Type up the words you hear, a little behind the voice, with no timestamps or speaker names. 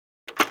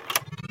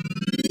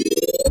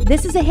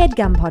This is a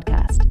HeadGum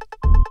podcast.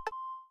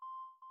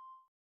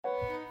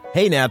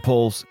 Hey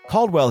Nadpoles,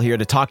 Caldwell here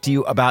to talk to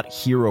you about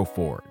Hero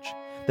Forge,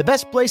 the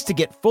best place to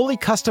get fully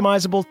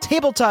customizable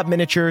tabletop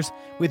miniatures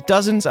with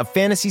dozens of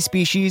fantasy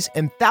species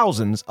and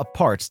thousands of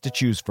parts to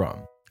choose from.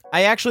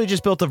 I actually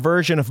just built a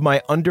version of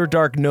my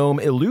Underdark Gnome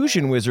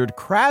illusion wizard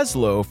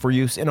Kraslow for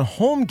use in a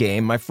home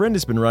game my friend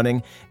has been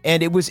running,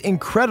 and it was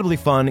incredibly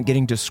fun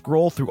getting to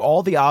scroll through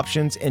all the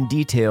options and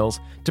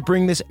details to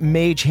bring this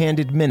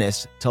mage-handed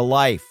menace to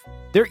life.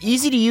 Their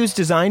easy-to-use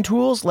design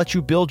tools let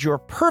you build your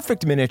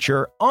perfect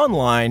miniature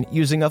online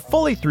using a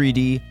fully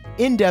 3D,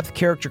 in-depth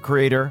character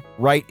creator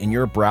right in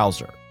your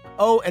browser.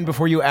 Oh, and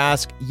before you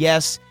ask,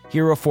 yes,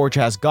 Hero Forge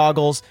has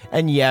goggles,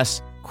 and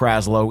yes,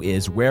 Kraslow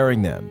is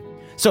wearing them.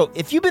 So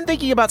if you've been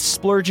thinking about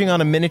splurging on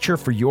a miniature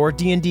for your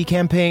D&D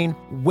campaign,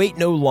 wait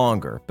no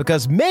longer,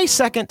 because May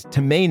 2nd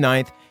to May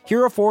 9th,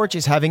 Hero Forge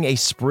is having a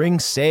spring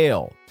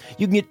sale.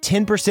 You can get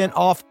 10%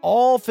 off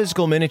all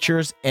physical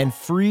miniatures and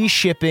free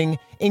shipping,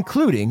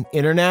 including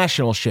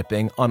international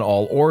shipping on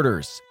all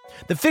orders.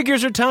 The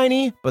figures are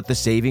tiny, but the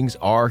savings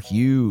are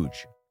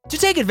huge. To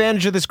take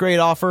advantage of this great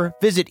offer,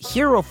 visit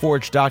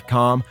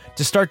HeroForge.com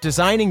to start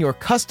designing your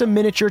custom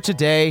miniature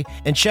today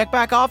and check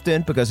back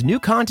often because new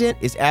content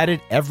is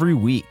added every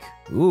week.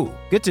 Ooh,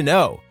 good to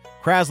know.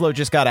 Kraslow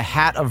just got a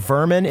hat of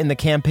vermin in the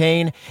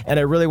campaign, and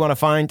I really want to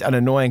find an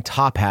annoying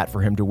top hat for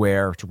him to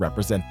wear to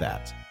represent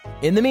that.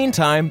 In the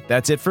meantime,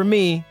 that's it from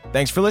me.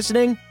 Thanks for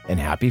listening, and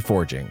happy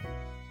forging.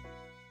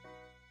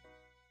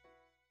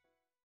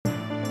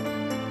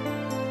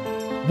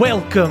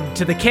 Welcome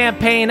to the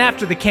campaign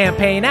after the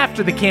campaign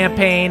after the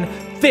campaign.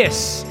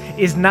 This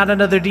is Not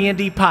Another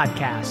D&D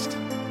podcast.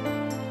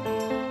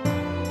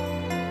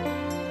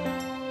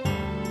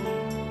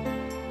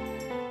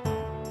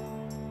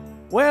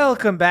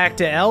 Welcome back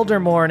to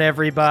Eldermourne,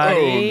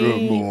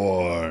 everybody.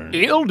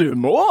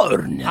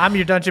 Eldermourne. I'm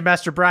your Dungeon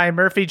Master, Brian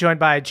Murphy, joined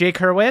by Jake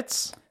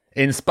Hurwitz.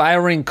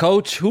 Inspiring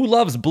coach who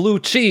loves blue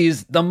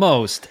cheese the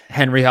most,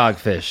 Henry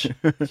Hogfish.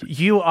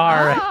 You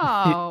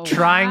are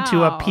trying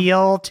to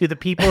appeal to the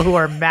people who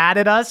are mad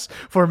at us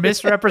for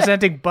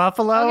misrepresenting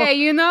Buffalo. Okay,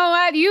 you know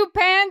what? You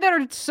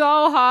pandered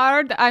so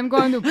hard, I'm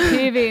going to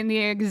pivot in the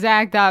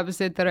exact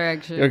opposite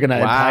direction. You're going to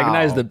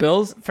antagonize the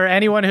Bills? For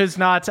anyone who's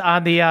not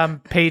on the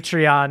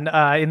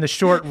Patreon, in the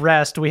short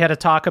rest, we had to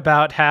talk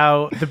about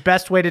how the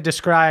best way to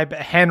describe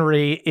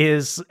Henry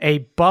is a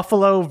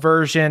Buffalo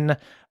version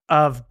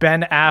of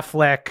Ben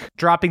Affleck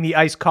dropping the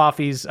iced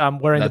coffees,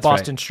 wearing the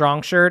Boston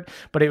Strong shirt,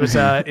 but it's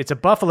a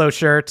Buffalo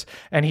shirt,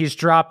 and he's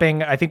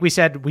dropping. I think we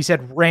said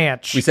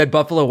ranch. We said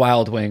Buffalo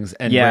Wild Wings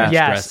and ranch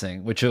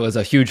dressing, which was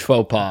a huge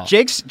faux pas.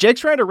 Jake's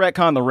trying to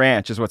retcon the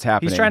ranch, is what's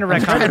happening. He's trying to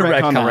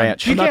retcon the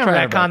ranch. You can't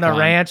retcon the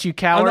ranch, you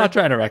coward. I'm not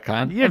trying to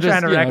retcon. You're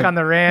trying to retcon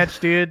the ranch,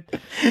 dude.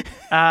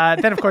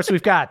 Then of course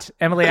we've got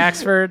Emily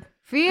Axford,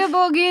 Fia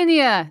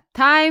Bulginia,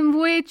 time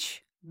witch.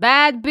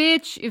 Bad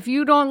bitch, if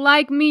you don't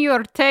like me,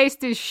 your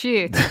taste is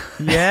shit.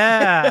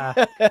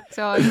 Yeah.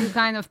 So you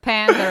kind of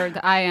pandered,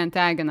 I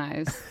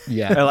antagonized.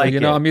 Yeah. I like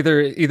I'm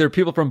either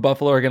people from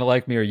Buffalo are going to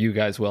like me or you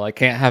guys will. I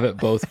can't have it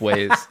both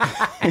ways.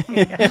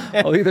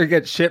 I'll either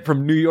get shit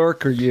from New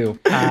York or you.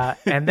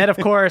 And then, of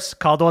course,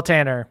 Caldwell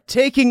Tanner.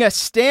 Taking a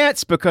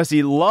stance because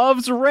he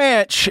loves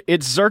ranch,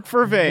 it's Zerk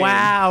Vervain.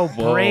 Wow,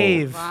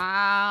 brave.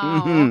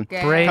 Wow.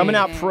 Okay. Brave. Coming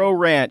out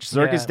pro-ranch.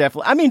 Zerk is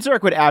definitely... I mean,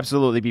 Zerk would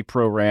absolutely be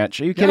pro-ranch.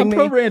 Are you kidding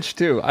me? Ranch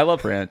too. I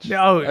love ranch.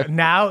 Oh,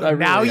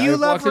 now you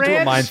love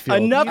ranch?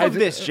 Enough of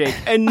this, Jake.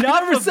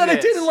 Enough of this. I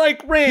didn't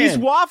like ranch. He's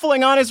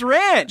waffling on his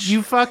ranch.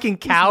 You fucking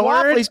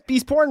coward.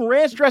 He's pouring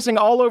ranch dressing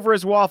all over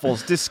his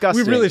waffles.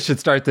 Disgusting. We really should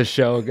start the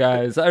show,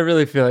 guys. I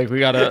really feel like we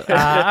gotta...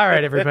 all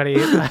right, everybody.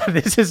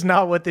 This is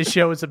not what this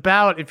show is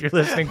about if you're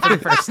listening for the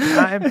first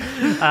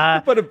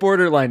time. But a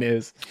borderline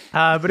is.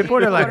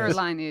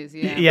 Borderline is,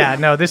 yeah. Yeah,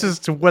 no, this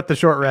is what the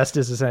short rest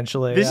is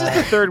essentially. This is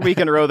the third week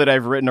in a row that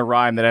I've written a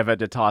rhyme that I've had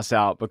to toss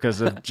out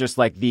because of just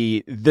like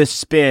the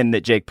spin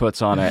that Jake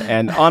puts on it.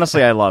 And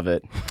honestly, I love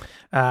it.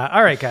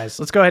 All right, guys,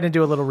 let's go ahead and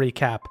do a little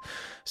recap.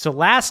 So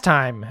last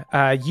time,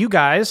 you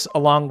guys,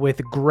 along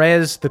with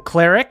Grez the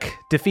Cleric,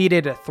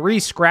 defeated 3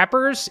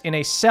 scrappers in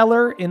a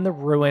cellar in the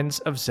ruins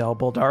of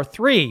Zelboldar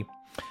III.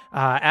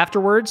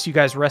 Afterwards, you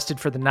guys rested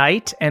for the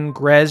night, and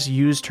Grez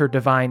used her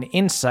divine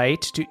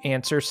insight to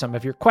answer some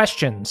of your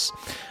questions.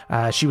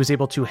 She was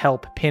able to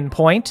help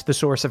pinpoint the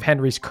source of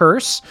Henry's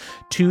curse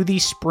to the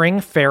spring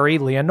fairy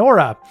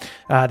Leonora,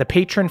 the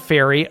patron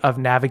fairy of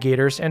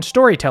navigators and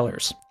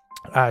storytellers.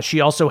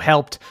 She also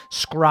helped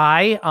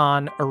scry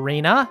on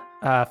Irina,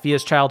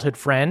 Fia's childhood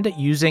friend,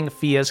 using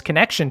Fia's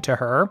connection to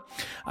her.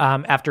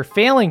 After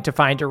failing to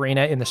find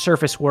Irina in the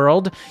surface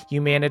world,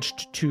 you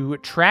managed to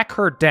track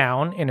her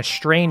down in a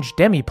strange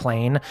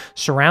demiplane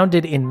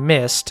surrounded in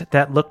mist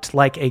that looked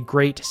like a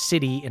great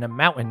city in a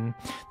mountain.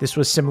 This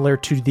was similar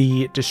to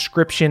the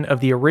description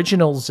of the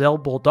original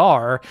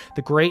Zelboldar,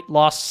 the great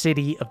lost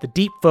city of the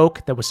deep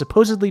folk that was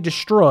supposedly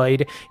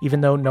destroyed,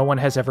 even though no one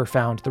has ever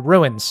found the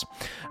ruins.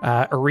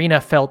 Irina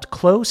felt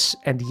close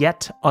and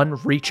yet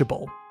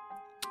unreachable.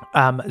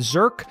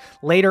 Zerk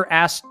later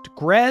asked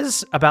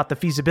Grez about the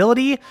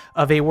feasibility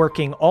of a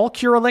working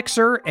all-cure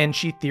elixir, and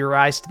she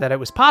theorized that it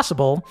was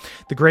possible.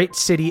 The great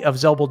city of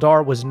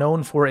Zelbuldar was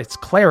known for its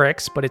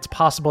clerics, but it's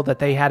possible that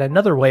they had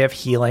another way of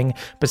healing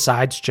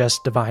besides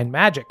just divine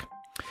magic.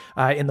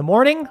 In the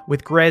morning,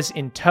 with Grez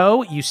in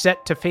tow, you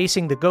set to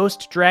facing the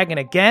ghost dragon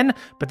again,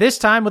 but this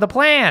time with a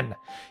plan.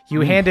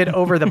 You handed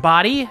over the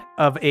body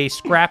of a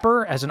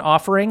scrapper as an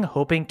offering,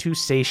 hoping to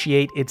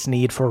satiate its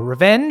need for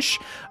revenge.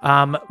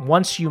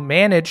 Once you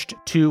managed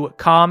to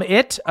calm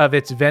it of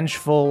its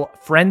vengeful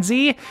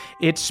frenzy,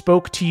 it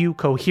spoke to you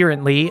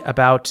coherently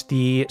about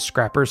the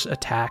scrapper's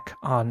attack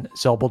on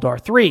Zelbuldar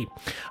 3.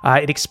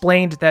 It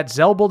explained that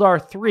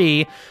Zelbuldar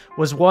 3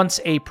 was once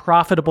a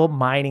profitable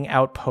mining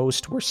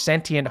outpost where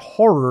sentient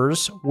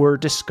horrors were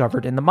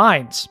discovered in the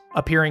mines.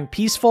 Appearing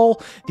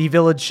peaceful, the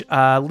village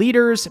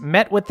leaders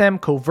met with them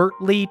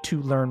covertly to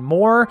learn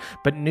more,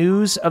 but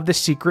news of the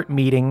secret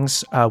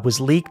meetings was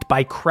leaked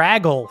by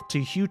Craggle to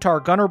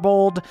Hutar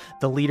Gunnerbold,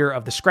 the leader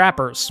of the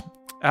Scrappers.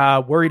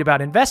 Worried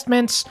about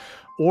investments,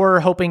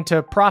 or hoping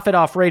to profit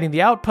off raiding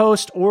the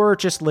outpost, or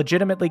just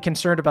legitimately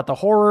concerned about the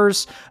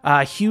horrors,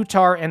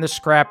 Hutar and the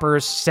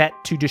Scrappers set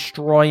to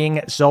destroying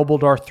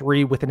Zelbuldar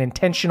 3 with an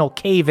intentional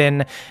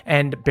cave-in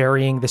and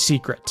burying the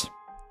secret.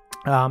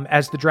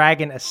 As the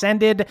dragon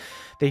ascended,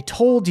 they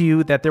told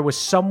you that there was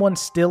someone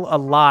still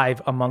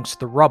alive amongst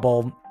the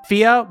rubble.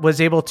 Fia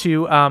was able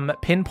to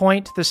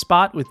pinpoint the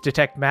spot with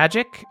Detect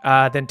Magic.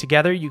 Then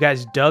together, you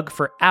guys dug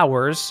for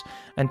hours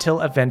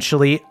until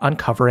eventually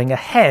uncovering a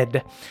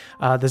head.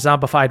 The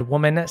zombified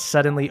woman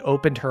suddenly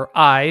opened her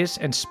eyes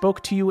and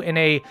spoke to you in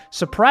a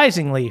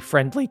surprisingly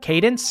friendly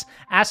cadence,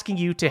 asking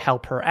you to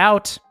help her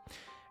out.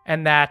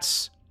 And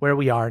that's where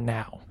we are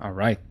now. All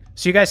right.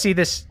 So you guys see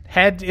this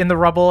head in the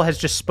rubble has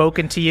just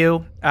spoken to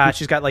you.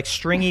 She's got like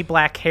stringy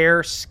black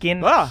hair,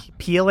 skin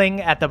peeling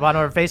at the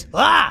bottom of her face.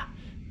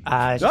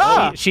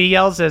 She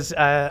yells as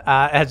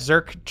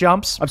Zerk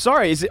jumps. I'm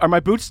sorry, are my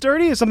boots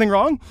dirty? Is something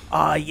wrong?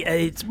 Yeah,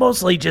 it's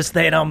mostly just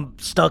that I'm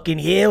stuck in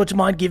here. Would you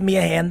mind giving me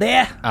a hand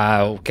there?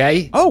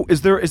 Okay. Oh,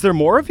 is there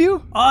more of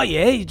you? Oh,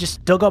 yeah, you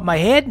just dug up my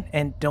head,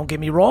 and don't get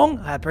me wrong,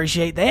 I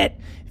appreciate that.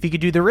 If you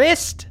could do the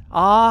rest,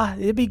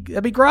 that'd be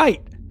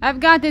great. I've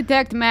got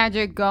Detect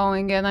Magic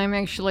going, and I'm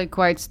actually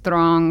quite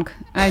strong.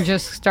 I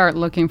just start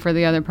looking for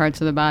the other parts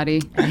of the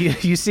body.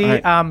 You see,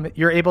 right.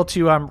 You're able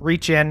to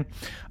reach in,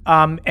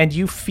 and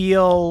you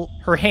feel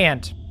her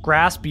hand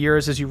grasp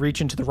yours as you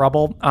reach into the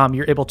rubble.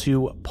 You're able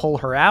to pull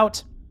her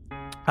out.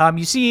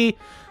 You see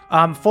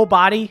full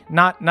body,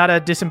 not a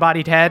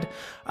disembodied head.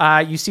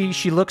 You see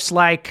she looks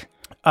like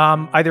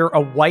either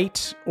a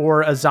white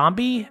or a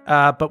zombie,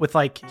 but with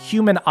like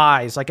human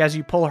eyes. Like as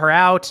you pull her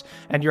out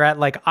and you're at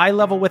like eye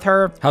level with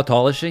her. How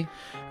tall is she?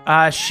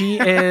 She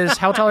is,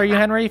 how tall are you,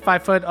 Henry?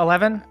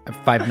 5'11"?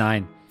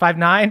 5'9".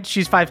 5'9"?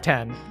 She's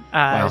 5'10".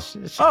 Wow.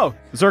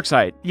 Zerk's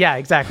height. Yeah,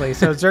 exactly.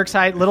 So Zerk's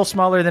height, a little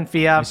smaller than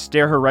Fia. I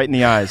stare her right in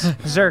the eyes.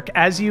 Zerk,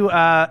 as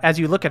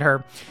you look at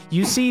her,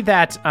 you see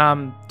that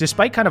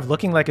despite kind of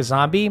looking like a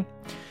zombie,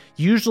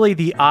 usually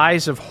the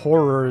eyes of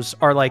horrors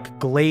are like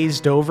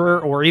glazed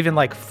over or even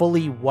like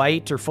fully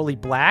white or fully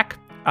black.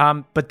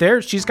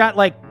 But she's got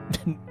like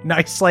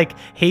nice like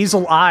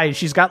hazel eyes.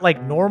 She's got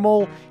like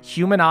normal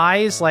human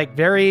eyes, like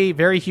very,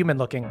 very human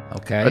looking.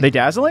 Okay. Are they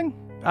dazzling?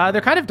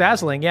 They're kind of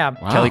dazzling, yeah.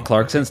 Wow. Kelly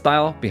Clarkson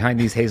style behind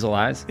these hazel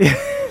eyes.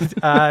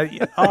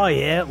 Oh,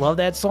 yeah, love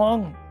that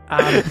song.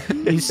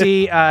 You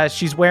see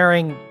she's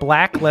wearing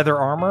black leather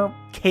armor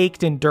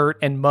caked in dirt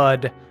and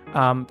mud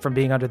from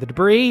being under the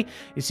debris.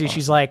 You see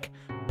she's like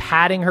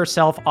patting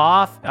herself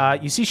off.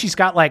 You see she's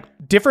got like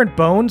different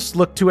bones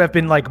look to have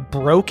been like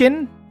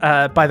broken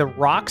by the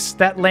rocks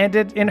that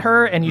landed in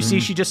her, and you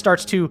see she just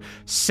starts to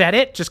set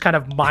it just kind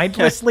of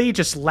mindlessly,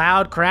 just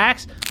loud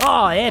cracks.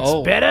 Oh, that's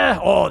better.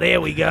 Oh,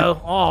 there we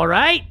go. All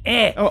right.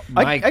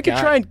 I could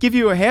try and give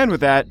you a hand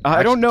with that.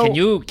 I don't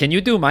know. Can you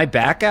do my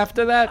back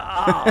after that?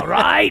 All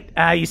right.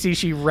 You see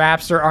she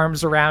wraps her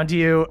arms around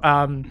you,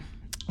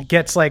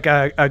 gets like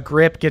a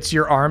grip, gets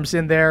your arms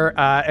in there,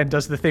 and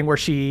does the thing where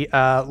she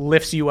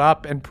lifts you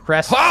up and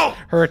presses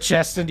her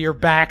chest into your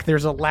back.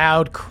 There's a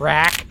loud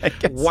crack.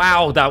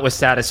 Wow, that was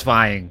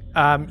satisfying.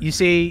 You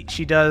see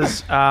she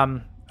does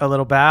a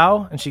little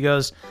bow, and she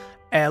goes,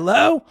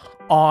 "Hello,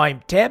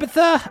 I'm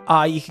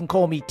Tabitha. You can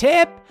call me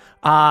Tab.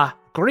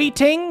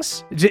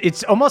 Greetings."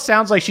 It almost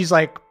sounds like she's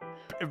like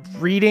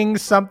reading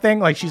something,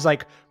 like she's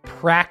like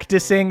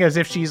practicing as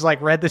if she's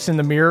like read this in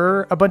the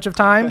mirror a bunch of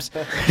times.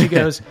 She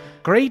goes,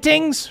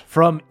 "Greetings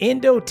from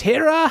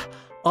Indoterra.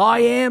 I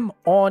am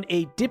on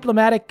a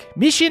diplomatic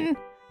mission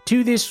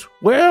to this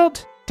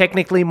world.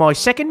 Technically my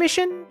second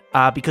mission,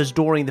 because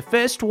during the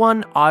first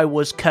one, I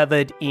was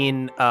covered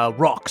in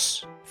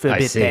rocks for a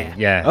bit there."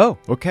 Yeah. Oh,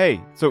 okay.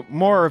 So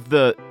more of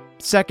the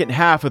second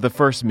half of the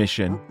first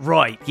mission.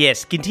 Right,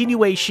 yes.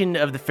 Continuation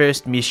of the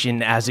first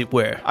mission, as it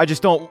were.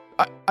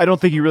 I I don't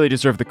think you really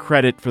deserve the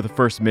credit for the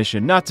first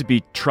mission. Not to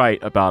be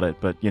trite about it,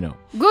 but, you know.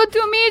 Good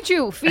to meet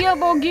you, Fia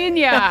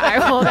Boginia.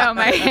 I hold out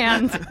my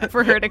hand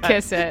for her to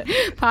kiss it,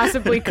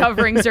 possibly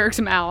covering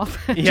Zerk's mouth.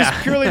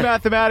 Just purely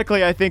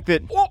mathematically, I think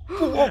that...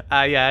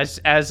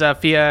 As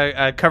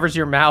Fia covers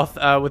your mouth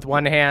with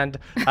one hand,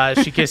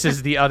 she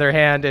kisses the other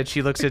hand, and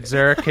she looks at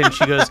Zerk, and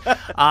she goes,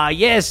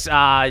 yes,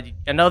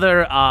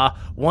 another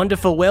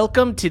wonderful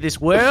welcome to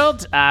this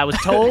world. I was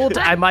told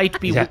I might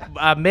be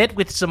met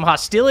with some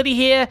hostility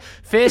here.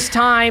 First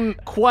time,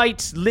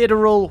 quite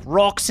literal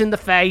rocks in the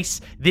face.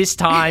 This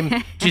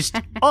time, just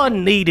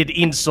unneeded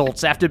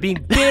insults after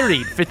being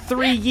buried for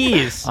 3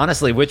 years.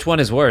 Honestly, which one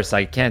is worse?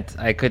 I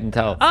couldn't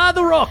tell.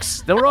 The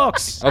rocks. The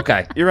rocks.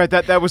 Okay. You're right,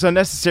 that was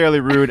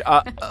unnecessarily rude.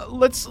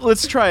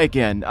 Let's try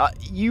again.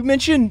 You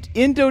mentioned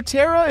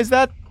Indoterra? Is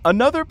that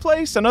another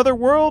place, another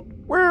world?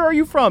 Where are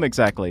you from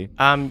exactly?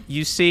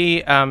 You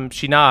see,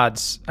 she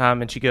nods,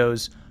 and she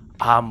goes,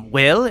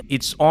 well,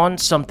 it's on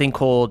something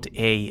called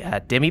a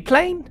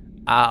demiplane.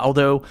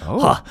 Although,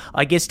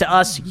 I guess to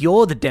us,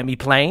 you're the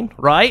demiplane,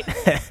 right?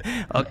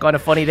 Kind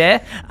of funny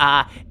there.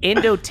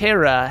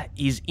 Indoterra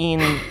is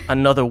in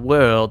another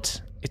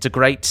world. It's a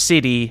great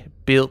city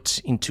built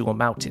into a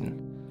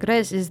mountain.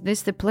 Grez, is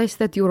this the place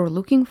that you were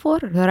looking for,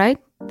 right?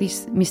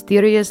 This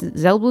mysterious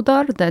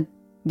Zelbudar that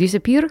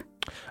disappeared?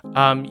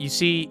 You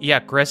see,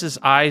 Grez's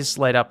eyes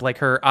light up. Like,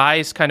 her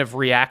eyes kind of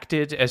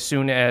reacted as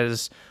soon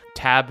as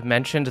Tab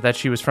mentioned that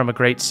she was from a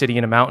great city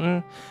in a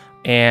mountain.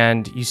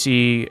 And you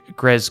see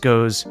Grez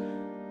goes,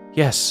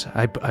 yes,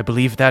 I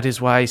believe that is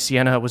why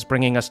Sienna was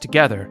bringing us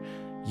together.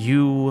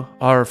 You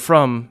are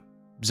from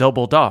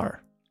Zelbuldar.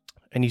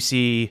 And you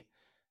see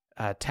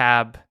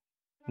Tab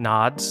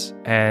nods,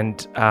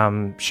 and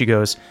she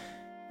goes,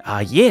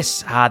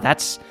 yes,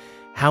 that's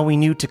how we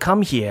knew to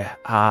come here.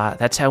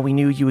 That's how we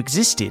knew you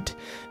existed.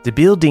 The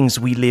buildings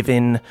we live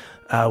in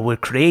were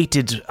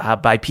created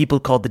by people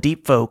called the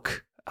Deep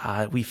Folk.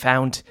 We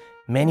found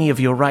many of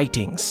your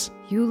writings.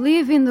 You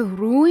live in the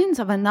ruins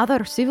of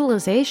another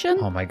civilization?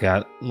 Oh my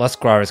god,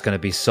 Luskrar is going to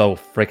be so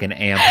freaking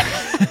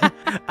amped.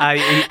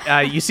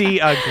 You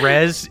see,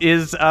 Grez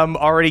is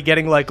already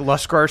getting like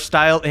Luskrar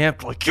style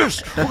amped. Like,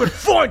 yes, we're gonna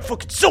find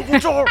fucking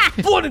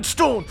Zelbuldar, blood and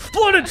stone,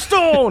 blood and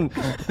stone.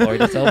 Glory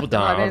to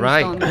Zelbuldar, all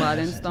right. Blood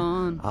and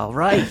stone. All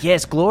right,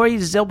 yes, glory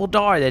to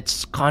Zelbuldar.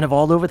 That's kind of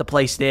all over the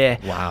place there.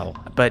 Wow.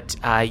 But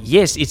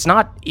yes, it's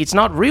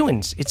not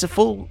ruins. It's a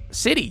full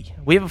city.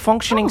 We have a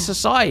functioning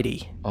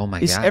society. Oh my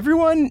Is god.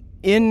 everyone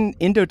in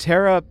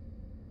Indoterra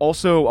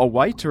also a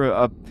white or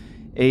an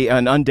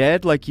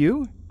undead like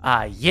you?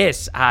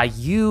 Yes,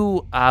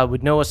 you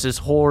would know us as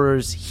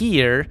horrors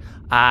here.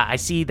 I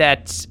see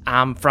that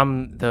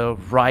from the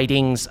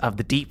writings of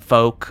the Deep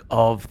Folk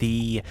of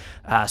the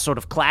sort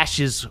of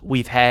clashes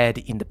we've had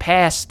in the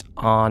past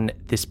on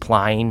this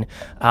plane.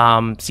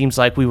 Seems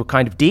like we were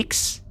kind of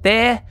dicks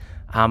there,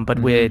 but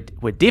we're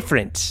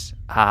different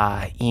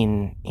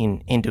in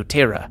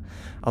Indoterra.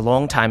 A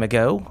long time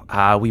ago,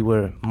 we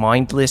were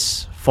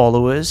mindless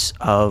followers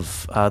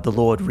of the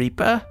Lord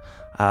Reaper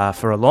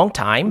for a long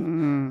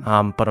time,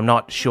 but I'm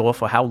not sure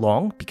for how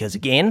long, because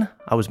again,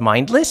 I was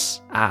mindless,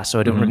 so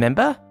I don't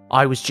remember.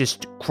 I was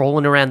just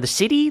crawling around the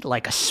city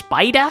like a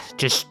spider,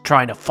 just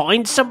trying to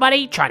find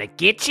somebody, trying to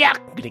get ya.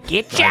 I'm gonna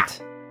get ya.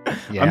 Right.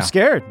 Yeah. I'm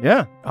scared,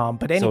 yeah.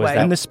 But So anyway, is that-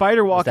 And the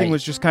spider walking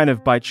was just kind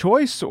of by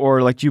choice,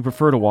 or like do you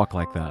prefer to walk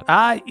like that?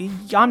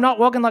 I'm not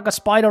walking like a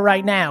spider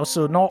right now,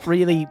 so not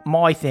really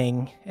my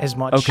thing as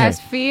much. Okay. As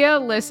Fia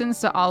listens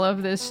to all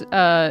of this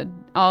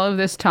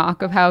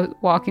talk of how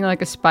walking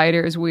like a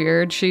spider is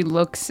weird, she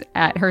looks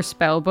at her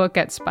spell book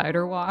at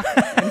Spider Walk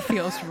and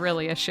feels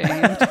really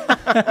ashamed.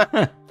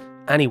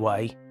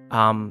 Anyway,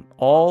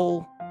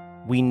 all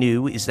we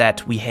knew is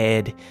that we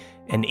had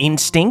an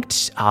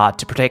instinct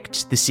to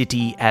protect the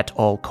city at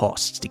all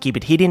costs, to keep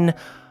it hidden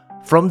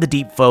from the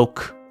Deep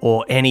Folk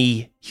or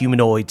any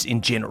humanoids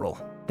in general.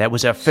 That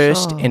was our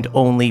first and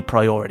only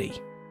priority.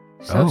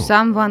 So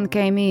someone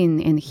came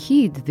in and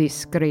hid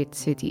this great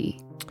city.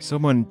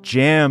 Someone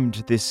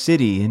jammed this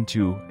city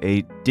into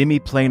a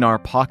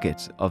demi-planar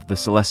pocket of the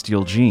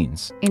celestial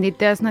genes. And it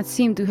does not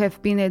seem to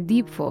have been a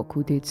deep folk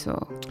who did so.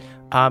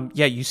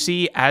 You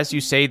see, as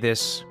you say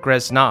this,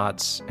 Grez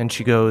nods, and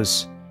she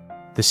goes,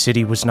 the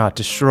city was not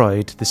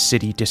destroyed, the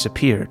city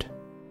disappeared.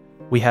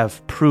 We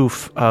have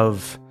proof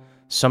of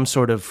some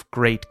sort of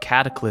great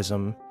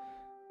cataclysm,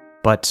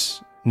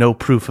 but no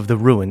proof of the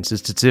ruins.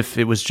 It's as if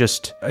it was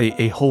just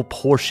a whole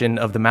portion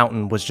of the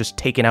mountain was just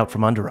taken out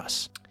from under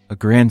us. A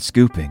grand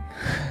scooping.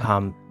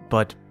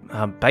 But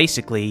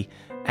basically,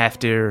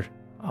 after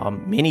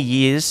many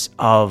years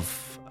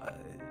of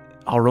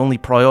our only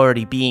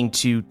priority being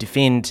to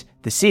defend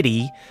the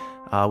city,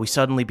 we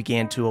suddenly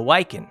began to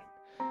awaken.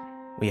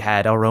 We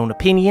had our own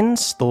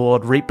opinions. The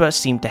Lord Reaper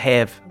seemed to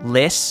have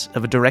less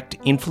of a direct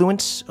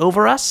influence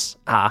over us.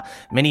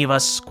 Many of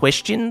us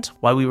questioned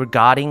why we were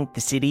guarding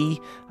the city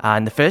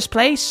in the first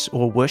place,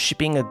 or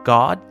worshipping a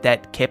god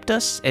that kept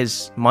us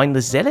as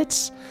mindless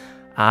zealots.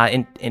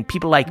 And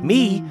people like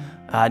me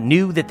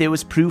knew that there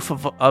was proof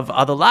of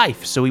other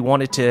life, so we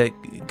wanted to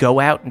go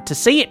out and to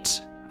see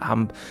it.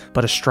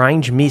 But a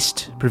strange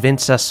mist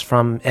prevents us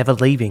from ever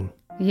leaving.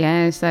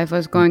 Yes, I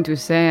was going to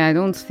say, I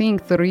don't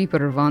think the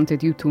Reaper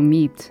wanted you to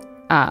meet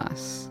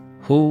us.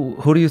 Who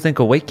do you think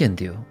awakened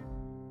you?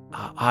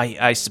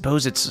 I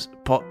suppose it's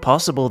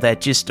possible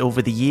that just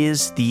over the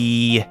years,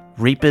 the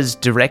Reaper's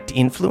direct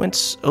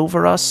influence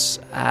over us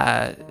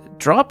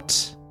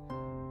dropped.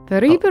 The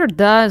Reaper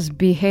does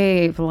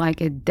behave like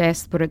a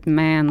desperate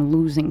man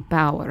losing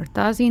power,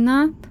 does he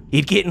not?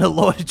 He'd get in a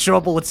lot of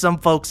trouble with some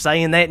folks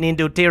saying that in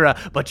Indoterra,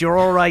 but you're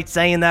all right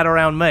saying that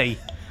around me.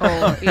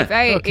 Oh,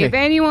 if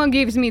anyone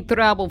gives me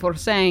trouble for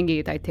saying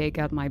it, I take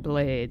out my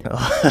blade.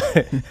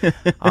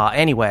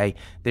 Anyway,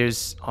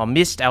 there's a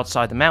mist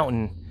outside the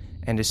mountain,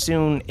 and as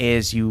soon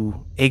as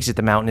you exit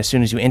the mountain, as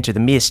soon as you enter the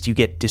mist, you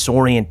get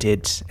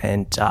disoriented,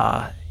 and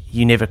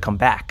you never come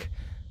back.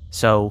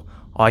 So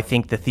I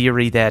think the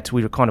theory that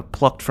we were kind of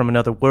plucked from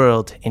another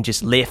world and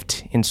just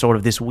left in sort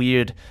of this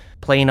weird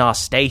planar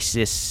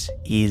stasis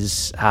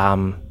is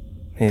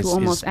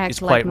Like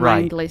quite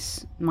right.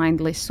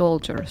 mindless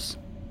soldiers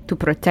to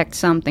protect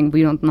something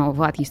we don't know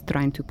what he's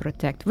trying to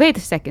protect. Wait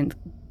a second,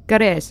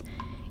 Gares,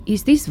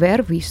 is this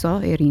where we saw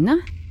Irina?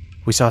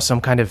 We saw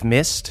some kind of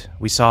mist.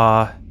 We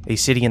saw a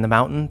city in the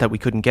mountain that we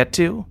couldn't get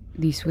to.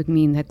 This would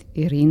mean that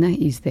Irina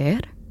is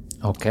there?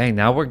 Okay,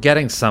 now we're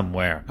getting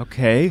somewhere.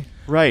 Okay,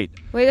 right.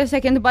 Wait a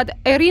second, but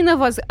Irina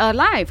was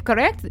alive,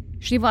 correct?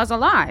 She was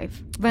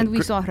alive when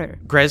we saw her.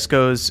 Grez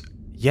goes,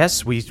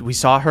 yes, we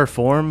saw her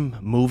form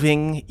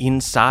moving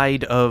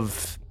inside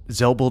of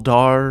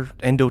Zelbuldar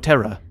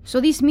Endoterra. So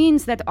this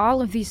means that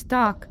all of this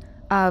talk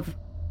of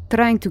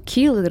trying to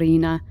kill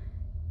Irina,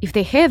 if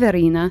they have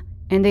Irina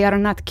and they are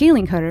not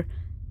killing her,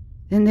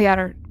 then they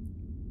are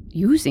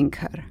using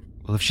her.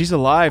 Well, if she's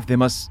alive, they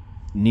must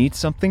need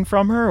something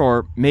from her,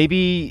 or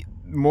maybe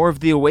more of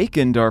the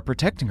Awakened are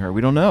protecting her.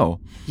 We don't know.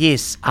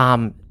 Yes,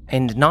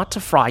 and not to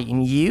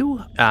frighten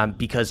you,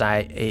 because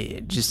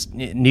just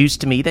news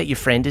to me that your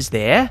friend is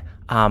there.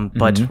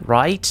 But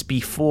right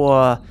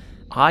before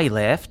I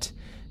left,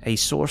 a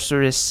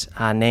sorceress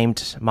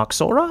named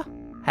Moxora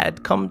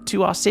had come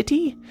to our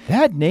city.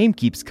 That name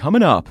keeps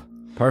coming up.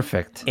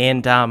 Perfect.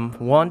 And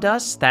warned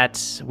us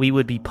that we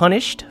would be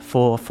punished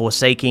for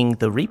forsaking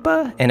the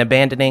Reaper and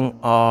abandoning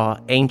our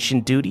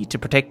ancient duty to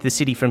protect the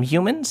city from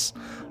humans.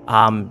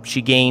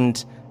 She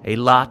gained a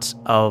lot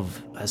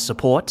of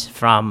support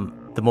from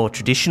the more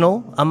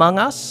traditional among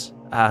us,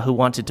 who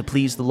wanted to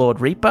please the Lord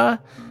Reaper,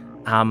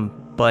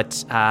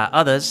 but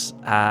others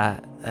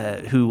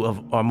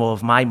who are more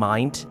of my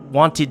mind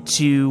wanted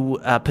to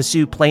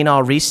pursue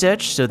planar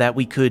research so that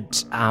we could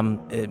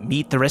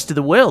meet the rest of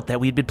the world that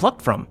we'd been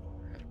plucked from.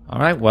 All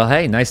right, well,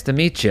 hey, nice to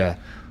meet you.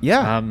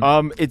 Yeah,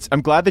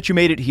 I'm glad that you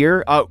made it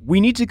here. We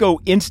need to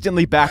go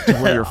instantly back to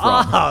where you're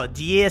from. Oh,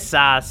 yes,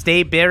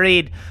 stay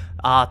buried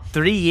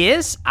 3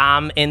 years,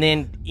 and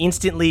then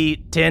instantly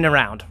turn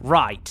around.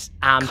 Right.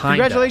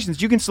 Congratulations,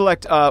 you can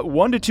select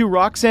 1 to 2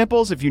 rock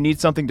samples if you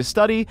need something to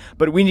study,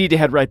 but we need to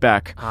head right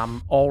back.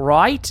 All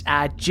right.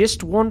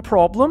 Just one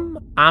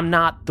problem. I'm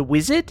not the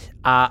wizard.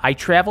 I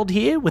traveled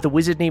here with a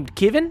wizard named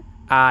Kevin.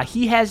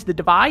 He has the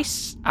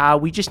device.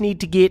 We just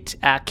need to get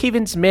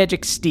Kevin's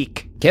magic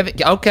stick. Kevin,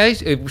 okay,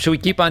 should we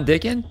keep on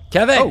digging?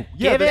 Kevin! Oh,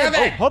 yeah, Kevin!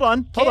 oh, hold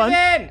on.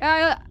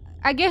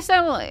 I guess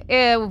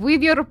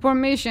with your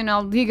permission,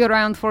 I'll dig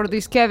around for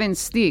this Kevin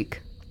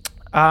stick.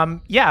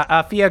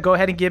 Fia, go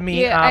ahead and give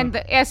me... and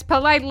as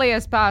politely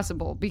as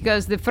possible,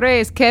 because the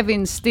phrase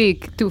Kevin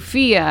stick to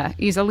Fia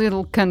is a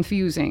little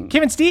confusing.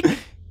 Kevin stick?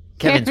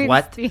 Kevin's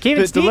what? Stick.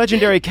 Kevin stick? The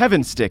legendary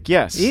Kevin stick,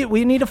 yes. Yeah,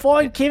 we need to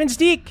find Kevin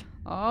stick.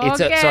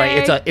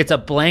 Okay. It's a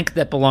blank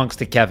that belongs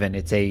to Kevin.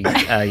 It's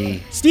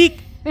a Stick.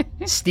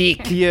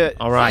 steak. Yeah,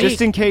 All right. just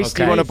in case,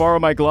 do you Okay. want to borrow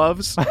my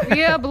gloves?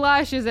 Fia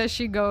blushes as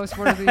she goes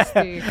for this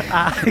stick.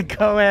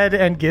 Go ahead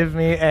and give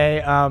me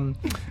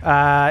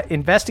a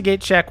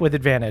investigate check with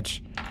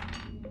advantage.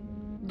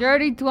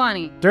 Dirty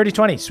 20. Dirty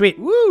 20. Sweet.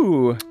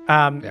 Woo!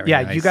 Very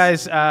nice. You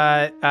guys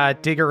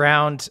dig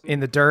around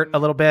in the dirt a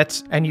little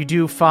bit, and you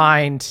do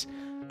find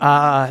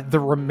the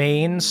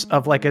remains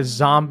of like a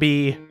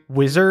zombie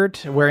wizard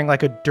wearing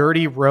like a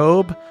dirty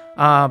robe,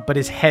 but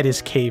his head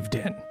is caved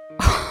in.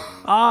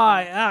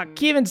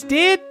 Kevin's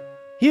dead?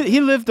 He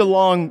lived a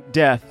long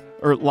death,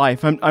 or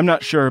life, I'm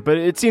not sure, but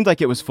it seemed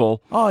like it was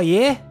full. Oh,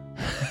 yeah?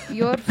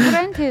 Your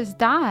friend has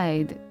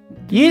died.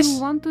 Do Yes.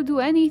 you want to do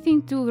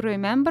anything to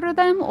remember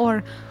them,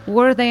 or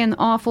were they an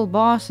awful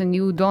boss and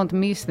you don't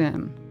miss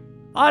them?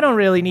 I don't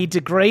really need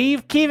to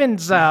grieve.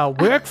 Kevin's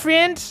work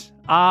friend.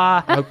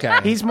 Okay.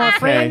 He's my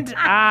friend.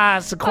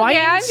 It's acquaintance.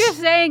 Okay, I'm just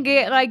saying,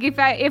 like,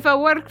 if a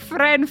work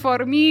friend for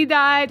me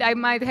died, I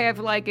might have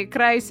like a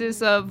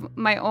crisis of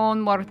my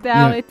own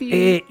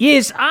mortality.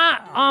 Yes,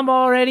 I'm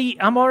already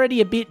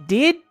a bit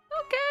dead.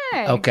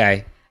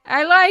 Okay.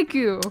 I like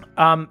you.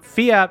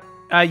 Fia,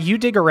 you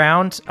dig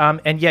around,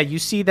 and you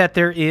see that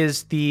there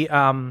is the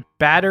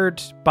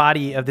battered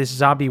body of this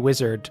zombie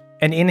wizard,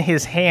 and in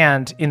his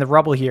hand, in the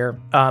rubble here,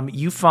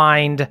 you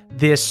find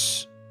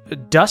this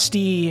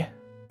dusty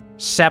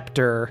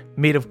scepter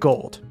made of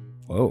gold.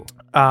 Whoa.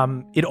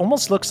 It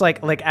almost looks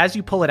like as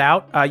you pull it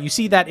out, you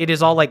see that it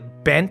is all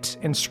like bent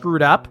and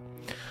screwed up.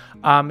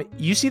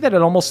 You see that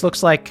it almost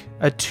looks like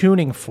a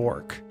tuning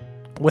fork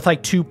with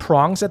like 2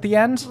 prongs at the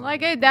end.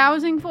 Like a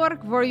dowsing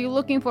fork? Were you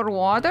looking for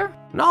water?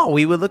 No,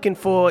 we were looking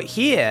for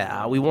here.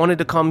 We wanted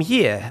to come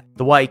here.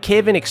 The way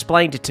Kevin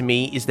explained it to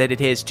me is that it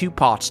has 2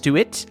 parts to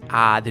it.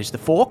 There's the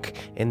fork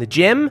and the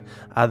gem.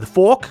 The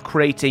fork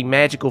creates a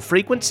magical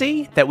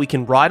frequency that we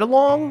can ride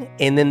along,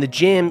 and then the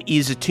gem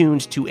is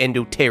attuned to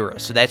Endoterra,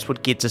 so that's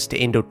what gets us to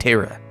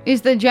Endoterra.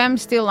 Is the gem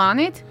still on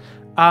it?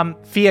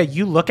 Fia,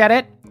 you look at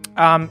it,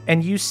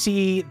 and you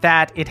see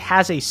that it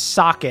has a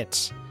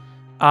socket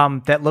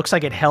that looks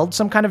like it held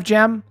some kind of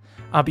gem,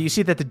 but you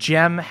see that the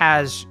gem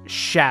has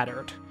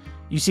shattered.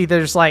 You see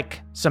there's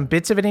like some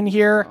bits of it in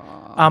here,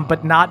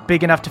 but not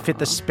big enough to fit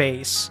the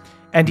space.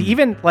 And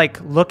even like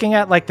looking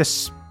at like the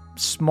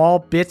small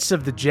bits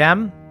of the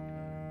gem,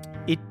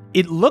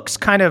 it looks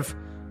kind of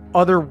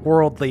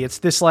otherworldly. It's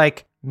this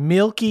like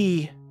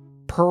milky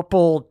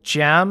purple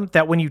gem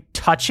that when you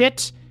touch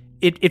it,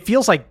 it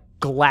feels like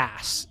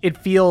glass. It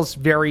feels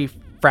very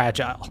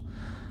fragile.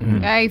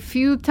 I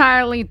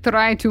futilely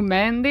try to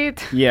mend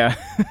it. Yeah.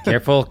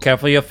 Careful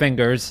your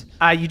fingers.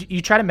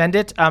 You try to mend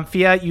it.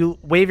 Fia, you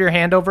wave your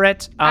hand over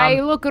it.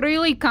 I look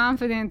really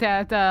confident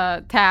at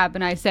Tab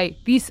and I say,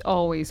 this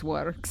always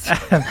works.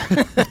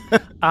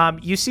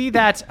 You see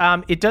that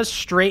it does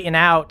straighten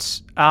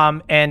out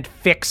and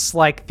fix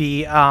like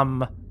the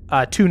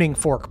tuning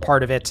fork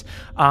part of it.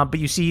 But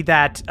you see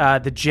that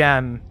the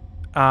gem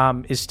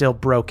is still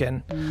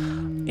broken.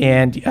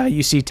 And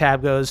you see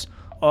Tab goes,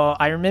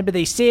 I remember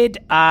they said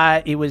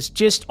it was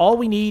just all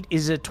we need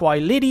is a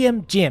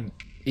Twilidium gem.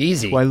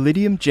 Easy.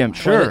 Twilidium gem.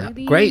 Sure.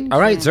 Twilidium Great. All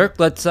right, gem. Zerk,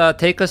 let's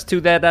take us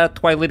to that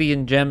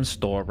Twilidian gem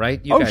store,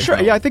 right? You Oh, guys sure.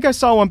 know. Yeah, I think I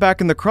saw one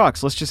back in the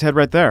Crux. Let's just head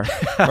right there.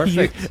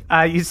 Perfect.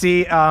 You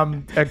see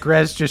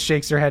Grez just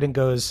shakes her head and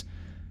goes,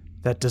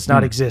 that does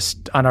not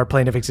exist on our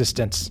plane of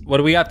existence. What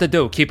do we have to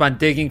do? Keep on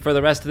digging for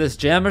the rest of this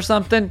gem or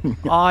something?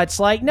 It's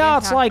like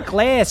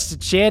glass.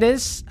 It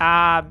shatters.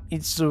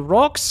 It's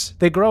rocks.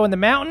 They grow in the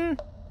mountain.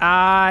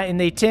 And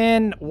they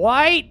turn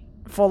white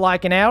for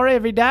like an hour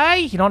every day.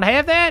 You don't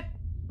have that?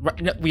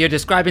 Right, no, you're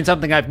describing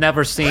something I've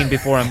never seen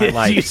before in my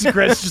life.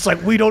 Grez's just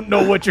like, we don't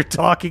know what you're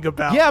talking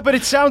about. Yeah, but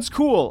it sounds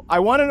cool. I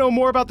want to know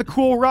more about the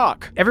cool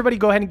rock. Everybody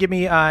go ahead and give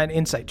me an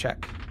insight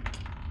check.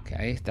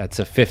 Okay, that's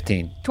a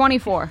 15.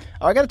 24.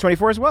 Oh, I got a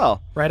 24 as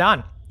well. Right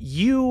on.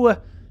 You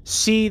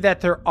see that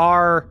there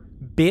are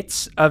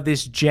bits of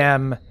this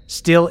gem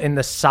still in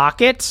the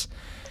socket.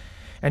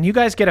 And you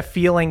guys get a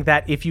feeling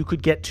that if you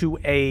could get to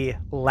a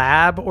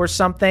lab or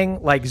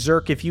something, like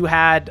Zerk, if you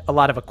had a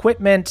lot of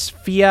equipment,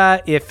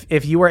 Fia,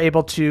 if you were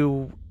able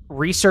to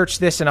research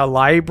this in a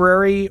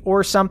library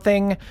or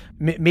something,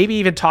 maybe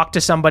even talk to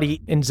somebody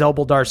in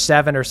Zelbuldar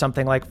 7 or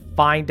something, like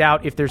find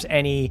out if there's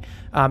any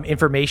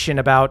information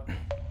about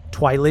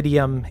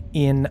Twilidium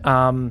in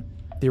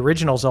the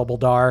original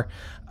Zelbuldar,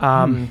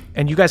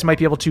 and you guys might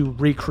be able to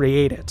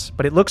recreate it.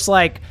 But it looks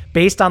like,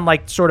 based on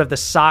like sort of the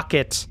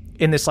socket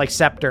in this like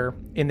scepter,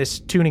 in this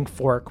tuning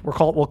fork,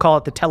 we'll call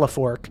it the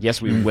telefork.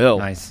 Yes, we will.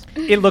 Nice.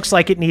 It looks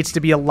like it needs to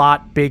be a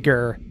lot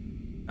bigger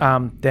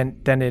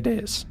than it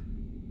is.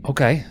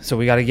 Okay, so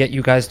we got to get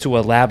you guys to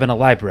a lab and a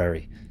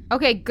library.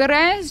 Okay,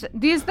 Grez,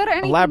 is there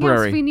anything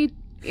library. else we need?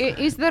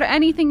 Is there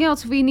anything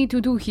else we need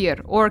to do here,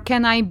 or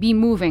can I be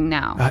moving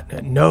now?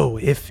 No,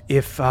 if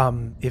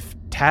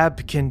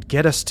Tab can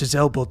get us to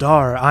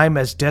Zelbuldar, I'm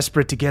as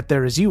desperate to get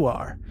there as you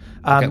are.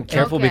 Okay,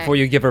 careful Okay. before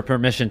you give her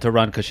permission to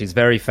run, because she's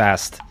very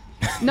fast.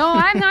 No,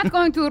 I'm not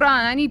going to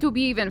run. I need to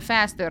be even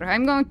faster.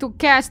 I'm going to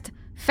cast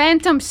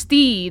Phantom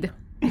Steed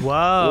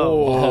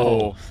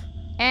Whoa. Oh.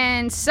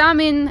 and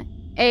summon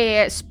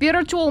a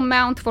spiritual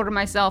mount for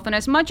myself. And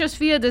as much as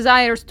Fia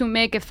desires to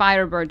make a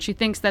firebird, she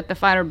thinks that the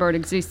firebird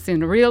exists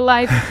in real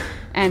life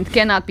and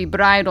cannot be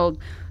bridled.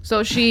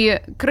 So she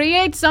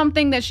creates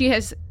something that she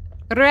has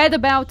read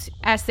about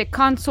as the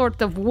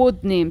consort of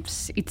wood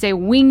nymphs. It's a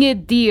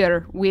winged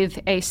deer with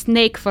a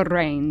snake for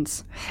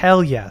reins.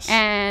 Hell yes.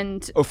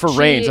 And Oh, for she-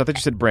 reins. I thought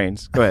you said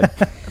brains. Go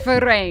ahead. for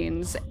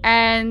reins.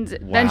 And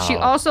then she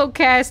also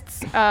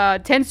casts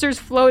Tensor's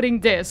floating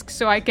disc,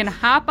 so I can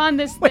hop on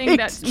this thing Wait,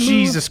 that's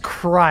Jesus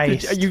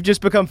Christ. You've just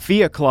become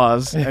Fia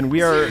Claus, and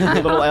we are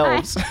little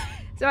elves.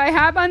 So I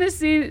hop on this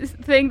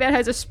thing that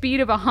has a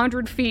speed of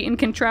 100 feet and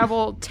can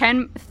travel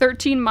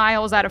 13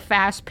 miles at a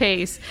fast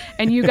pace,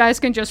 and you guys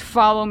can just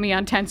follow me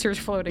on Tensor's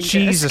floating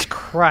Jesus disc.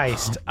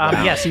 Christ.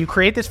 Yeah, so you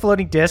create this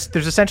floating disc.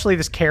 There's essentially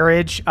this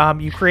carriage.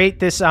 You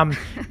create this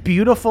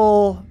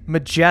beautiful,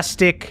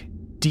 majestic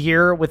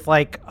deer with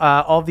like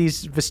all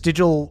these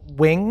vestigial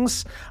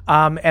wings,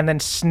 and then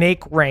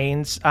snake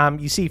reins.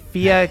 You see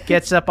Fia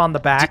gets up on the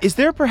back. Is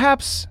there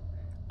perhaps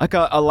like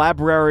a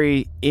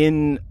library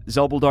in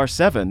Zelbuldar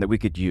 7 that we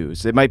could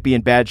use? It might be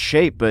in bad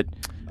shape, but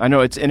I know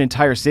it's an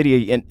entire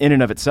city in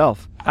and of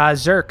itself.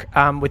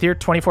 Zerk, with your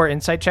 24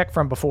 insight check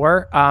from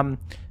before,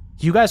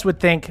 you guys would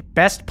think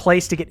best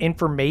place to get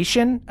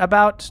information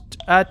about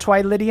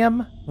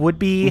Twilidium would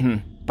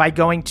be by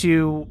going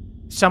to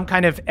some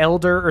kind of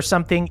elder or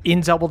something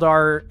in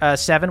Zelbuldar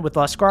 7 with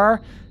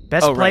Luskar,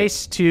 best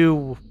place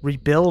to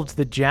rebuild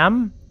the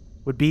gem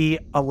would be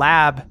a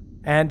lab.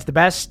 And the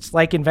best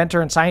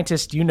inventor and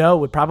scientist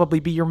would probably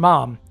be your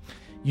mom.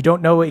 You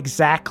don't know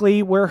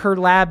exactly where her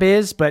lab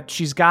is, but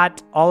she's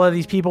got all of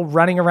these people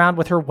running around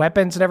with her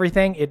weapons and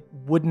everything. It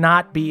would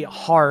not be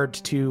hard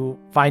to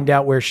find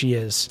out where she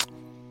is.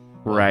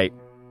 Right.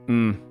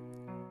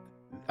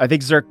 I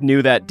think Zerk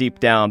knew that deep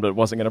down, but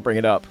wasn't going to bring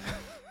it up.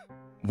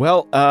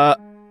 Well,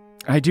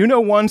 I do know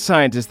one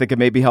scientist that could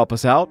maybe help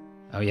us out.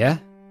 Oh, yeah?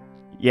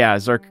 Yeah,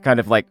 Zerk kind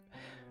of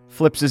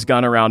flips his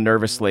gun around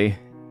nervously.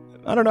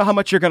 I don't know how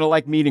much you're going to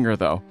like meeting her,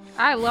 though.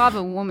 I love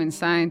a woman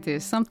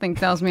scientist. Something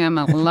tells me I'm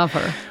a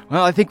lover.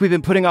 Well, I think we've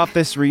been putting off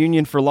this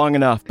reunion for long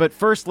enough. But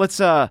first, let's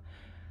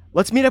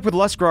meet up with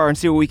Luskar and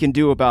see what we can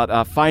do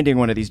about finding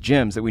one of these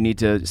gems that we need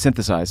to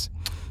synthesize.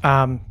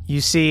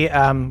 You see,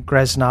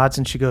 Grez nods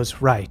and she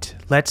goes, right,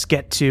 let's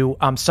get to,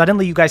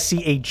 suddenly you guys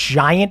see a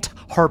giant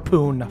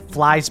harpoon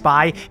flies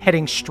by,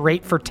 heading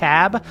straight for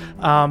Tab.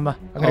 I'm going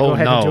to go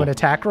ahead and do an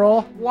attack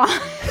roll. What?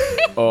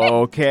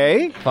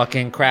 Okay.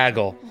 Fucking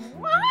Craggle.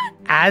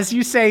 As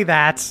you say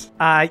that,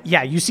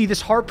 you see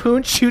this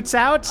harpoon shoots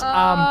out.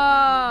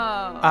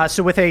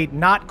 So with a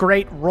not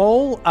great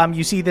roll,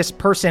 you see this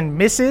person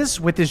misses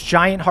with this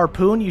giant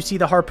harpoon. You see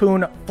the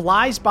harpoon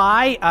flies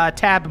by.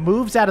 Tab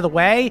moves out of the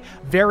way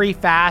very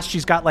fast.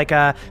 She's got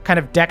a kind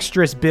of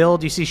dexterous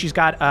build. You see she's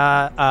got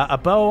a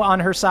bow on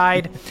her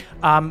side.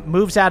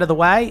 Moves out of the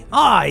way.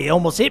 You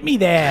almost hit me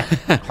there.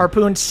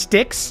 Harpoon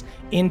sticks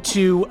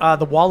into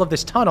the wall of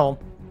this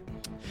tunnel.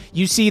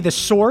 You see the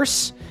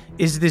source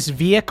is this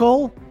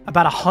vehicle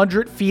about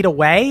 100 feet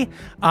away.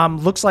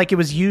 Looks like it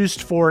was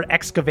used for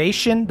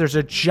excavation. There's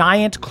a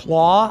giant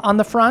claw on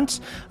the front,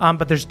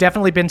 but there's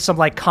definitely been some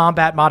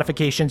combat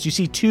modifications. You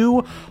see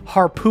 2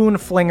 harpoon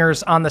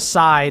flingers on the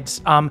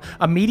sides.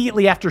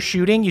 Immediately after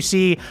shooting, you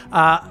see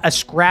a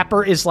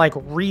scrapper is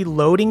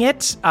reloading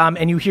it,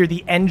 and you hear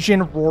the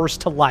engine roars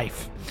to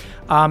life.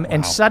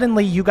 And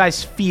suddenly you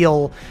guys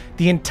feel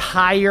the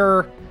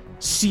entire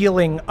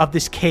ceiling of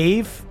this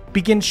cave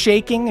begins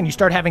shaking, and you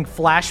start having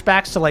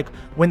flashbacks to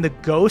when the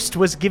ghost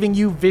was giving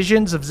you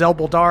visions of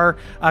Zelbuldar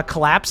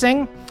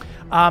collapsing.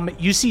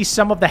 You see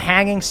some of the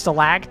hanging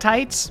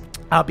stalactites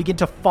begin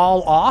to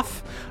fall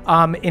off,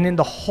 and in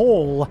the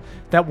hole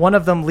that one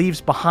of them leaves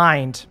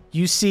behind,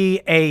 you see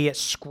a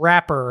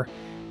scrapper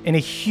in a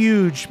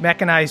huge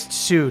mechanized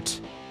suit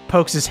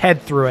pokes his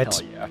head through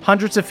it,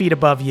 hundreds of feet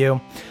above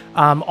you.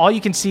 All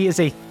you can see is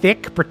a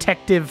thick,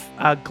 protective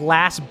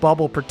glass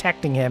bubble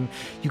protecting him.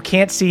 You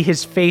can't see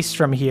his face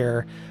from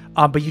here,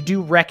 but you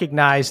do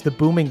recognize the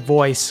booming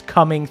voice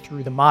coming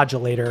through the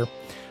modulator.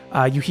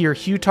 You hear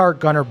Hutar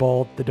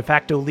Gunnerbold, the de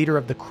facto leader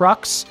of the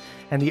Crux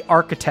and the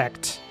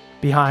architect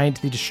behind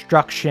the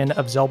destruction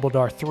of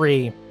Zelbuldar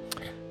 3.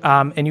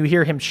 And you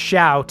hear him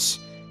shout,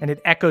 and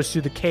it echoes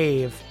through the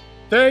cave.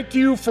 Thank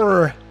you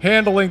for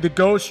handling the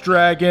ghost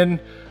dragon.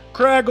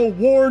 Craggle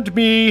warned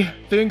me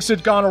things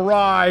had gone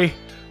awry.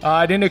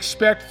 I didn't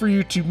expect for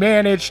you to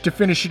manage to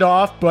finish it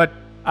off, but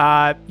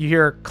you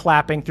hear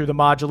clapping through the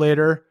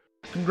modulator.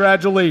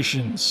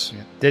 Congratulations.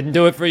 Didn't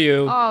do it for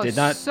you. Oh, Did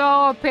not.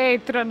 So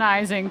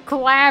patronizing.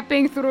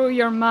 Clapping through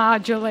your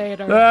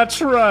modulator.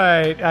 That's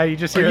right. You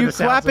just hear Are you the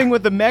sounds clapping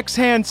with the mech's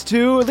hands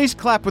too? At least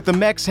clap with the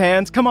mech's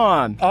hands. Come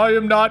on. I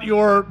am not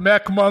your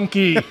mech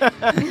monkey.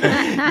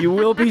 You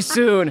will be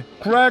soon.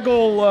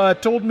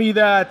 Craggle told me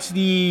that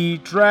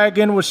the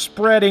dragon was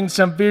spreading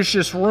some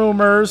vicious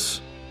rumors.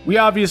 We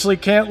obviously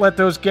can't let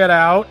those get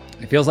out.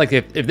 It feels like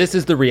if this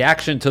is the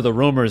reaction to the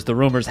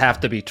rumors have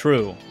to be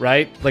true,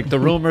 right? The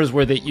rumors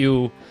were that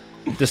you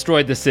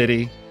destroyed the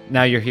city.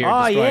 Now you're here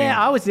destroying it.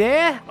 I was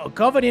there,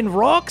 covered in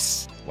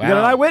rocks. Wow. You got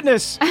an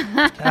eyewitness.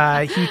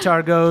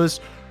 Hutar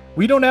goes,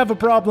 We don't have a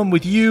problem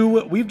with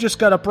you. We've just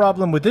got a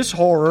problem with this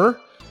horror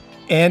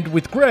and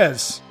with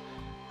Grez.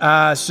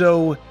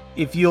 So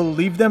if you'll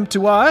leave them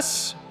to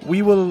us,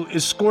 we will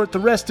escort the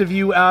rest of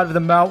you out of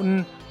the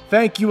mountain.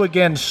 Thank you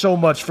again so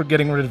much for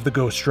getting rid of the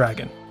ghost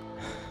dragon.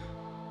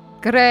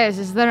 Grez,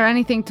 is there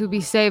anything to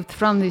be saved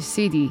from this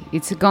city?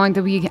 It's going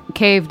to be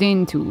caved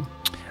into.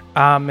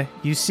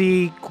 You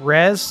see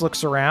Grez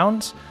looks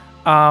around.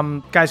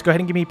 Guys, go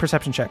ahead and give me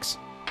perception checks.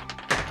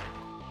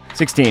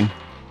 16.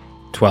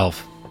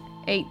 12.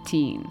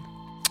 18.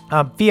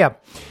 Via,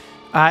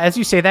 as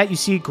you say that, you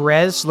see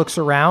Grez looks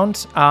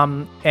around,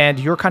 and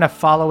you're kind of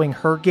following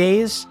her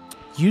gaze.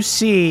 You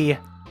see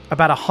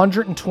about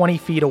 120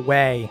 feet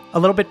away, a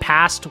little bit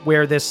past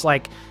where this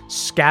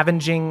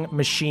scavenging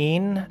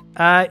machine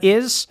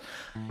is,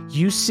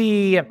 you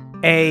see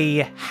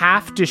a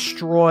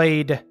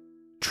half-destroyed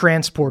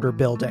transporter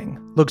building.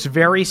 Looks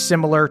very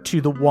similar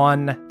to the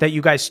one that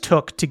you guys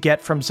took to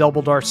get from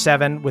Zelbuldar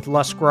 7 with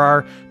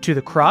Luskar to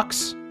the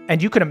Crux.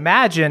 And you can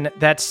imagine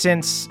that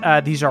since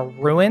these are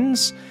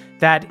ruins,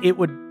 that it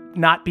would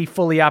not be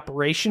fully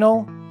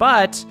operational,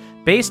 but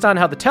based on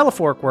how the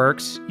telefork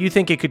works, you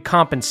think it could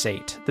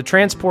compensate. The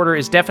transporter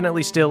is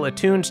definitely still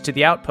attuned to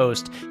the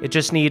outpost. It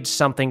just needs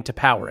something to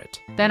power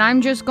it. Then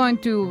I'm just going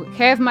to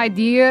have my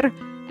deer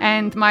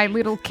and my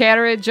little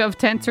carriage of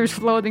Tensor's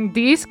floating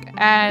disc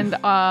and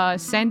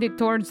send it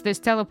towards this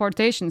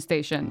teleportation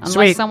station. Unless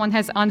Sweet. someone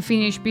has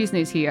unfinished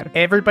business here.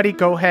 Everybody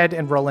go ahead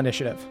and roll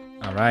initiative.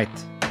 All right.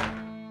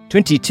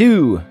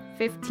 22.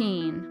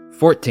 15.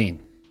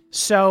 14.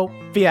 So,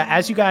 Via,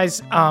 as you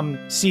guys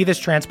see this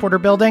transporter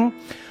building,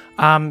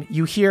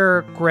 you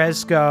hear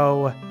Grez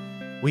go,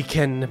 "We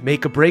can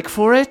make a break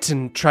for it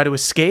and try to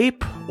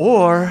escape,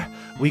 or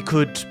we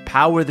could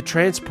power the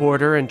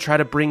transporter and try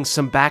to bring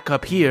some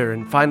backup here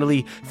and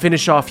finally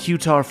finish off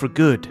Hutar for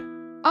good."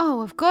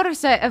 Oh, of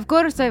course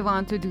I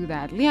want to do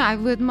that. Yeah, I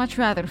would much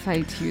rather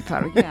fight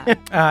Hutar,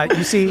 yeah.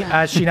 You see,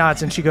 she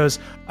nods and she goes,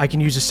 "I can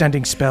use a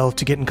sending spell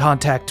to get in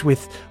contact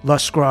with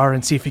Luskrar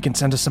and see if he can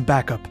send us some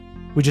backup.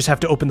 We just have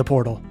to open the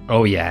portal."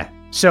 Oh, yeah.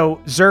 So,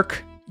 Zerk,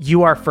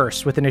 you are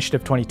first with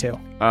initiative 22.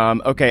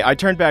 Okay, I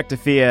turn back to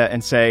Fia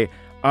and say,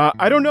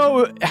 I don't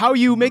know how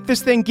you make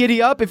this thing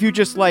giddy up, if you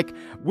just,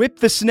 whip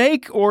the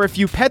snake, or if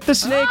you pet the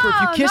snake, or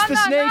if you kiss the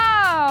snake.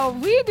 No,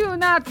 we do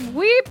not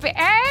whip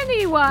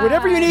anyone.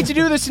 Whatever you need to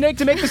do to the snake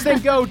to make this thing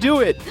go,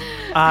 do it.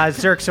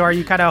 Zerk, so are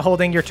you kind of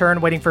holding your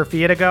turn, waiting for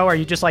Fia to go? Are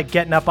you just,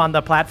 getting up on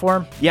the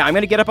platform? Yeah, I'm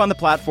going to get up on the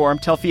platform,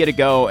 tell Fia to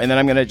go, and then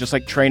I'm going to just,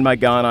 train my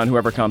gun on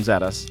whoever comes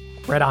at us.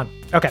 Right on.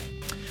 Okay.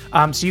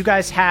 So you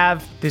guys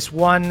have this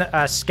one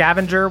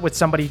scavenger with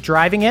somebody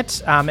driving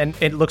it, and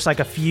it looks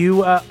like a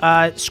few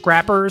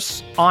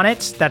scrappers on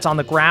it that's on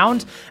the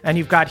ground, and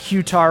you've got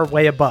Hutar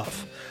way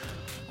above.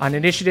 On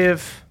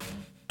initiative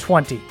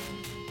 20,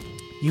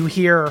 you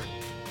hear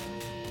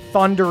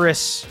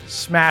thunderous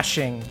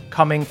smashing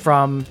coming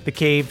from the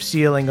cave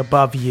ceiling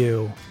above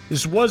you.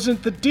 This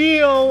wasn't the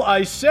deal.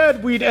 I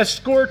said we'd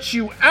escort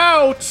you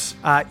out.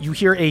 You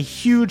hear a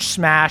huge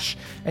smash,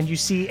 and you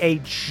see a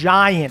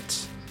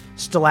giant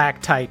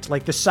stalactite,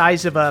 like the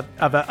size of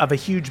a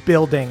huge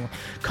building,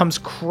 comes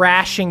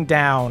crashing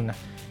down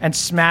and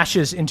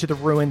smashes into the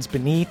ruins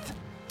beneath.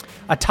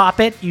 Atop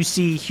it, you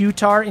see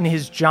Hutar in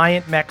his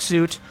giant mech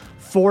suit,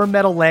 4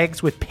 metal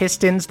legs with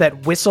pistons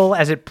that whistle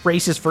as it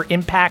braces for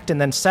impact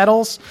and then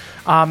settles.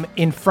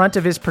 In front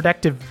of his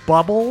protective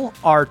bubble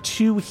are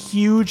 2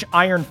 huge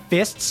iron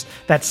fists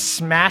that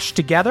smash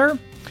together.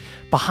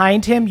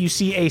 Behind him, you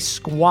see a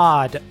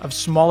squad of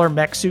smaller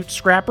mech suit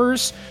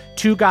scrappers,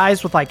 2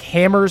 guys with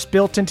hammers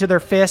built into their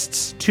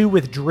fists, 2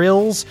 with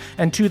drills,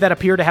 and 2 that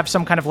appear to have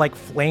some kind of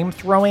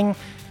flame-throwing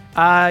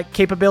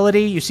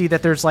capability. You see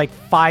that there's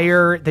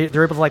fire.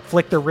 They're able to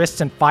flick their wrists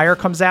and fire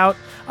comes out.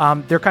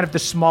 They're kind of the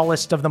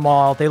smallest of them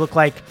all. They look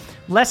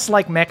less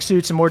like mech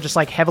suits and more just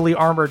heavily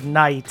armored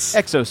knights.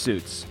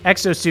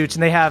 Exosuits,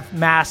 and they have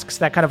masks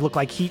that kind of look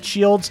like heat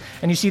shields,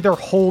 and you see they're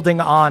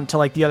holding on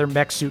to the other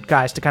mech suit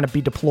guys to kind of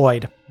be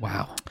deployed.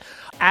 Wow.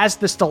 As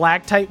the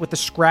stalactite with the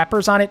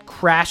scrappers on it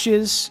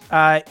crashes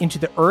into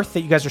the earth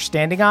that you guys are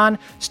standing on,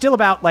 still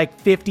about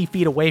 50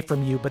 feet away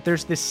from you, but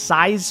there's this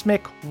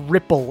seismic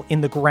ripple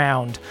in the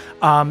ground,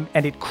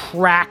 and it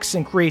cracks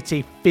and creates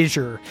a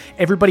fissure.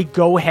 Everybody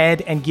go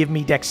ahead and give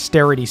me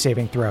dexterity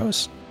saving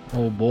throws.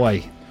 Oh,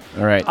 boy.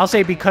 All right. I'll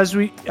say because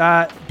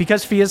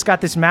Fia's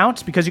got this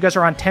mount, because you guys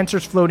are on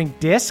Tensor's floating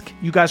disc,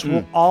 you guys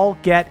will all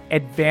get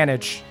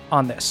advantage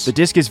on this. The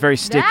disc is very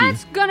sticky.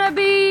 That's gonna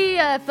be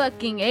a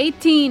fucking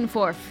 18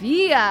 for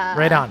Fia.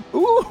 Right on.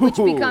 Ooh. Which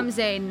becomes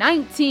a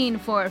 19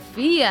 for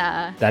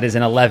Fia. That is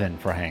an 11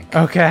 for Hank.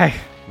 Okay.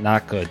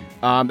 Not good.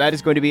 That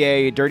is going to be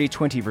a dirty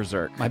 20 for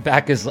Zerk. My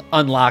back is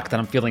unlocked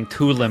and I'm feeling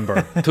too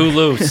limber, too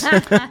loose.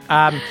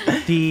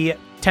 The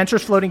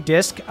Tensor's floating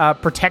disc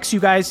protects you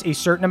guys a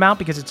certain amount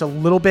because it's a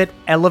little bit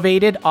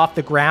elevated off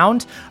the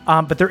ground,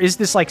 but there is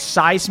this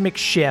seismic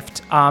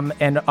shift,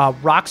 and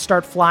rocks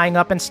start flying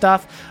up and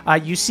stuff.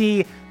 You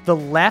see the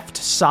left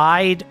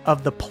side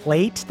of the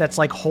plate that's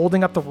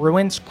holding up the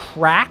ruins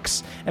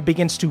cracks and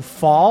begins to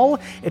fall.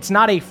 It's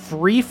not a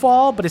free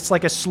fall, but it's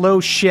a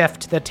slow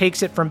shift that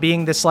takes it from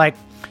being this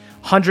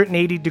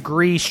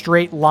 180-degree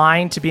straight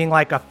line to being a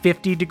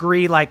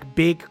 50-degree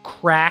big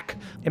crack.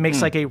 It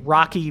makes a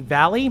rocky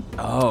valley.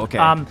 Oh,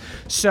 okay.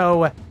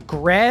 So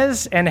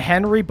Grez and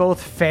Henry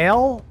both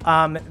fail.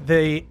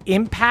 The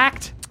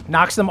impact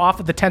knocks them off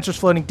of the Tensor's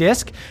floating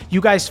disc.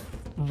 You guys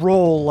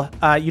roll.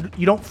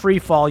 You don't free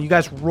fall. You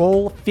guys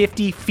roll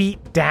 50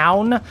 feet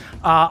down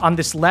on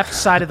this left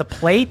side of the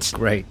plate.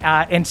 Great.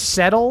 And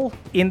settle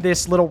in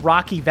this little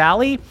rocky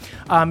valley.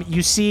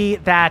 You see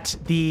that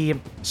the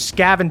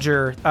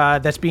scavenger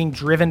that's being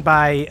driven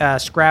by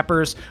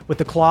scrappers with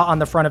the claw on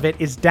the front of it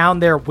is down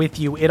there with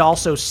you. It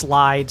also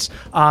slides,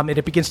 and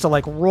it begins to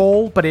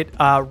roll, but it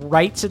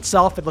rights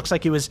itself. It looks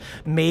like it was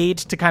made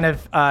to kind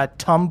of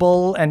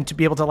tumble and to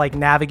be able to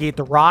navigate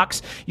the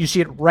rocks. You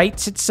see it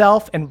rights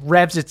itself and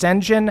revs its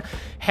engine.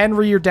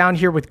 Henry, you're down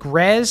here with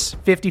Grez,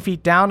 50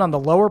 feet down on the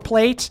lower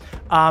plate.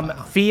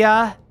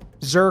 Fia,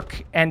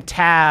 Zerk and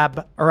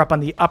Tab are up on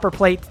the upper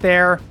plate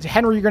there.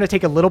 Henry, you're going to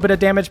take a little bit of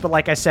damage, but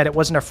like I said, it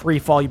wasn't a free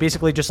fall. You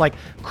basically just like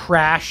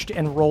crashed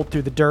and rolled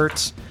through the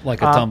dirt.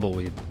 Like a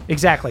tumbleweed.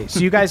 Exactly. So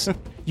you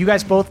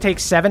guys both take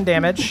 7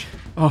 damage.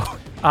 Oh,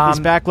 his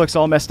back looks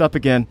all messed up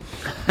again.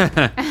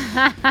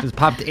 Just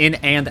popped in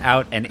and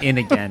out and in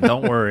again.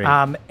 Don't worry.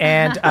 And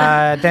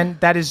then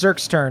that is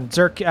Zerk's turn.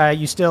 Zerk,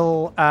 you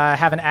still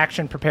have an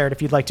action prepared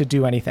if you'd like to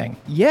do anything.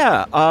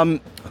 Yeah.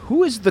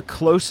 Who is the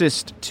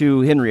closest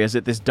to Henry? Is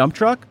it this dump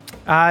truck?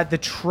 The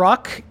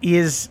truck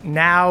is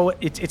now,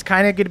 it's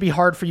kind of going to be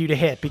hard for you to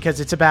hit because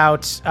it's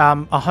about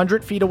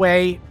 100 feet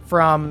away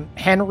from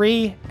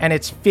Henry and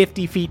it's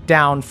 50 feet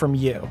down from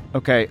you.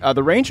 Okay.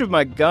 The range of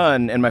my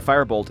gun and my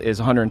firebolt is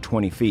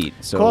 120 feet.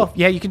 So Cool.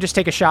 Yeah, you can just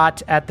take a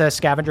shot at the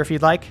scavenger if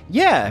you'd like.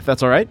 Yeah, if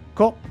that's all right.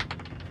 Cool.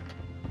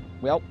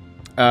 Well,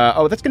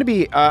 that's going to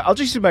be, I'll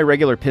just use my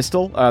regular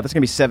pistol. That's going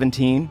to be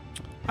 17.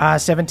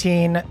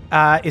 17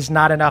 is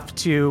not enough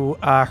to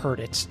hurt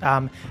it.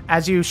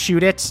 As you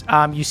shoot it,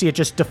 you see it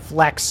just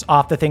deflects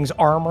off the thing's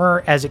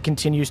armor as it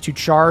continues to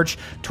charge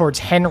towards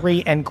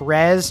Henry and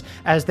Grez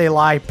as they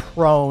lie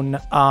prone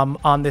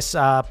on this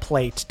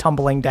plate,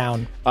 tumbling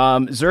down.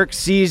 Zerk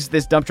sees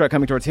this dump truck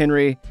coming towards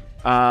Henry,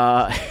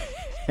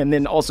 and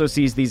then also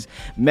sees these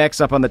mechs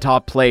up on the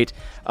top plate,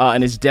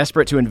 and is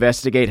desperate to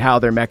investigate how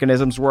their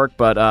mechanisms work,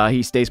 but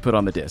he stays put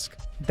on the disc.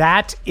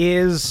 That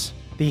is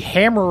the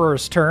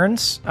hammerers'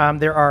 turns.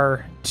 There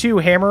are 2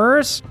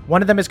 hammerers.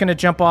 One of them is going to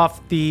jump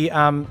off the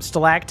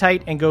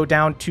stalactite and go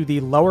down to the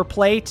lower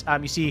plate.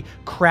 You see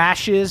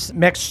crashes.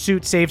 Mech's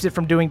suit saves it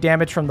from doing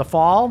damage from the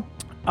fall,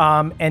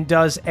 and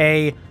does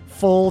a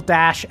full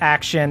dash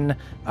action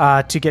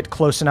to get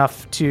close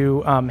enough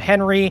to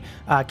Henry.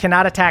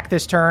 Cannot attack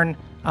this turn,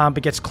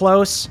 but gets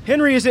close.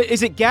 Henry, is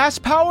it gas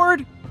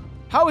powered?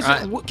 How is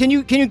it? Can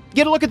you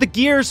get a look at the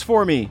gears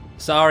for me?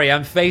 Sorry,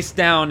 I'm face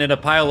down in a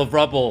pile of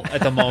rubble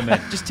at the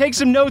moment. Just take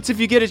some notes if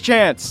you get a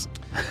chance.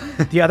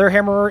 The other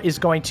hammerer is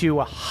going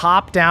to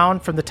hop down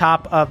from the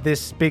top of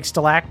this big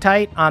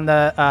stalactite on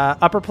the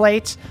upper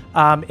plate,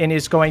 and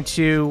is going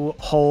to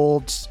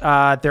hold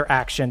their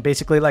action,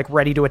 basically like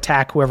ready to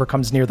attack whoever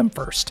comes near them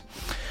first.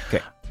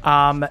 Okay.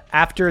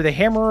 After the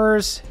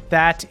hammerers,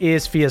 that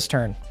is Fia's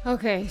turn.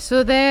 Okay,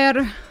 so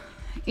there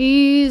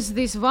is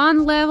this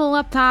one level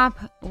up top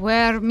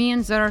where me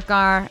and Zerk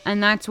are,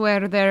 and that's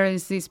where there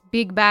is this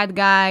big bad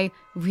guy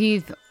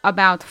with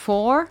about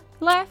 4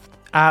 left.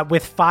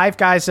 With 5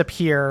 guys up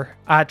here,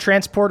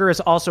 Transporter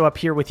is also up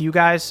here with you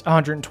guys,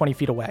 120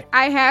 feet away.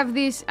 I have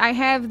this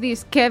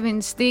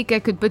Kevin stick. I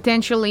could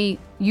potentially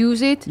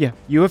use it. Yeah,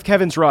 you have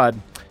Kevin's rod.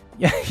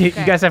 Yeah, you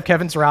guys have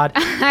Kevin's rod.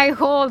 I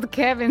hold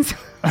Kevin's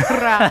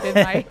rod in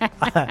my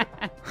hand.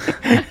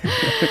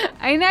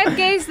 In that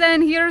case,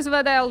 then, here's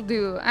what I'll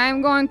do.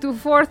 I'm going to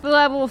 4th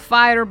level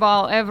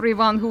fireball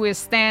everyone who is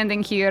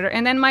standing here,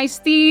 and then my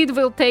steed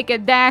will take a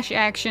dash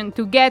action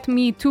to get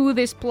me to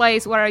this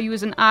place where I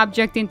use an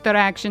object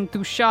interaction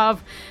to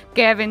shove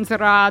Kevin's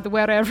rod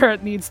wherever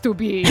it needs to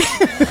be.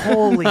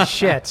 Holy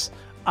shit.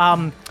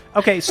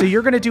 Okay, so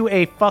you're going to do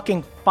a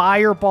fucking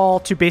fireball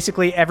to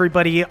basically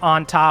everybody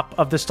on top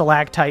of the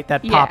stalactite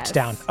that popped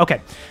down. Okay,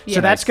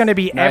 so that's going to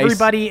be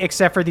everybody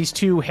except for these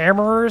 2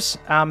 hammerers.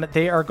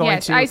 They are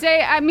going to... I say,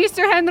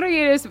 Mr.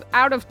 Henry, it is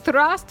out of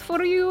trust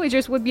for you. It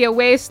just would be a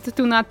waste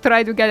to not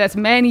try to get as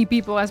many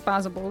people as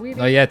possible.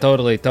 Oh, yeah,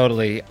 totally.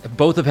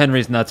 Both of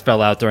Henry's nuts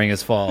fell out during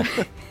his fall.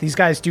 These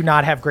guys do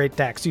not have great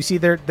decks. You see,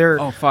 they're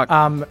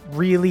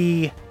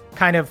really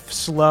kind of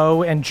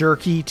slow and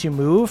jerky to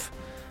move.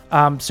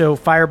 So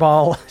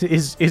fireball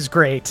is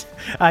great.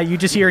 You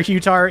just hear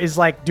Hutar is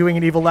like doing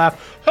an evil laugh.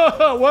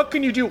 What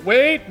can you do?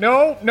 Wait,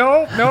 no.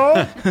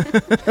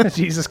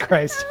 Jesus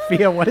Christ.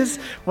 Fia, what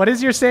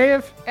is your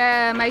save?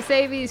 My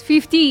save is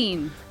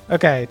 15.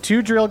 Okay,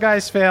 2 drill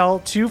guys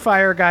fail, 2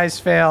 fire guys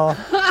fail,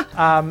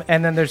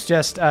 and then there's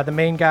just the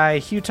main guy,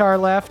 Hutar,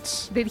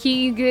 left. Did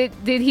he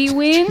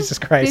win? Jesus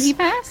Christ. Did he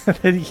pass?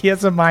 He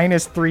has a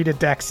 -3 to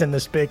dex in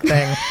this big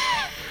thing.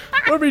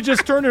 Let me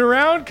just turn it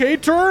around.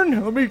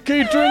 K-turn. Let me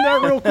K-turn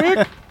that real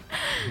quick.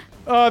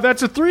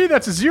 That's a 3.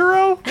 That's a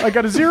 0. I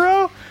got a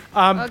 0.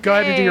 Okay. Go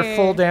ahead and do your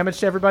full damage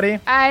to everybody.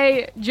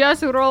 I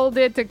just rolled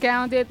it to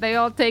count it. They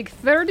all take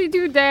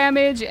 32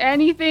 damage.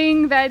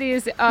 Anything that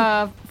is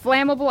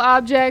flammable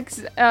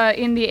objects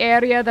in the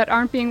area that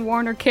aren't being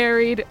worn or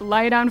carried,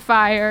 light on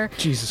fire.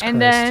 Jesus Christ.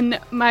 And then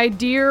my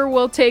deer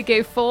will take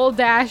a full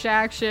dash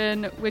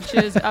action, which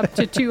is up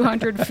to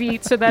 200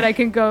 feet, so that I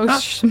can go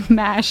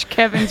smash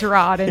Kevin's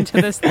rod into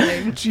this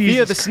thing.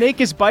 Fia, the snake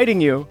is biting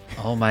you.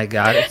 Oh my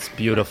god, it's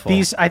beautiful.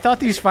 I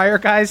thought these fire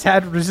guys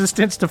had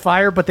resistance to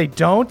fire, but they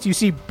don't. You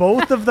see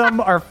both of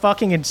them are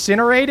fucking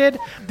incinerated.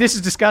 This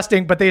is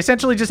disgusting, but they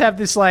essentially just have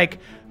this like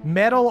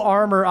metal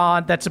armor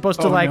on that's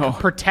supposed to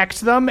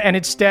protect them, and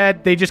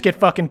instead they just get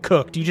fucking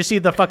cooked. You just see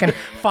the fucking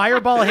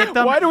fireball hit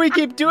them. Why do we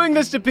keep doing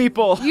this to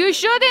people? You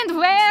shouldn't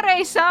wear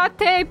a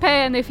satay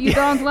pan if you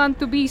don't want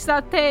to be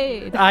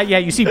sauteed. Yeah,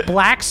 you see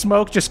black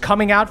smoke just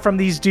coming out from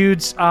these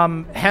dudes'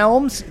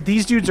 helms.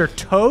 These dudes are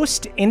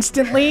toast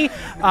instantly.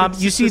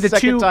 You see the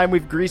second two time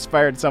we've grease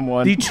fired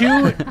someone. The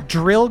two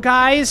drill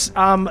guys,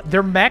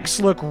 their mechs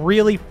look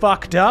really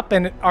fucked up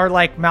and are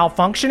like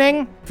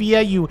malfunctioning.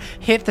 Fia, you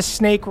hit the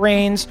snake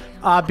reins,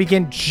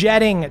 begin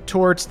jetting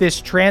towards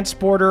this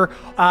transporter.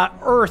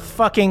 Earth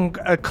fucking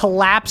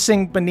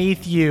collapsing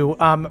beneath you.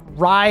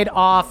 Ride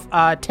off.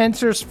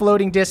 Tensor's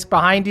floating disc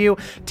behind you.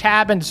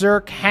 Tab and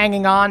Zerk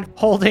hanging on,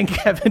 holding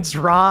Kevin's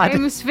rod.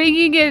 I'm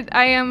swinging it.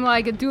 I am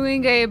like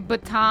doing a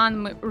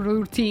baton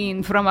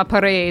routine from a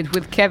parade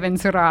with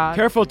Kevin's rod.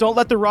 Careful, don't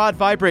let the rod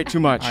vibrate too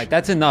much. All right,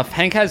 that's enough.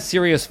 Hank has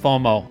serious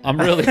FOMO. I'm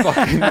really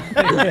fucking...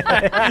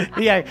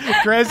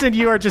 Yeah, Grez and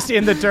you are just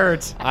in the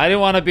dirt. I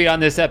didn't want to be on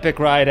this epic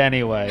ride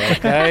anyway,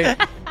 okay?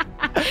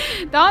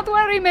 Don't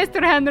worry,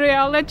 Mr. Henry.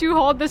 I'll let you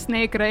hold the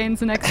snake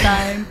reins next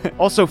time.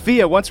 Also,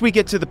 Fia, once we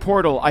get to the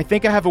portal, I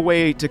think I have a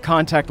way to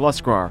contact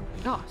Lusgrar.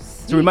 Oh,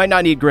 So we might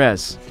not need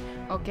Grez.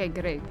 Okay,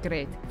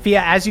 great.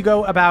 Fia, as you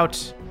go about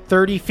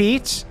 30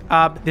 feet,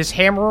 this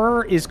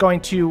hammerer is going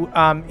to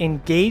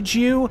engage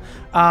you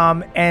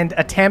and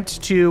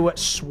attempt to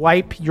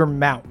swipe your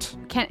mount.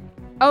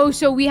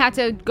 So we had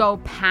to go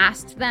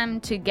past them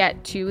to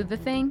get to the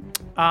thing?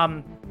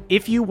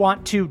 If you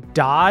want to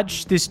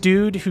dodge this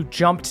dude who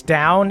jumped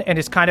down and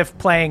is kind of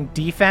playing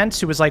defense,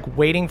 who is like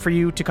waiting for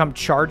you to come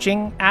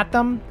charging at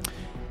them,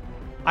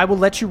 I will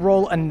let you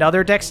roll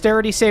another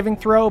dexterity saving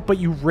throw, but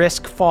you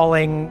risk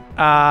falling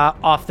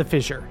off the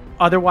fissure.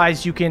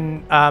 Otherwise, you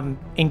can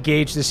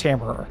engage this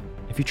hammerer.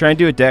 If you try and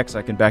do a dex,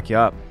 I can back you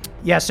up.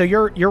 Yeah, so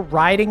you're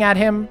riding at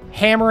him,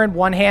 hammer in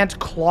one hand,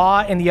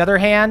 claw in the other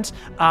hand,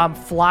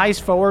 flies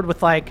forward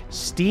with like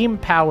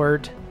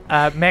steam-powered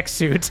mech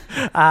suit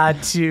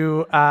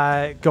to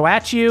go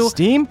at you.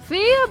 Steam?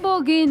 Fia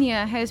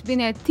Boginia has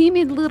been a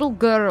timid little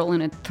girl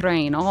in a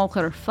train all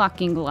her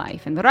fucking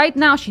life, and right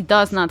now she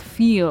does not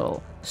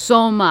feel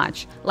so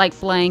much like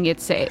playing it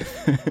safe.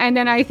 And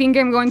then I think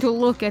I'm going to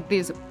look at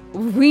this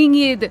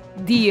winged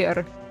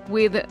deer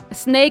with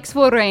snakes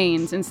for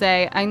reins and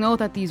say, I know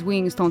that these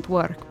wings don't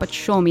work, but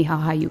show me how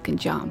high you can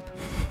jump.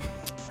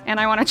 And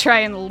I want to try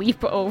and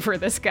leap over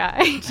this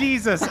guy.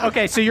 Jesus.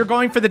 Okay, so you're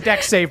going for the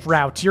dex save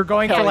route. You're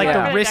going for like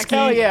the risky.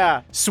 Hell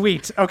yeah.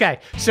 Sweet. Okay.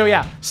 So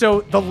yeah.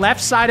 So the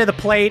left side of the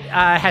plate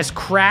has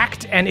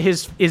cracked and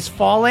is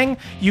falling.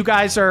 You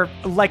guys are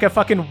like a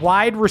fucking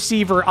wide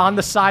receiver on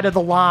the side of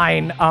the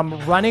line,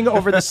 running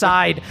over the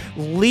side,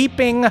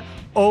 leaping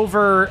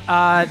over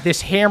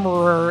this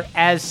hammerer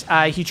as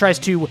he tries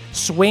to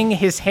swing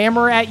his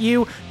hammer at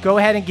you. Go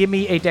ahead and give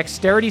me a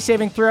dexterity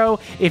saving throw.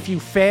 If you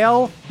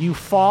fail, you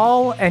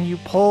fall and you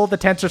pull the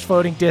Tensor's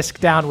floating disc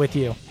down with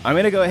you. I'm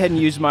going to go ahead and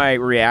use my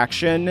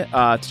reaction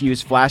to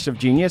use Flash of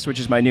Genius, which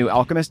is my new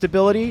alchemist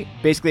ability.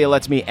 Basically, it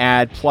lets me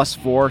add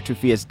 +4 to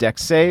Fia's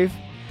dex save.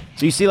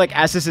 So you see, like,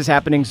 as this is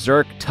happening,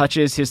 Zerk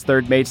touches his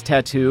third mate's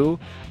tattoo,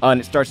 and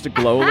it starts to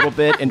glow a little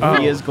bit, and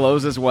Fia's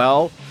glows as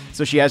well.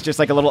 So she has just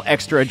like a little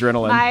extra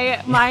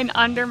adrenaline. Mine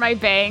under my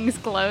bangs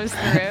glows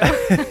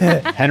through.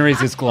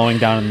 Henry's is glowing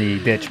down in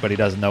the ditch, but he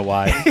doesn't know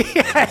why.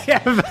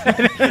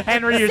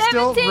 Henry, you're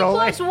still 17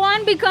 rolling. plus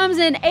 1 becomes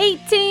an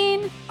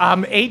 18.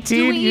 18.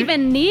 Do we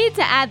even need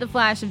to add the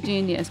Flash of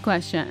Genius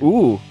question?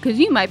 Ooh. Because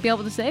you might be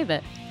able to save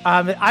it.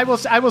 I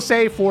will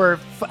say for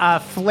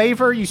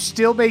flavor, you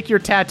still make your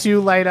tattoo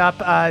light up.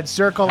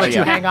 Zerk will let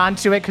you hang on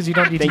to it because you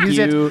don't need to use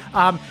it.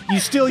 You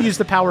still use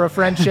the power of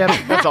friendship.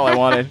 That's all I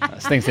wanted.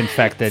 This thing's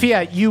infected.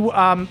 Fia, you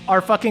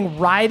are fucking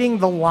riding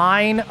the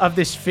line of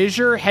this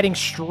fissure, heading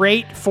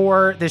straight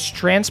for this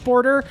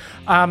transporter.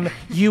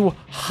 You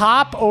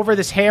hop over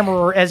this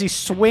hammerer as he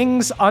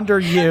swings under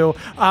you.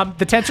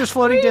 The Tensor's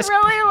floating disc. You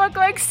really look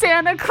like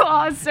Santa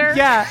Claus, sir.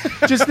 Yeah,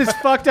 just this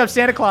fucked up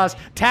Santa Claus.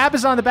 Tab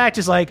is on the back,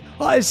 just like,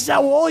 oh, this is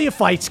how all your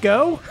fights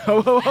go.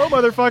 Ho, ho, ho,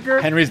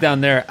 motherfucker. Henry's down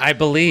there. I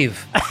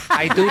believe.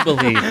 I do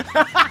believe.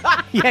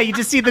 Yeah, you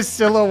just see the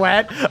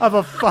silhouette of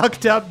a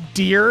fucked up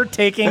deer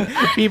taking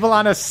people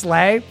on a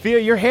sleigh. Fia,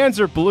 your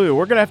hands are blue.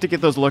 We're going to have to get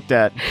those looked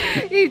at.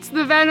 It's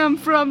the venom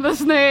from the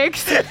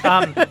snakes.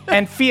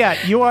 And Fia,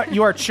 you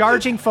are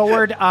charging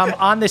forward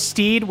on the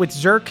steed with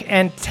Zerk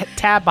and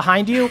Tab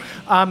behind you.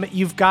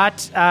 You've got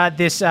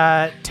this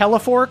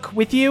telefork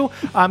with you.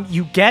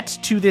 You get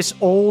to this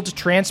old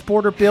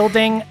transporter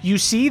building. You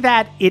see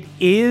that it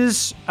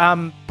is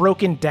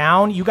broken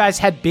down. You guys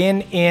had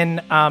been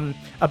in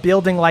a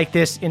building like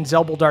this in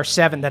Zelbuldar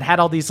 7 that had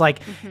all these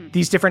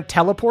these different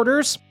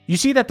teleporters. You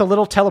see that the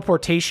little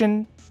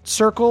teleportation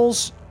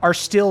circles are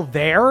still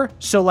there.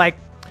 So like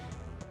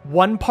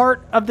one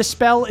part of the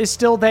spell is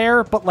still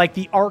there, but like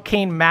the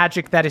arcane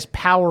magic that is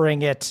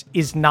powering it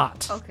is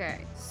not.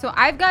 Okay. So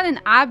I've got an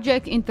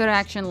object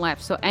interaction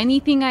left. So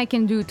anything I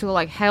can do to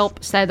like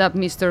help set up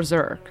Mr.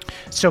 Zerk.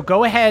 So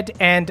go ahead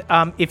and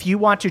if you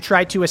want to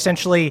try to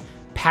essentially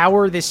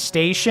power this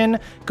station.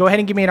 Go ahead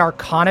and give me an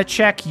Arcana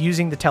check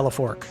using the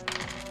telefork.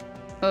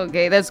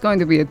 Okay, that's going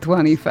to be a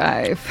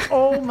 25.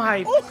 Oh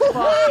my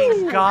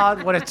fucking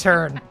god, what a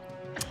turn.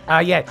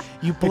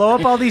 You blow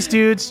up all these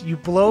dudes, you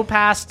blow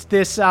past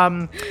this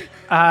giant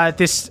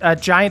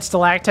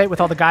stalactite with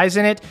all the guys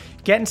in it,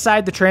 get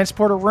inside the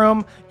transporter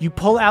room, you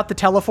pull out the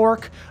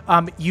telefork,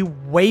 you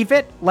wave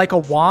it like a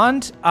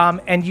wand,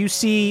 and you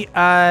see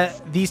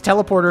these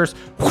teleporters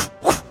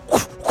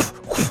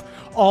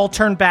all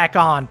turn back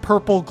on.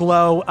 Purple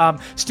glow.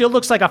 Still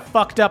looks like a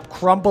fucked up,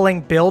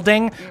 crumbling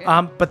building,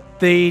 but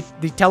the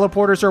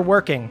teleporters are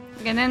working.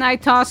 And then I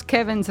toss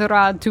Kevin's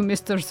rod to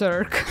Mr.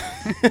 Zerk.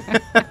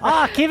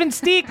 Kevin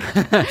Steak!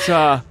 It's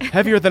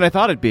heavier than I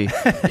thought it'd be.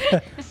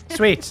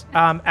 Sweet.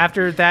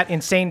 After that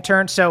insane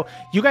turn, so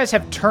you guys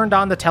have turned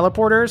on the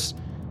teleporters.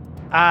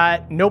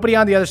 Nobody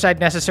on the other side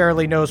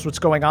necessarily knows what's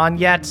going on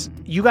yet.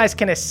 You guys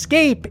can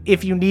escape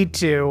if you need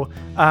to,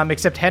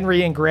 except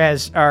Henry and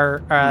Grez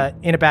are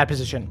in a bad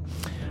position.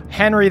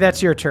 Henry,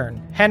 that's your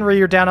turn. Henry,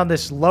 you're down on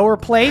this lower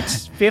plate,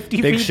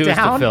 50 Big feet shoes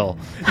down. to fill.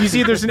 You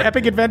see there's an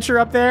epic adventure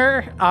up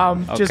there.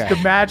 Just the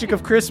magic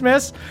of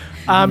Christmas.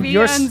 Via and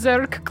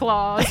Zerk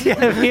claws. Via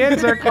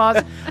and Zerk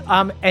claws.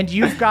 And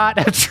you've got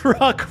a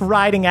truck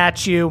riding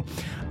at you.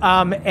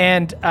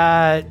 And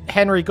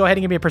Henry, go ahead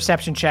and give me a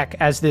perception check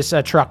as this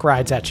truck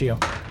rides at you.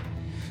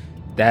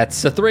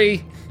 That's a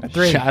 3. A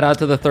 3. Shout out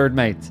to the third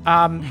mate.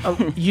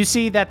 You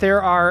see that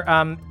there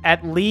are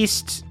at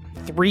least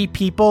 3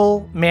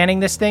 people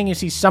manning this thing. You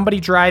see somebody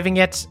driving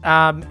it,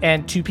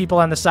 and 2 people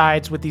on the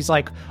sides with these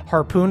like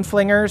harpoon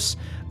flingers.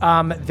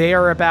 They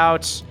are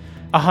about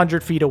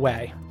 100 feet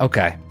away.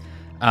 Okay.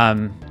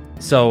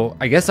 So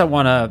I guess I'm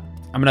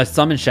gonna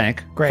summon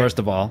Shank. Great. First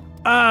of all.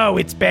 Oh,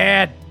 it's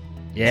bad.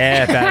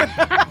 Yeah,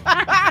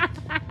 bad.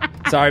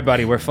 Sorry,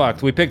 buddy, we're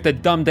fucked. We picked a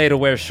dumb day to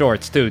wear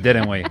shorts too,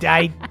 didn't we?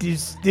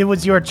 It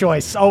was your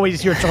choice.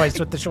 Always your choice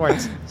with the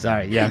shorts.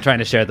 Sorry. Yeah, I'm trying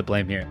to share the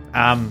blame here.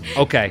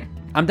 Okay.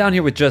 I'm down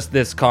here with just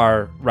this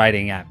car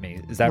riding at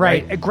me. Is that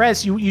right?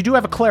 Grez, you do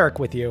have a cleric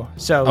with you,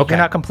 so Okay. you're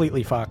not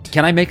completely fucked.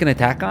 Can I make an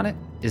attack on it?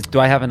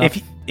 Do I have enough?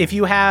 If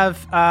you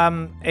have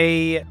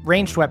a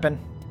ranged weapon.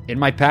 In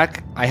my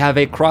pack, I have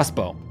a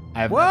crossbow.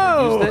 I've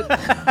never used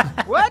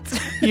it.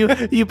 What?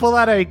 You pull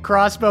out a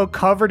crossbow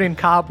covered in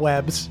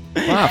cobwebs.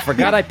 Wow,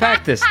 forgot I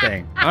packed this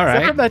thing. All Is that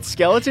right. from that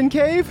skeleton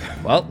cave?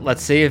 Well,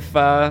 let's see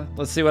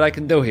what I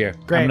can do here.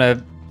 Great.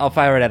 I'll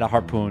fire it at a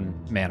harpoon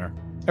manner.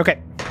 Okay.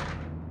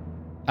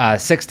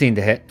 16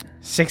 to hit.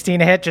 16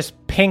 to hit,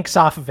 just pinks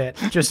off of it.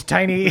 Just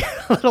tiny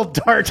little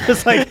dart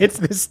just like hits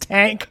this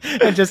tank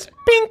and just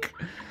pink.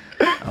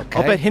 Okay.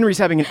 I'll bet Henry's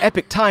having an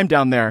epic time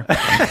down there.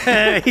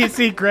 You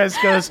see Grez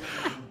goes,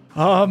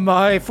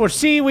 I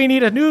foresee we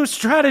need a new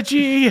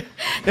strategy.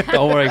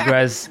 Don't worry,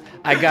 Grez.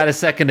 I got a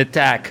second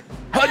attack.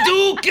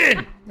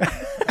 Hadouken!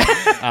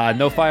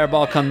 No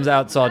fireball comes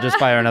out, so I'll just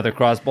fire another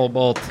crossbow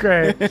bolt.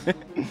 Great.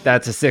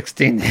 That's a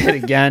 16 to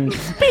hit again.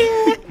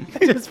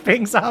 Just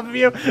pings off of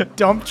you.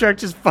 Dump truck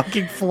just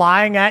fucking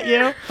flying at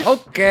you.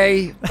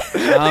 Okay.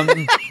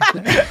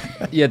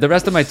 Yeah, the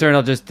rest of my turn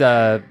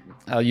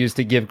I'll use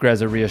to give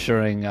Grez a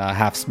reassuring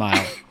half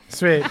smile.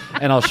 Sweet.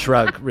 And I'll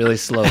shrug really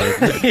slowly.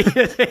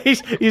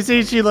 You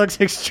see she looks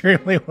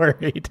extremely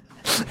worried.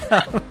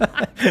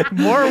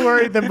 More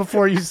worried than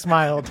before you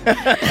smiled.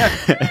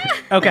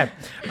 Okay.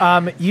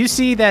 You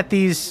see that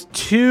these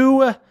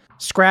 2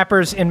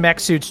 scrappers in mech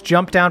suits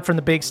jump down from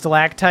the big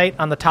stalactite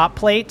on the top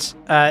plate.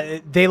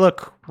 They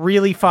look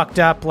really fucked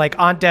up. Like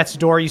on death's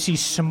door, you see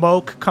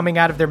smoke coming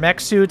out of their mech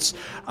suits.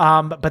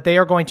 But they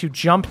are going to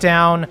jump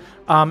down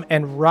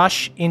and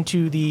rush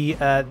into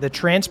the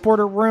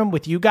transporter room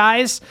with you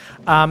guys.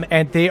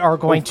 And they are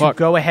going to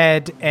go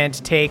ahead and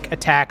take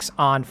attacks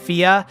on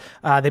Fia.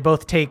 They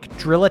both take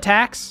drill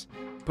attacks.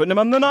 Putting him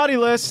on the naughty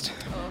list.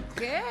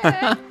 Okay.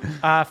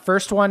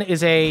 First one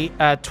is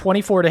a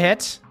 24 to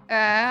hit.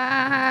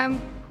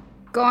 I'm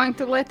going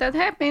to let that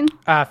happen.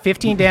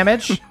 15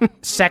 damage.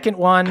 Second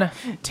one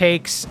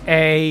takes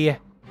a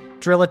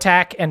drill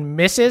attack and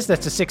misses.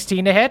 That's a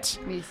 16 to hit.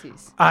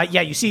 Misses.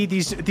 Yeah, you see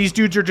these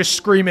dudes are just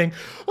screaming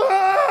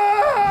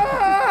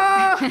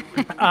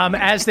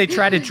as they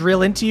try to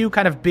drill into you,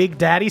 kind of Big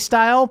Daddy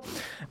style.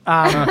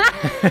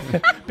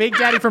 Big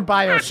Daddy from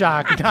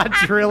BioShock, not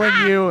drilling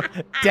you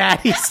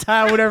daddy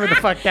style, whatever the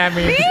fuck that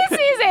means. This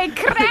is a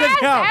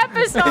crass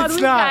episode.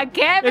 We've got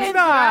Kevin's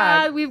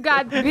rod. We've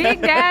got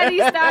Big Daddy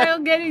style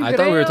getting I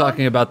thought we were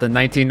talking about the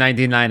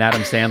 1999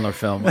 Adam Sandler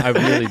film. I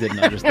really didn't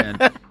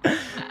understand.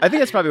 I think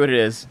that's probably what it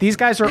is. These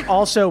guys are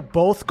also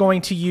both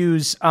going to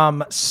use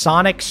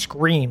sonic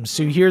screams.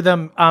 So you hear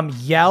them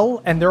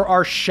yell, and there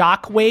are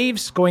shock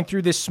waves going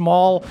through this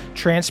small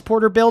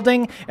transporter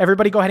building.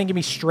 Everybody go ahead and give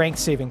me strength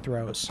saving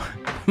throws.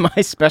 My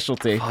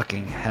specialty.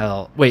 Fucking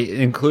hell. Wait,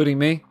 including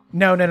me?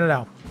 No.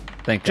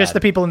 Thank Just God.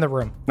 the people in the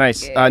room.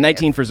 Nice.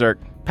 19 for Zerk.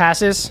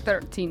 Passes.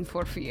 13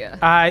 for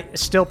Fia.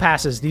 Still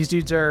passes. These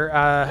dudes are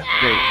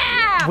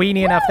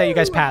weenie enough that you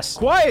guys pass.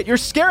 Quiet, you're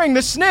scaring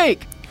the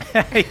snake.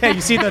 Yeah,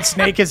 you see that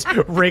snake is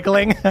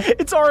wriggling.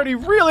 It's already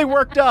really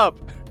worked up.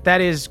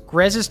 That is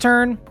Grez's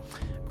turn.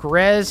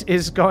 Grez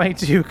is going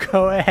to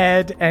go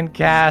ahead and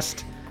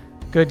cast,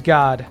 good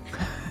God,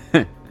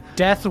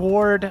 Death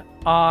Ward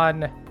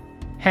on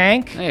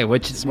Hank. Hey, why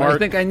do you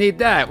think I need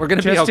that? We're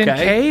gonna be Just okay. in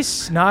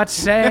case, not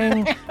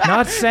saying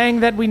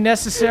that we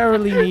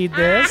necessarily need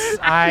this.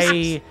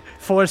 I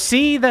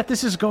foresee that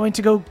this is going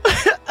to go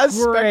A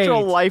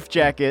spectral life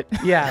jacket.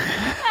 Yeah.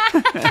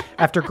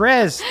 After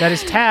Grez, that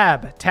is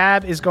Tab.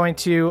 Tab is going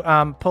to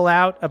pull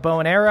out a bow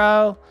and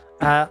arrow.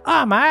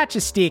 My archer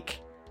stick.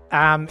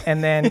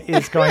 And then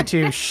is going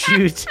to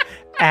shoot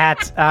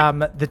at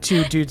the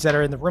two dudes that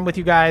are in the room with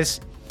you guys.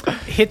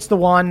 Hits the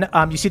one.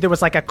 You see there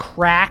was like a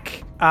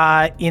crack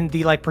in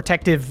the like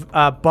protective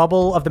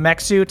bubble of the mech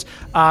suit.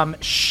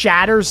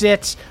 Shatters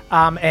it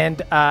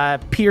and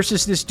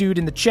pierces this dude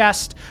in the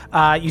chest.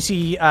 You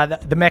see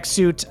the mech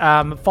suit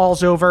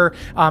falls over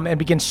and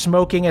begins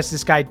smoking as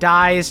this guy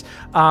dies.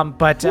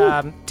 But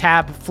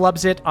Tab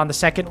flubs it on the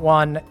second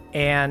one,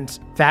 and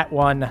that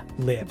one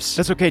lives.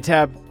 That's okay,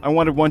 Tab. I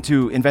wanted one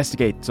to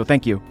investigate, so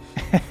thank you.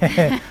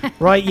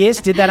 Right,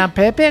 yes, did that on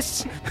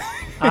purpose.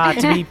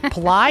 To be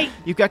polite.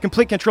 You've got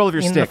complete control of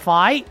your in stick. the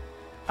fight.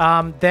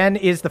 Then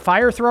is the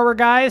fire thrower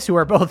guys, who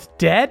are both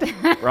dead.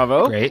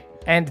 Bravo. Great.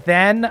 And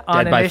then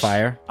on, Dead by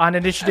fire. on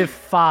initiative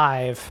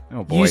 5,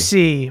 Oh, boy. you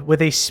see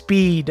with a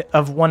speed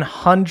of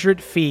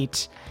 100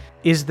 feet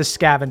is the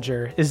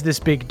scavenger, is this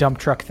big dump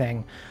truck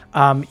thing.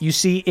 You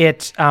see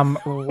it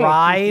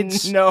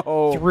rides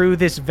No. through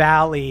this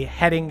valley,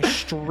 heading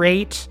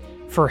straight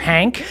for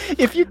Hank.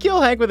 If you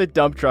kill Hank with a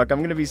dump truck, I'm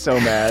going to be so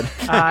mad.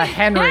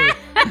 Henry,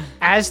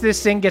 as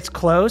this thing gets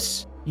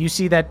close, you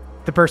see that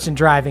the person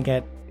driving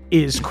it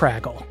is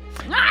Craggle.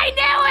 I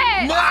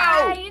knew it! No!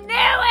 I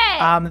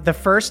knew it! The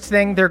first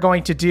thing they're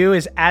going to do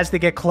is, as they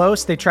get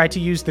close, they try to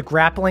use the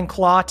grappling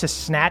claw to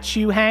snatch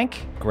you,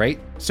 Hank. Great.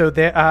 So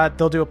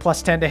they'll do a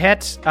plus 10 to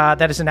hit.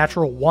 That is a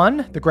natural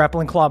 1. The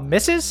grappling claw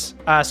misses,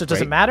 so it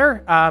doesn't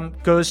matter.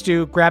 Goes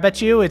to grab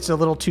at you. It's a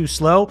little too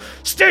slow.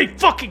 Stay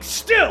fucking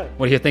still!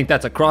 What do you think?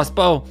 That's a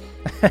crossbow?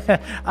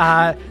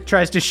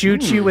 Tries to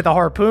shoot you with a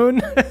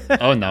harpoon.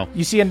 Oh, no.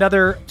 You see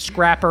another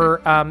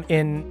scrapper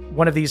in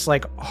one of these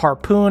like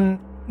harpoon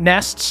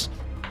nests.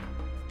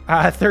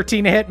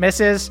 13 to hit,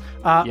 misses.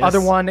 Yes. Other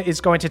one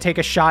is going to take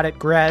a shot at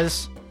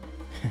Grez.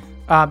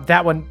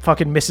 That one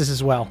fucking misses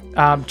as well.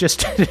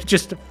 Just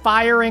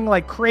firing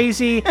like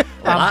crazy. A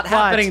lot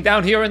happening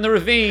down here in the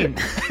ravine.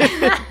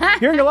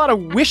 Hearing a lot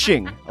of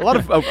wishing, a lot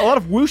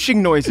of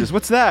whooshing noises.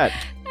 What's that?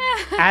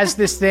 As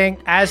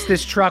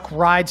this truck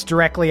rides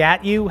directly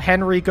at you,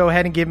 Henry, go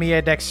ahead and give me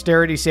a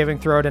dexterity saving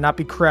throw to not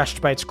be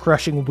crushed by its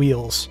crushing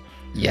wheels.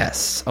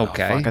 Yes.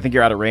 Okay. Fuck, I think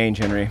you're out of range,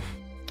 Henry.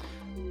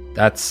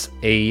 That's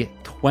a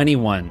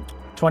 21.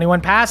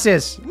 21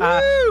 passes.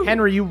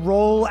 Henry, you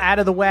roll out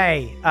of the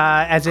way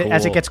as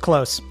it gets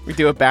close. We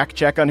do a back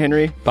check on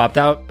Henry. Popped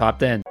out,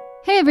 popped in.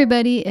 Hey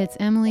everybody, it's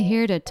Emily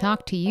here to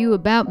talk to you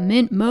about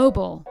Mint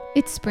Mobile.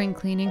 It's spring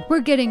cleaning.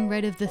 We're getting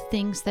rid of the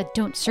things that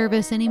don't serve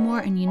us anymore,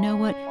 and you know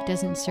what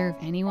doesn't serve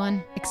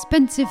anyone?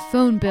 Expensive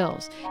phone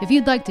bills. If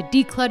you'd like to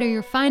declutter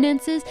your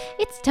finances,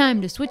 it's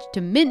time to switch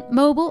to Mint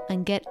Mobile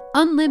and get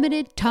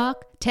unlimited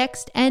talk,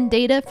 text, and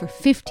data for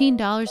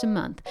 $15 a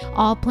month.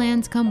 All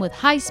plans come with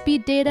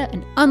high-speed data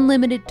and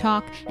unlimited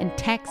talk and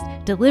text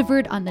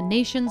delivered on the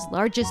nation's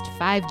largest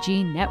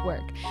 5G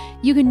network.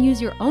 You can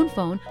use your own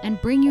phone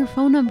and bring your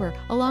phone number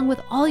along with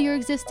all your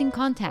existing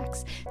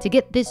contacts. To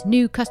get this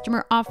new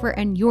customer offer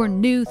and your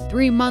new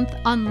 3-month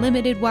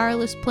unlimited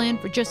wireless plan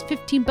for just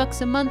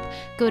 $15 a month,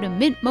 go to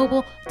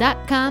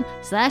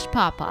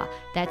mintmobile.com/pawpaw.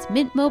 That's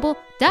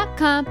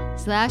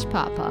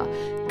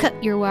mintmobile.com/pawpaw.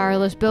 Cut your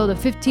wireless bill to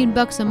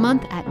 $15 a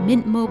month at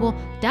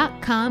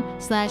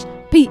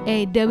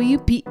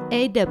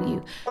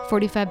mintmobile.com/PAWPAW.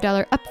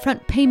 $45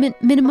 upfront payment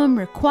minimum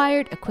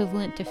required,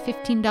 equivalent to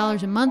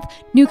 $15 a month.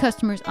 New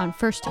customers on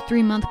first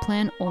 3-month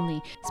plan only.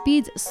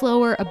 Speeds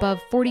slower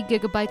above 40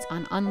 gigabytes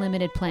on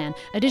unlimited plan.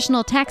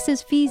 Additional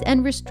taxes, fees,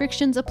 and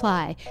restrictions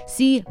apply.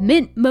 See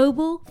Mint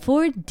Mobile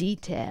for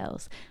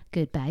details.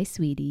 Goodbye,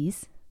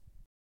 sweeties.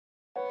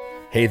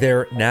 Hey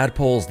there,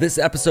 Nadpoles. This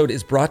episode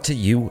is brought to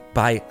you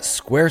by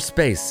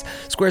Squarespace.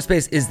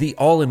 Squarespace is the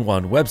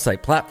all-in-one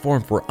website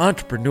platform for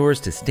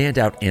entrepreneurs to stand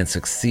out and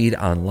succeed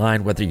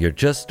online. Whether you're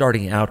just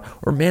starting out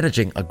or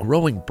managing a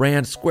growing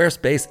brand,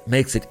 Squarespace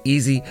makes it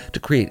easy to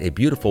create a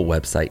beautiful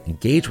website,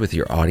 engage with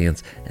your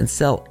audience, and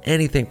sell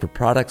anything from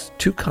products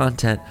to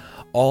content,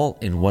 all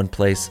in one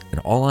place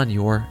and all on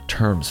your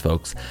terms,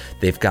 folks.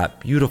 They've got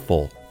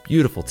beautiful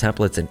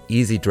templates and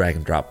easy drag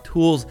and drop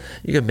tools.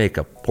 You can make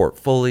a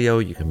portfolio,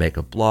 you can make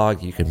a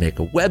blog, you can make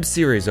a web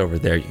series over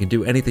there. You can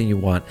do anything you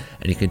want,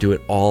 and you can do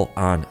it all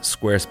on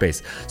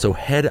Squarespace. So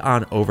head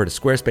on over to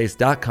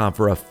squarespace.com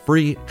for a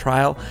free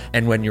trial.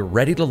 And when you're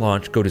ready to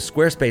launch, go to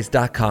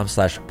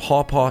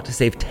squarespace.com/pawpaw to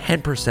save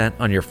 10%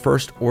 on your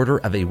first order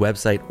of a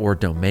website or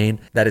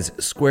domain. That is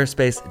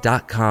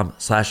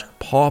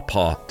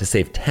squarespace.com/pawpaw to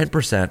save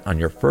 10% on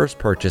your first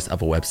purchase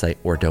of a website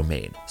or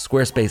domain.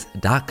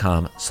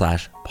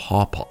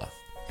 Squarespace.com/pawpaw.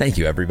 Thank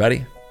you,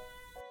 everybody.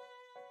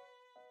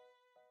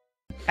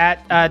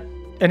 At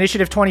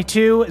Initiative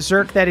 22.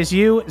 Zerk, that is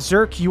you.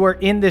 Zerk, you are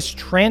in this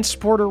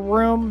transporter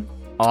room.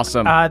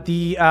 Awesome.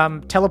 The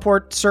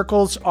teleport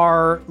circles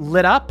are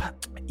lit up.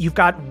 You've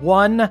got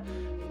one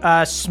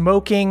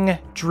smoking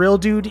drill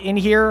dude in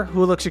here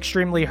who looks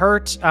extremely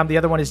hurt. The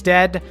other one is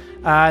dead.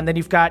 And then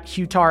you've got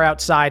Hutar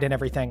outside and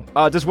everything.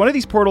 Does one of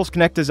these portals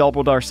connect to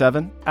Zelbuldar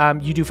 7?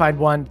 You do find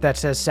one that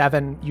says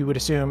 7. You would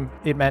assume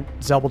it meant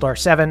Zelbuldar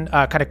 7,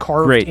 kind of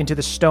carved into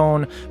the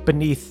stone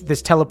beneath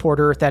this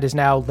teleporter that is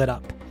now lit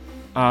up.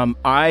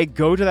 I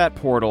go to that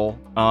portal.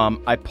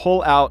 I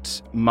pull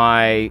out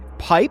my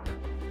pipe.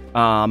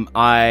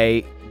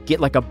 I get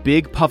like a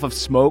big puff of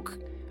smoke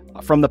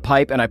from the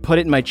pipe and I put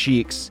it in my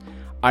cheeks.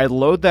 I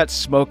load that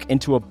smoke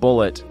into a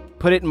bullet,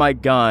 put it in my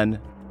gun,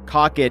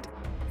 cock it,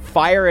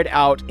 fire it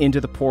out into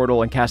the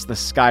portal, and cast the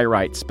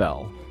Skywrite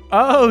spell.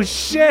 Oh,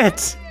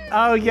 shit!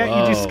 Oh, yeah,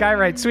 Whoa. You do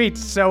Skywrite. Sweet.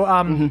 So,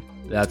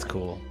 That's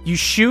cool. You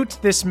shoot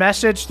this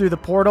message through the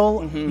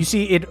portal. You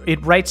see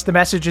it writes the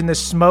message in the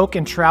smoke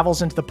and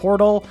travels into the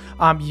portal.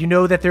 You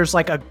know that there's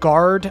like a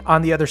guard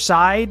on the other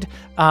side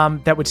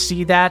that would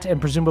see that and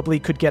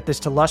presumably could get this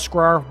to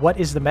Lustgrar. What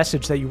is the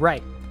message that you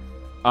write?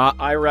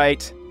 I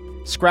write,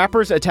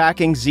 Scrappers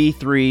attacking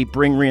Z3,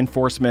 bring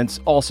reinforcements.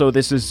 Also,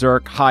 this is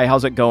Zerk. Hi,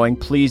 how's it going?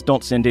 Please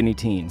don't send any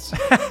teens.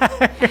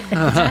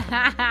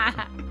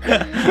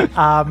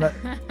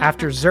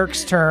 After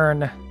Zerk's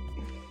turn,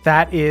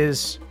 that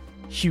is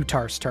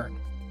Hutar's turn.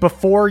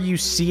 Before you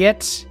see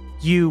it,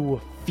 you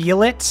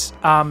feel it.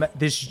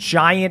 This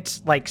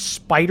giant, like,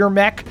 spider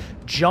mech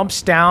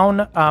jumps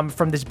down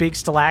from this big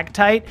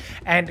stalactite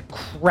and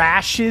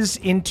crashes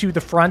into the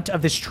front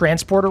of this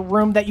transporter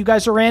room that you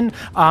guys are in,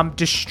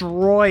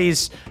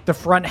 destroys the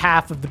front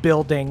half of the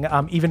building,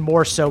 even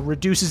more so,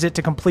 reduces it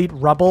to complete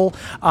rubble,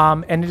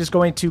 and it is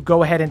going to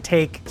go ahead and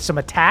take some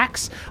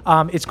attacks.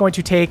 It's going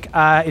to take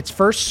its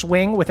first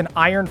swing with an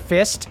iron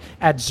fist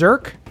at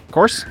Zerk. Of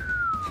course.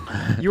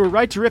 You were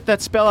right to rip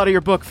that spell out of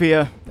your book,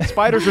 Fia.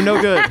 Spiders are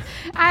no good.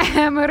 I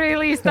am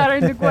really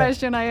starting to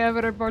question I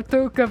ever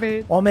partook of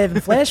it. I'm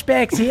having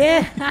flashbacks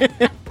here.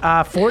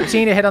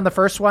 14 to hit on the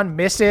first one,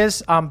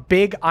 misses.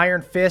 Big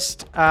iron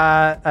fist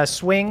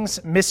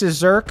swings,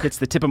 misses Zerk. Hits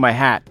the tip of my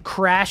hat.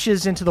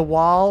 Crashes into the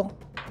wall.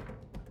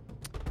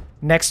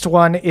 Next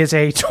one is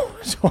a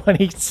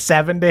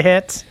 27 to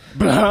hit.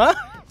 Wow.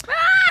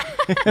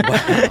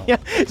 Yeah,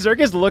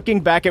 Zerk is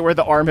looking back at where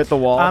the arm hit the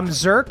wall.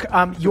 Zerk,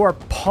 you are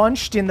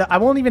punched in the... I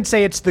won't even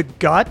say it's the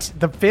gut.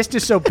 The fist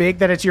is so big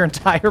that it's your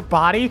entire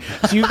body.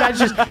 So you guys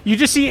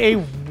just see a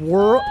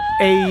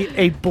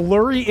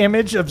blurry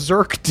image of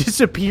Zerk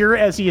disappear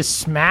as he is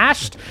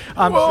smashed.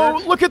 Whoa,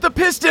 Zerk, look at the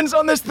pistons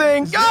on this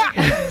thing.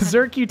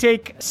 Zerk, you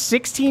take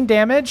 16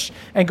 damage,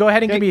 and go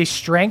ahead and give me a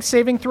strength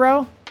saving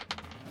throw.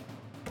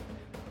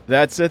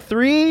 That's a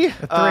 3.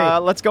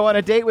 Let's go on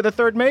a date with a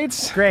third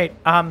mates. Great.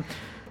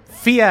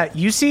 Fia,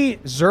 you see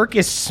Zerk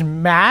is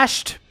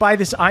smashed by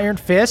this iron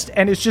fist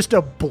and is just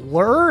a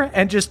blur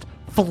and just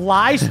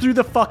flies through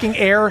the fucking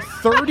air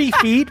 30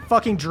 feet,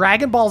 fucking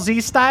Dragon Ball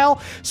Z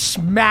style,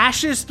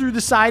 smashes through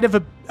the side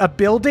of a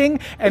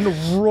building and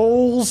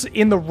rolls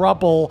in the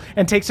rubble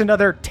and takes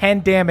another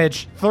 10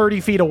 damage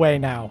 30 feet away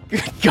now.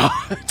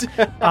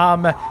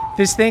 God.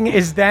 This thing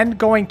is then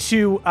going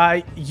to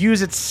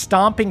use its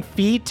stomping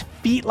feet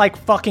like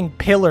fucking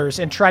pillars,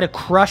 and try to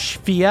crush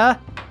Fia.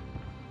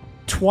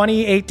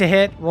 28 to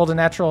hit, rolled a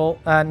natural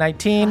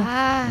 19. Oh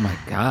my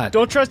God.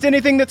 Don't trust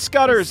anything that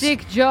scutters.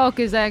 Sick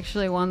joke is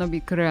actually want to be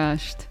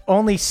crushed.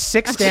 Only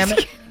 6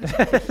 damage.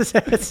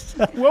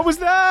 What was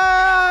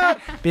that?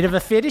 Bit of a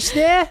finish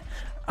there.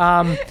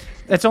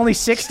 That's only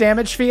 6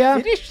 damage,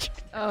 Fia.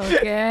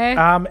 Okay.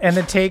 And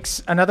then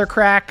takes another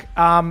crack,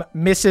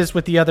 misses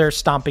with the other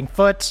stomping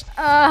foot.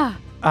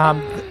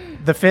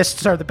 The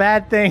fists are the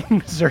bad thing.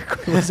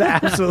 Zerk was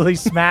absolutely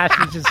smashed.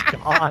 He's just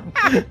gone.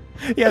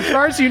 Yeah, as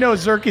far as you know,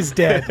 Zerk is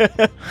dead.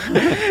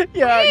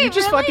 Yeah, you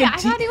just really? fucking... I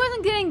thought he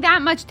wasn't getting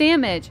that much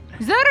damage.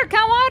 Zerk,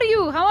 how are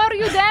you? How are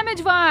you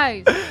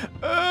damage-wise?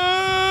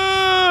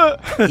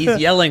 He's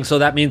yelling, so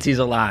that means he's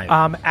alive.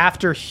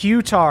 After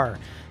Hutar,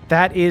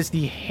 that is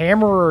the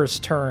Hammerer's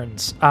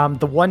turns.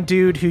 The one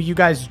dude who you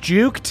guys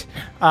juked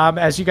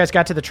as you guys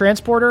got to the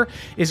transporter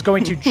is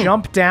going to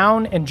jump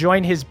down and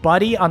join his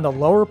buddy on the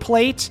lower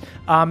plate,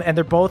 and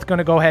they're both going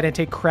to go ahead and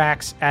take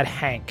cracks at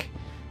Hank.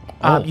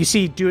 You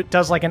see,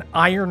 does like an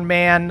Iron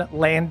Man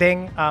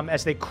landing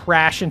as they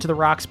crash into the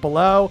rocks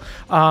below,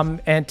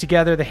 and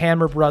together the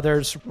Hammer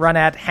brothers run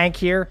at Hank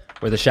here.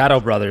 We're the Shadow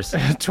Brothers.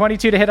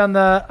 22 to hit on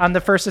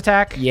the first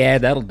attack. Yeah,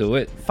 that'll do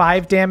it.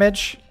 5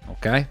 damage.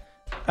 Okay.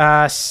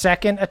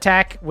 Second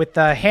attack with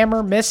the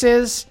hammer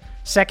misses.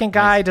 Second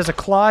guy does a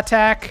claw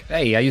attack.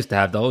 Hey, I used to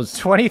have those.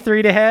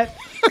 23 to hit.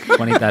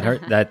 20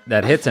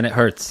 that hits and it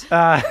hurts.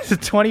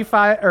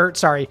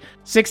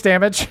 6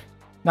 damage,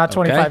 not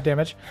 25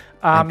 damage.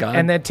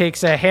 And then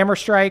takes a hammer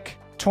strike.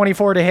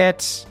 24 to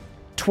hit,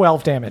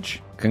 12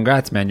 damage.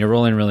 Congrats, man! You're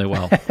rolling really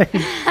well.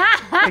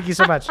 Thank you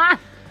so much.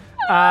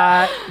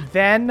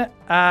 Then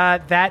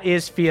that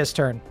is Fia's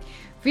turn.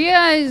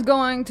 Fia is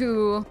going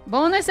to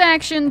bonus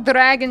action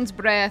Dragon's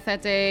Breath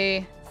at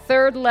a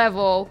third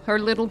level, her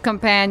little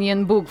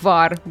companion,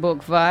 Bukvar.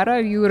 Bukvar,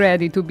 are you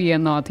ready to be a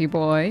naughty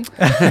boy?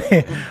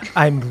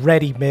 I'm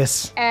ready,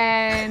 miss.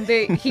 And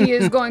he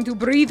is going to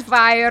breathe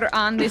fire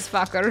on this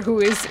fucker who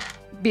is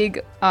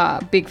big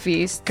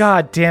feast.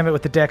 God damn it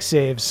with the deck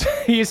saves.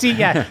 You see,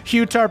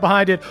 Hutar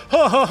behind it.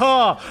 Ha ha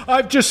ha!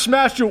 I've just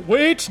smashed it.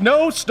 Wait,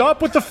 no,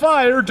 stop with the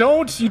fire.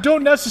 You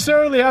don't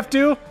necessarily have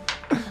to.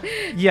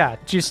 Yeah,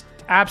 just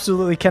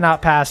absolutely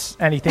cannot pass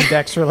anything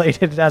dex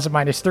related. It has a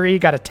 -3,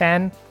 got a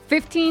 10.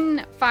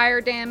 15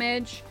 fire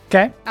damage.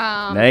 Okay.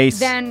 Nice.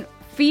 Then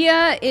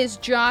Fia is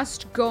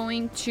just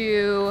going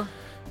to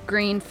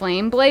green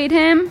flame blade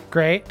him.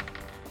 Great.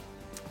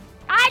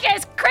 I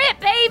just crit,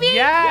 baby!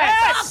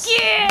 Yes! Fuck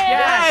yeah!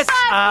 Yes!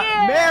 Fuck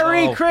yeah!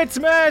 Merry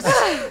Christmas!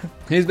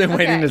 He's been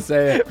waiting to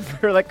say it.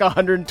 For like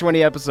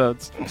 120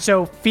 episodes.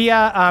 So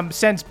Fia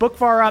sends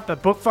Bookvar up,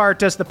 but Bookvar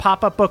does the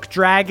pop-up book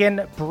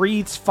dragon,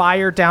 breathes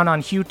fire down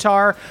on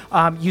Hutar.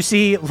 You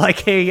see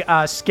like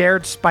a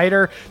scared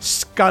spider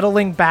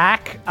scuttling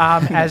back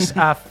as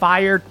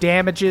fire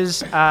damages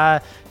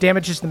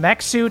the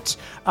mech suit.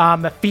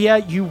 Fia,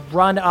 you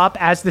run up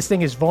as this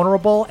thing is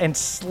vulnerable and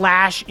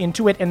slash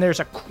into it, and there's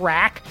a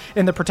crack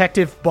in the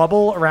protective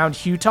bubble around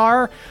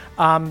Hutar.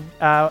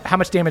 How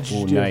much damage did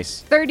you do?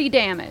 Nice. 30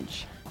 damage.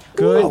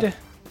 Good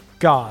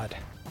God.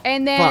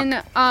 And then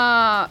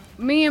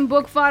me and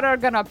Bookfar are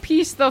gonna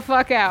piece the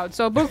fuck out.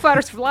 So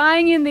Bookfar's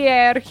flying in the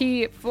air,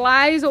 he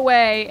flies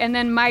away, and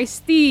then my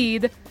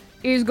steed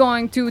is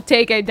going to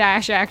take a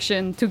dash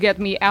action to get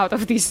me out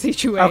of this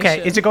situation.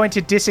 Okay, is it going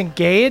to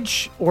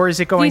disengage, or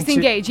is it going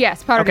disengage?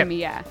 Yes, pardon Okay. me,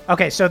 yeah.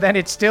 Okay, so then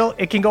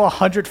it can go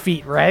 100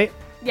 feet, right?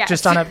 Yes.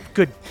 Just on a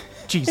good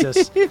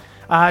Jesus.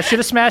 Should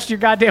have smashed your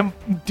goddamn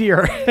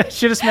deer.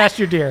 Should have smashed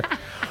your deer.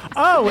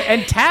 Oh,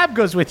 and Tab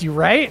goes with you,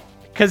 right?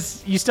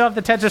 Because you still have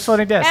the Tensor's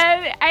floating disc.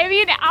 And I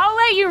mean, I'll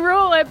let you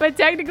rule it, but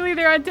technically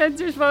they're on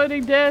Tensor's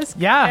floating disc.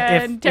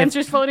 Yeah, and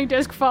Tensor's floating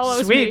disc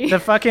follows Sweet, me. the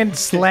fucking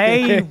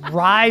sleigh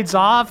rides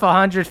off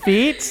 100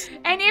 feet.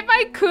 And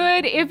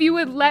if you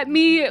would let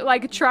me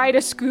like try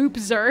to scoop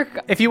Zerk,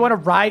 If you want to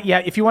ride,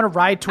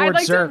 I'd towards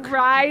like Zerk. to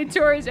ride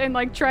towards and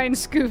like try and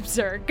scoop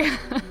Zerk.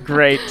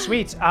 Great.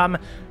 Sweet.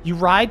 You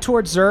ride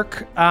towards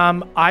Zerk.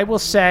 I will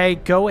say,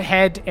 go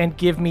ahead and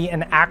give me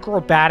an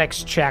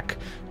acrobatics check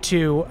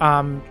to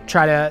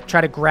try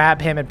to grab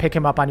him and pick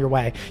him up on your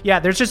way. Yeah,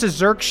 there's just a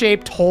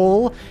Zerk-shaped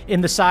hole in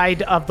the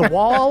side of the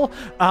wall.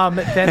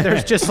 Then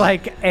there's just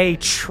like a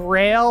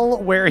trail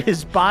where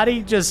his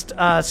body just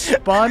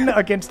spun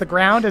against the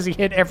ground as he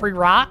hit every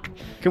rock.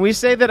 Can we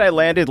say that I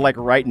landed like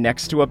right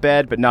next to a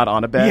bed, but not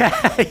on a bed?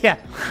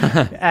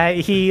 Yeah.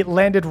 He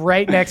landed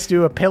right next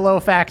to a pillow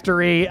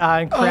factory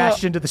and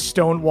crashed into the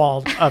stone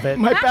wall of it.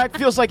 My back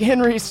feels like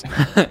Henry's.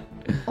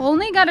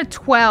 Only got a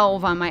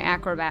 12 on my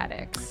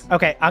acrobatics.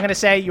 Okay, I'm going to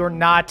say you're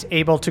not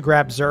able to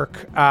grab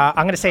Zerk. I'm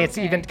going to say it's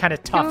even kind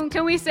of tough.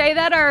 Can we say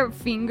that our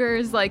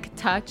fingers like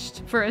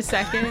touched for a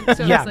second?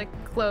 So Yeah. it's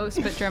like close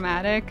but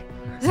dramatic.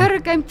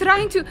 Zerk, I'm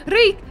trying to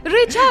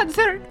reach out,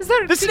 Zerk.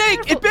 The be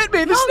snake! careful. It bit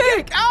me! The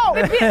snake! Ow!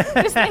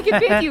 The snake it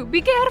bit you.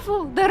 Be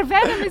careful. Their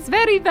venom is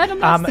very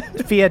venomous.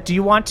 Fia, do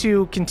you want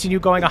to continue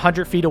going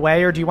 100 feet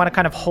away, or do you want to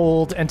kind of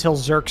hold until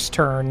Zerk's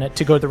turn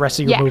to go the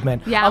rest of your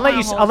movement? Yeah, I'll let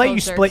you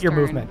hold split Zerk's your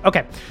turn. movement.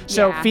 Okay,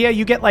 so Yeah. Fia,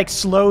 you get like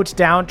slowed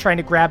down trying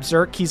to grab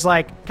Zerk. He's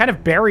like kind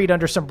of buried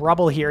under some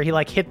rubble here. He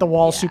like hit the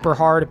wall super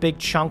hard. A big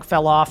chunk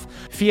fell off.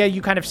 Fia,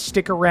 you kind of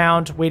stick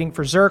around waiting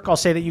for Zerk. I'll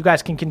say that you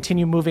guys can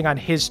continue moving on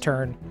his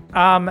turn.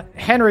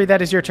 Henry,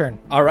 that is your turn.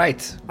 All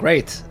right,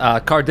 great.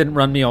 Car didn't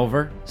run me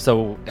over,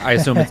 so I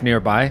assume it's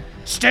nearby.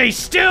 Stay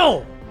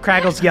still!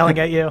 Craggle's yelling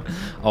at you.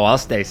 Oh, I'll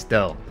stay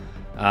still.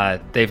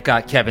 They've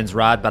got Kevin's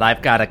rod, but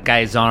I've got a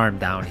guy's arm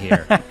down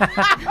here.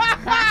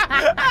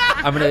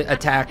 I'm going to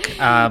attack,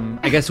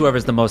 I guess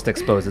whoever's the most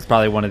exposed. It's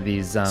probably one of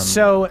these...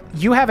 So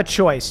you have a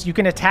choice. You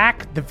can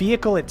attack the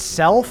vehicle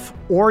itself,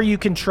 or you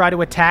can try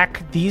to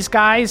attack these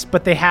guys,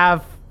 but they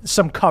have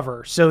some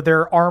cover, so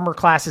their armor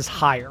class is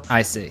higher.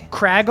 I see.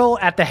 Craggle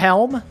at the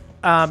helm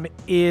has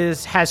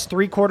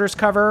 3/4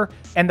 cover,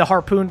 and the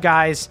harpoon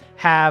guys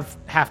have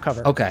half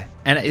cover. Okay.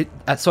 And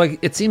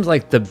it seems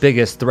like the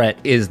biggest threat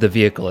is the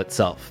vehicle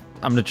itself.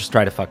 I'm going to just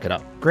try to fuck it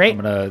up. Great.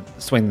 I'm going to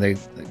swing the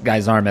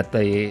guy's arm at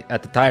the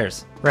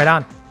tires. Right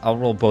on. I'll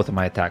roll both of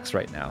my attacks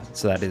right now.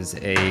 So that is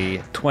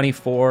a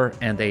 24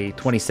 and a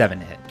 27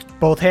 hit.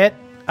 Both hit.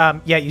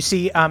 Yeah, you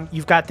see,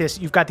 you've got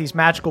these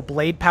magical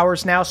blade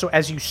powers now. So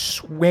as you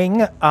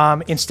swing,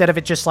 instead of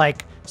it just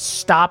like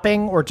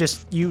stopping or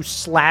just you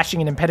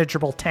slashing an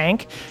impenetrable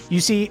tank, you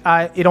see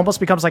it almost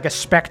becomes like a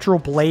spectral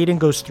blade and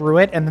goes through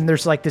it. And then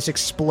there's like this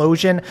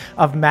explosion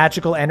of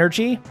magical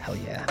energy. Hell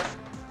yeah.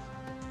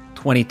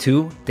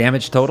 22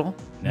 damage total.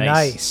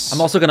 Nice.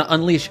 I'm also going to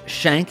unleash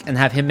Shank and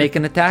have him make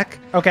an attack.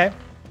 Okay.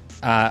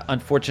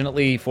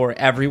 Unfortunately for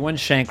everyone,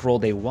 Shank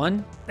rolled a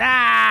 1.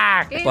 Ah!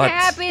 It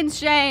happens,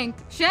 Shank.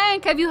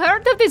 Shank, have you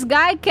heard of this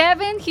guy,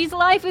 Kevin? His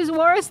life is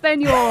worse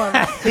than yours.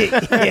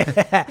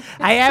 Yeah,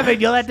 I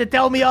haven't. You'll have to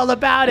tell me all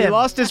about He him.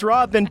 lost his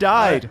rod, then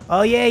died.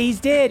 Oh, yeah, he's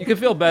dead. You can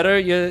feel better.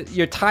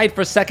 You're tied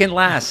for second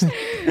last.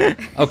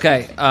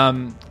 Okay,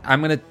 I'm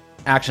going to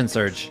action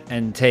surge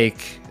and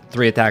take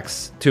 3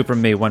 attacks, 2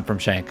 from me, 1 from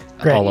Shank,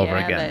 Great. all over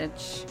again.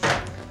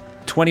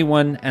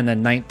 21 and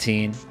then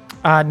 19.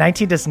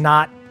 19 does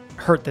not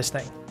hurt this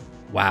thing.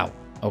 Wow.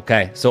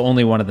 Okay, so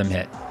only one of them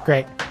hit.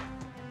 Great.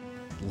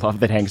 Love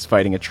that Hank's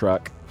fighting a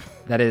truck.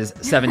 That is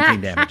 17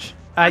 damage.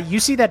 You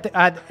see that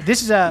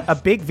this is a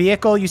big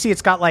vehicle. You see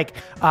it's got like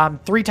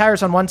 3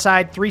 tires on one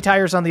side, 3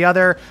 tires on the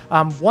other.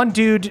 One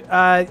dude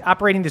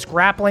operating this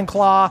grappling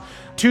claw,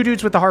 2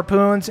 dudes with the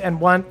harpoons, and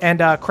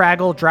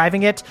Craggle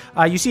driving it.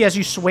 You see as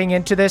you swing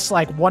into this,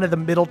 like one of the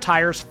middle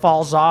tires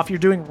falls off. You're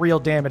doing real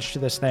damage to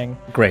this thing.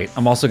 Great.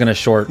 I'm also going to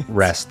short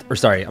rest.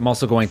 I'm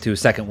also going to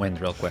second wind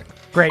real quick.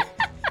 Great.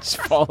 Just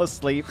fall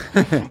asleep.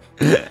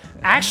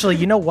 Actually,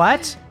 you know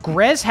what?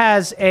 Grez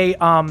has a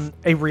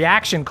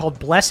reaction called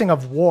Blessing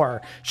of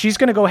War. She's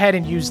going to go ahead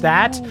and use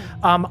that.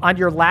 On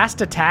your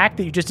last attack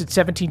that you just did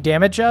 17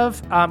 damage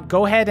of,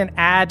 go ahead and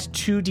add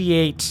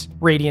 2d8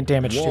 radiant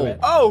damage to it.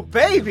 Oh,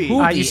 baby!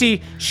 You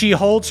see, she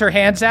holds her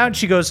hands out and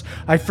she goes,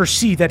 I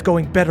foresee that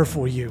going better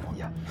for you.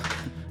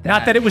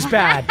 Not that it was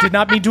bad. Did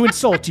not mean to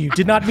insult you.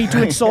 Did not mean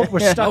to insult. We're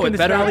stuck in this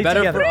valley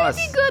together. For us.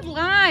 Pretty good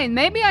line.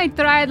 Maybe I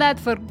try that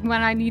for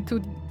when I need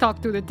to talk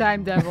to the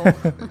time devil.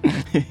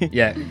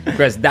 Yeah,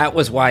 Grez, that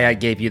was why I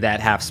gave you that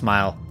half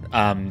smile.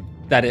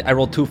 I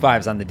rolled 2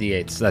 5s on the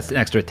d8s, so that's an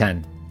extra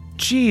 10.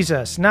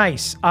 Jesus,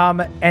 nice.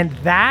 And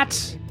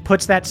that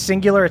puts that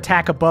singular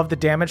attack above the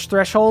damage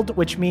threshold,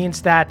 which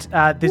means that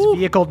this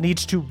vehicle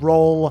needs to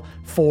roll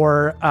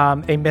for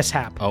a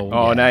mishap.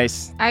 Oh, yeah.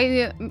 Nice.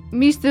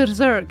 Mr.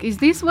 Zerk, is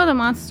this what a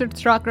monster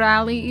truck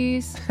rally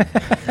is?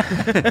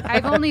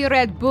 I've only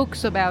read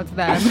books about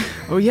them.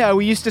 Oh, yeah,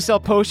 we used to sell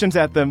potions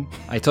at them.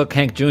 I took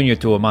Hank Jr.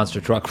 to a monster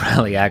truck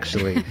rally,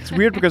 actually. It's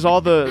weird because all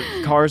the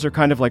cars are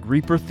kind of like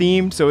Reaper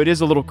themed, so it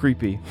is a little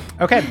creepy.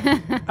 Okay.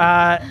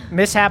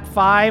 Mishap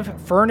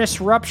 5,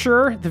 furnace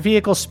rupture. The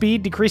vehicle's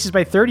speed decreases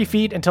by 30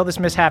 feet until this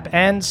mishap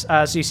ends.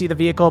 So you see the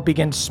vehicle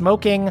begins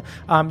smoking.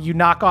 You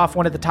knock off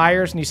one of the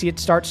tires and you see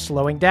it start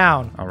slowing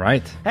down. All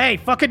right. Hey,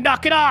 fucking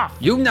knock it off!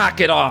 You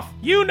knock it off.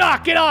 You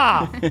knock it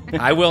off!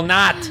 I will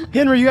not.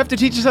 Henry, you have to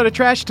teach us how to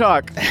trash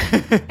talk.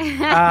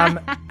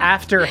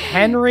 After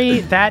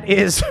Henry, that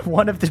is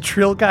one of the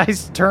drill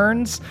guys'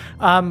 turns,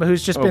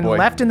 who's just been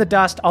left in the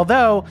dust.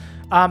 Although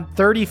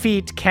 30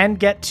 feet can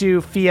get to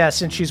Fia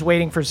since she's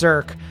waiting for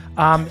Zerk.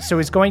 So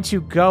he's going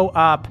to go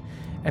up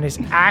and is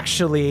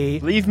actually...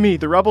 Leave me.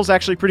 The rubble's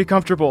actually pretty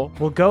comfortable.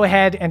 We'll go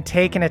ahead and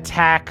take an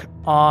attack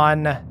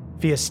on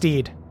Fia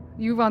Steed.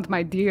 You want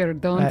my deer,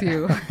 don't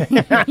you?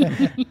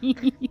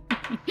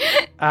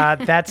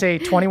 That's a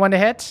 21 to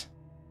hit.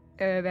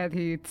 That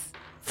hits.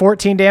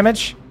 14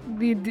 damage.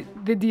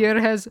 The deer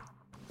has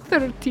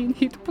 13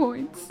 hit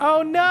points.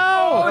 Oh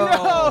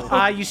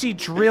no! You see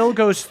drill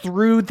goes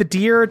through the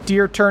deer.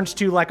 Deer turns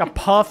to like a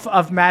puff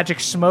of magic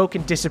smoke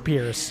and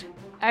disappears.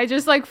 I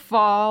just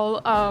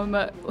fall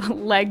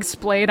leg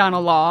splayed on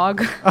a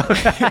log.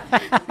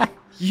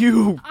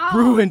 You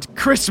ruined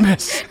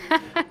Christmas.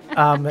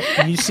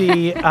 You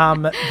see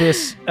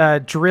this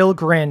drill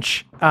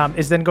Grinch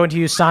is then going to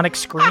use Sonic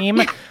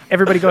Scream.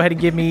 Everybody go ahead and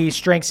give me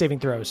strength saving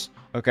throws.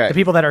 Okay. The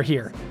people that are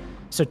here.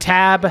 So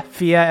Tab,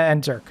 Fia,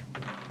 and Zerk.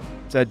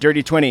 It's a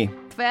dirty 20.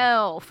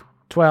 12.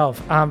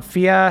 12.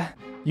 Fia,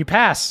 you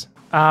pass.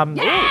 Nice.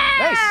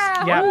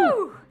 Yeah.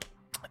 Woo!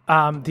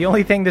 The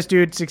only thing this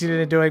dude succeeded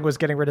in doing was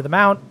getting rid of the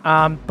mount.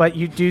 But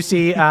you do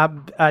see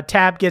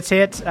Tab gets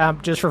hit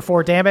just for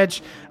 4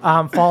 damage,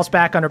 falls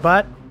back on her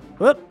butt.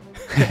 Whoop.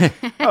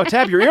 Oh,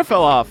 Tab, your ear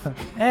fell off.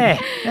 Hey,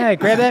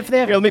 grab that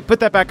there. Here, let me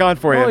put that back on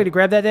for you. Oh, you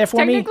grab that there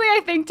for me? Technically,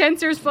 I think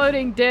Tensor's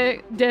floating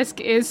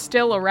disc is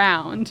still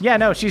around. Yeah,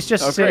 no, she's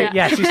just sitting.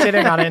 Yeah, she's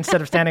sitting on it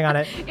instead of standing on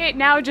it. It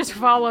now just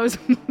follows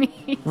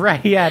me.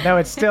 Right, yeah, no,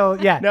 it's still,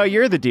 yeah. No,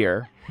 you're the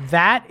deer.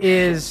 That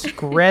is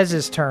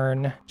Grez's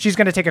turn. She's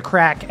going to take a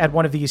crack at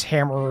one of these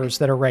hammerers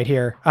that are right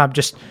here.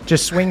 Just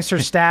swings her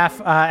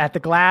staff at the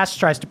glass,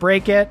 tries to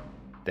break it.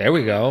 There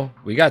we go.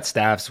 We got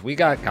staffs. We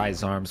got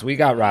guys' arms. We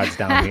got rods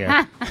down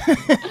here.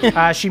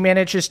 She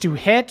manages to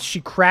hit.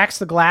 She cracks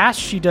the glass.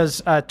 She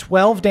does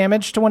 12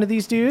 damage to one of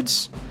these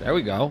dudes. There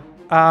we go.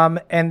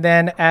 And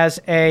then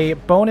as a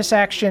bonus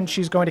action,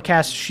 she's going to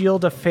cast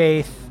Shield of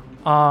Faith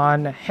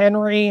on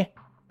Henry.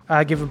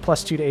 Give him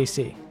 +2 to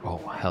AC. Oh,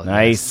 hell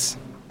Nice. Yes.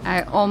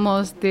 I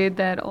almost did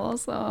that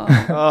also.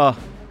 Oh,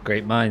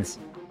 Great minds.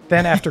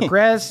 Then after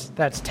Grez,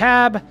 that's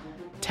Tab.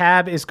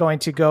 Tab is going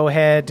to go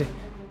ahead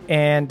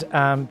and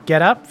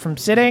get up from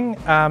sitting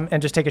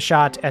and just take a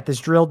shot at this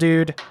drill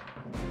dude.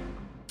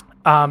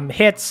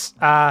 Hits,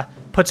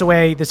 puts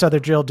away this other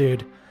drill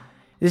dude.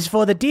 This is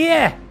for the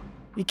deer.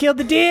 You killed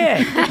the deer.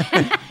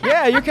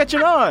 yeah, you're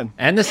catching on.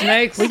 And the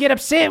snakes. We get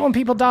upset when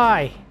people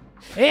die.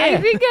 I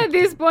think at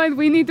this point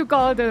we need to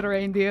call it a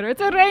reindeer.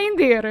 It's a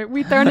reindeer.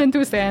 We turn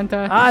into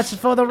Santa. It's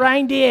for the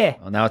reindeer.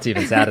 Well, now it's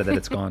even sadder that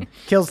it's gone.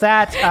 Kills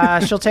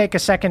that. She'll take a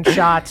second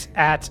shot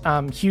at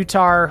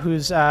Hutar,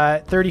 who's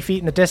 30 feet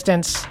in the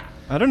distance.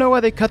 I don't know why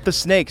they cut the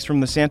snakes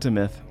from the Santa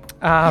myth.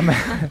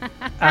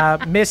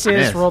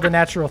 Misses, rolled a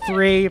natural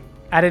 3.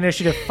 At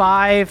initiative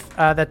 5,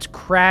 that's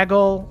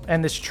Craggle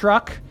and this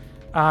truck.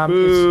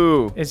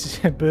 Boo. Is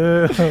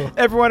boo.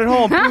 Everyone at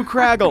home, boo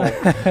Craggle.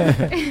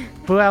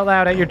 Boo out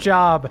loud at your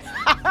job.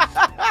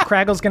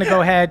 Craggle's going to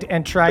go ahead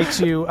and try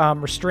to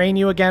restrain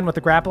you again with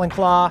the grappling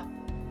claw.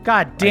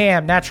 God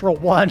damn, natural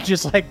 1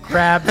 just like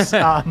grabs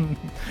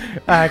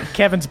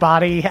Kevin's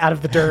body out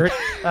of the dirt.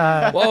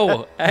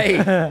 Whoa,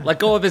 hey, let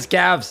go of his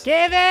calves.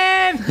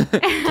 Kevin!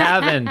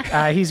 Kevin.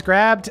 He's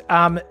grabbed.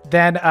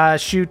 Then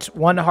shoot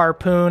 1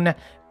 harpoon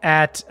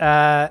at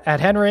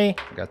Henry.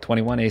 Got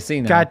 21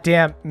 AC now.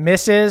 Goddamn,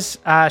 misses.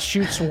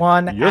 Shoots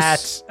 1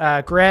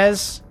 at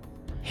Grez.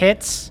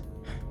 Hits.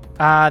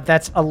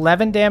 That's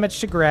 11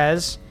 damage to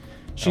Grez.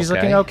 She's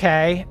looking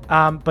okay.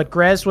 But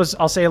Grez was,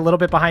 I'll say, a little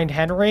bit behind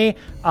Henry.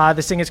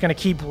 This thing is going to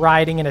keep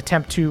riding and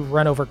attempt to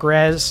run over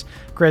Grez.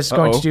 Grez is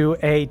going to do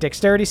a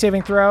dexterity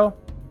saving throw.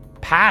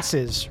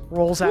 Passes.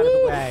 Rolls out of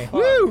the way.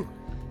 Woo!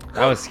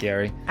 That was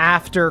scary.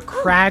 After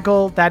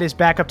Craggle, that is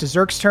back up to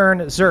Zerk's turn.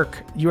 Zerk,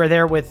 you are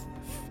there with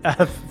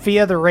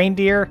Fia the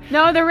reindeer.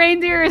 No, the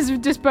reindeer is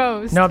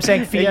disposed. No, I'm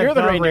saying Fia, Hey, you're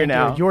the reindeer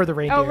now. You're the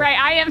reindeer. Oh, right.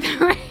 I am the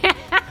reindeer.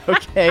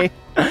 Okay.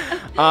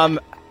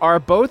 Are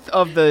both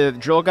of the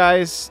drill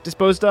guys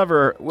disposed of,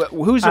 or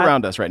who's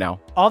around us right now?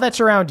 All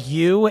that's around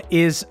you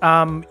is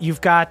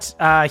you've got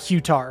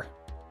Hutar,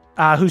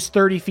 who's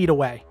 30 feet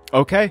away.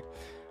 Okay.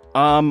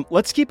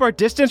 Let's keep our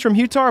distance from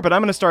Hutar, but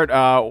I'm going to start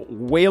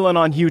wailing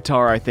on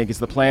Hutar, I think is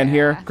the plan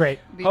here. Great.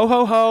 Ho,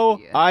 ho,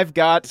 ho. I've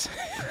got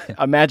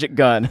a magic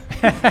gun.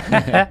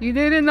 You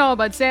didn't know,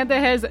 but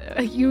Santa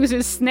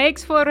uses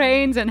snakes for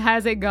reins and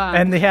has a gun.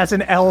 And he has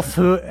an elf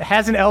who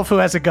has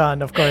a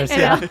gun, of course.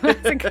 Yeah.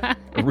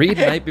 Read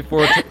Night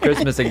Before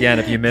Christmas again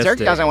if you missed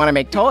Zerk it. doesn't want to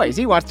make toys.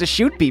 He wants to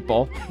shoot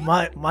people.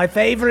 My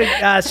favorite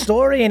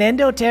story in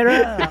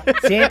Endoterra.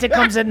 Santa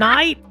comes at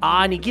night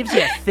and he gives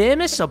you a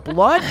thermos of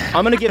blood.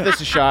 I'm going to give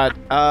this a shot.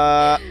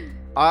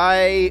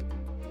 I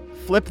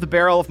flip the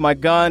barrel of my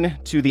gun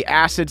to the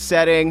acid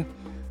setting,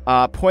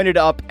 pointed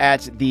up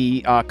at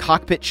the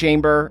cockpit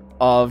chamber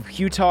of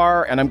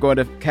Hutar, and I'm going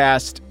to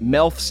cast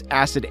Melf's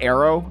Acid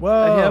Arrow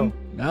at him.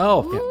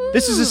 No.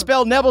 This is a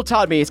spell Neville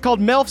taught me. It's called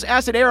Melf's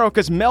Acid Arrow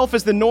because Melf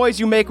is the noise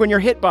you make when you're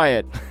hit by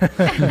it.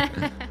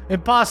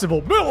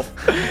 Impossible. Move.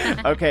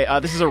 Okay,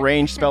 this is a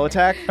ranged spell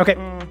attack. Okay.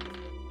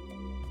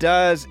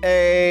 Does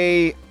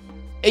a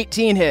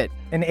 18 hit?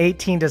 An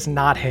 18 does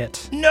not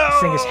hit. No!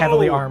 This thing is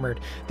heavily armored.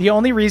 The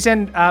only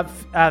reason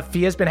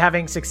Fia's been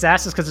having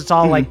success is because it's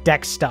all like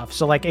dex stuff.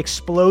 So like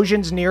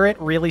explosions near it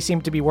really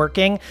seem to be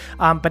working.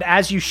 But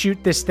as you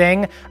shoot this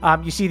thing,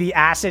 you see the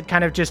acid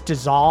kind of just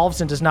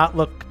dissolves and does not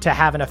look to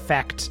have an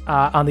effect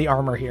on the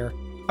armor here.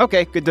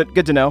 Okay,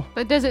 good to know.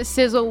 But does it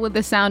sizzle with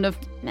the sound of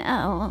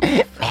no?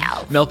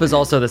 Melf is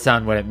also the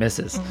sound when it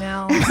misses.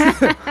 No.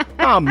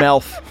 Oh,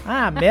 Melf.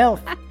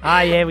 Milf.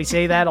 Yeah, we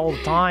say that all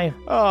the time.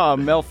 Oh,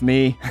 Melf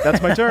me.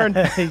 That's my turn.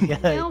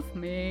 Help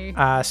me.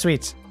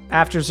 Sweet.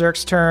 After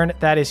Zerk's turn,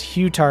 that is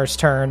Hutar's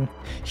turn.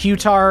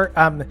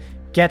 Hutar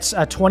gets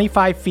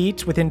 25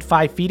 feet within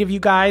 5 feet of you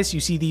guys. You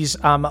see these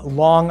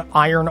long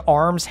iron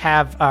arms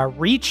have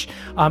reach.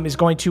 Is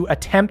going to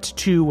attempt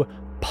to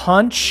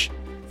punch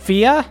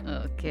Fia.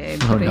 Okay,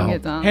 bring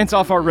it on. Hands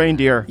off our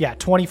reindeer. Yeah,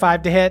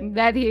 25 to hit.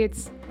 That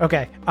hits.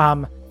 Okay.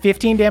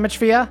 15 damage,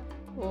 Fia.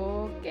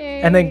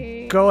 Okay. And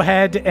then go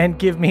ahead and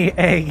give me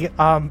a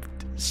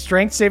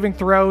strength saving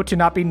throw to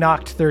not be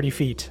knocked 30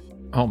 feet.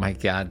 Oh my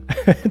god.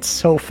 It's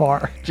so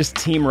far. Just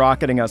team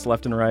rocketing us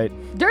left and right.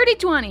 Dirty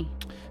 20.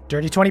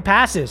 Dirty 20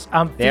 passes.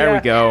 There we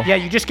go. Yeah,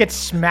 you just get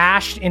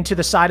smashed into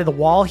the side of the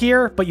wall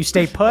here, but you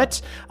stay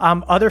put.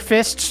 Other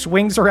fist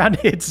swings around to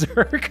hit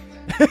Zerk.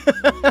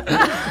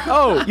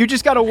 Oh, you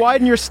just got to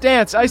widen your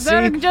stance. I see.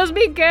 Zerk, just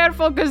be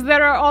careful because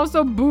there are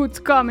also boots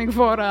coming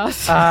for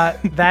us.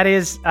 That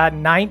is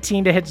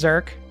 19 to hit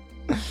Zerk.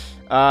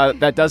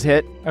 That does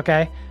hit.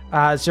 Okay.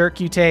 Zerk,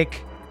 you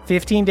take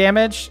 15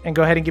 damage, and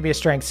go ahead and give me a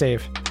strength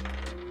save.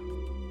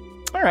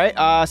 All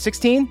right,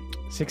 16.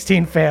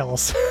 16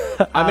 fails.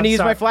 I'm going to use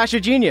my Flash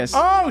of Genius.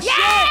 Oh, shit!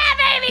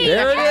 Yeah, baby!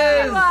 There it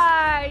Yes, is. you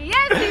are!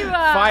 Yes, you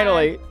are!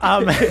 Finally.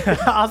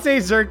 I'll say,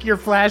 Zerk, your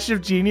flash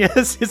of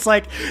genius is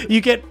like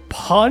you get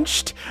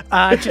punched,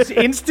 just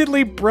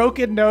instantly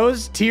broken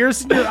nose,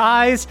 tears in your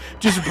eyes,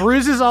 just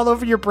bruises all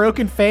over your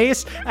broken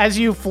face as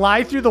you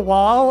fly through the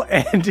wall,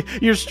 and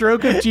your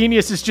stroke of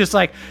genius is just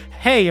like,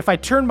 hey, if I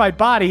turn my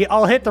body,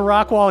 I'll hit the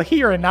rock wall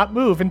here and not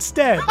move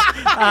instead.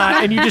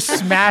 And you just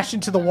smash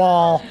into the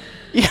wall.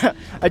 Yeah,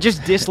 I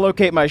just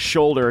dislocate my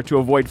shoulder to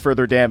avoid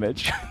further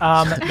damage.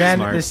 Then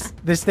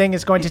this thing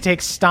is going to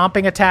take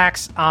stomping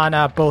attacks on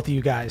both of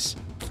you guys.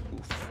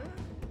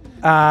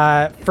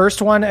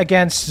 First one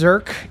against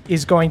Zerk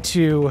is going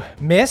to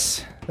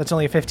miss. That's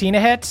only a 15 to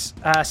hit.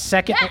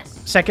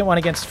 Second one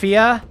against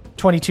Fia,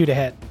 22 to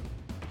hit.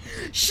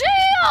 Shield!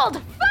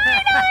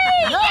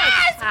 Finally!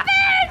 Yes,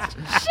 bitch!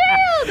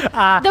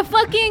 Shield! The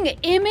fucking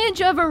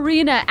image of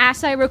Arena,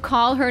 as I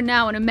recall her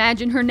now and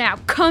imagine her now,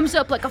 comes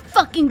up like a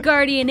fucking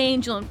guardian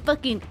angel and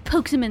fucking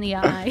pokes him in the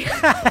eye.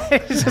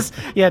 It's just,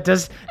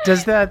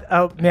 does that,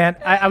 oh man,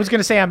 I was going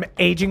to say I'm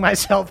aging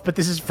myself, but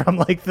this is from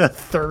like the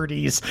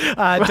 30s.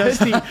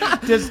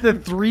 Does the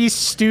Three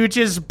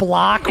Stooges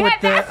block with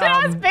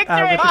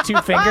the two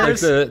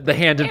fingers? Like the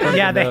hand in front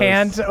of the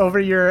hand over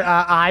your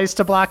eyes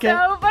to block it.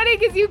 So funny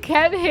because you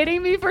kept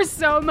hitting me for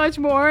so much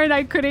more and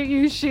I couldn't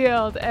use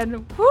shield.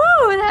 And whoo,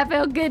 that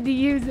felt good to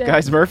use it.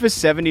 Guys, Murph is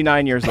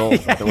 79 years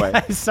old, by the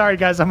way. Sorry,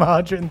 guys, I'm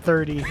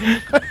 130.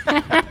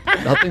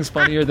 Nothing's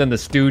funnier than the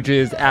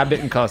Stooges, Abbott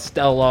and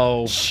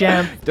Costello.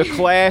 Shemp. The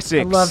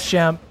classics. I love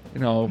Shemp. You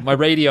know, my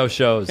radio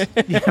shows.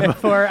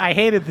 Before I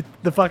hated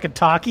the fucking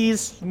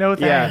talkies. No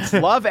thanks. Yeah,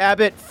 love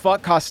Abbott.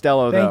 Fuck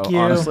Costello, though, Thank you.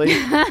 honestly.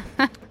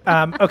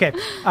 Okay.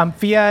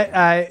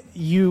 Fia,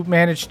 you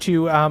managed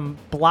to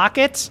block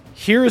it.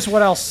 Here's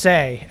what I'll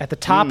say. At the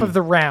top of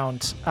the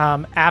round,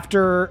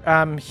 after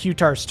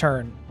Hutar's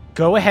turn,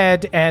 go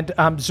ahead and,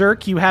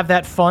 Zerk, you have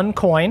that fun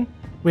coin.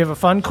 We have a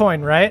fun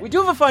coin, right? We do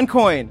have a fun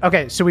coin.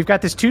 Okay, so we've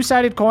got this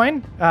two-sided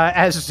coin,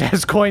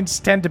 as coins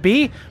tend to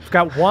be. We've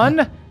got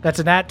one that's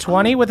a nat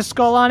 20 with a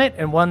skull on it,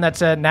 and one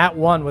that's a nat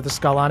 1 with a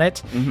skull on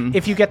it. Mm-hmm.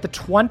 If you get the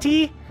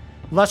 20,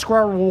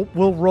 Luskar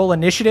will roll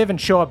initiative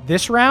and show up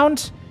this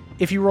round.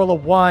 If you roll a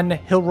 1,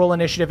 he'll roll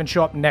initiative and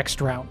show up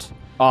next round.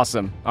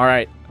 Awesome. All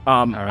right.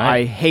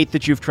 I hate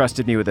that you've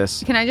trusted me with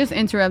this. Can I just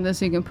interrupt this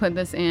so you can put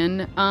this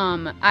in?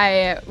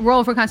 I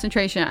roll for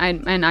concentration,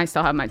 and I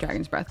still have my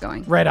Dragon's Breath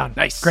going. Right on.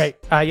 Nice.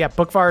 Great.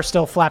 Bookvar is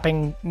still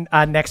flapping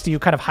next to you,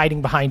 kind of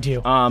hiding behind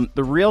you.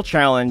 The real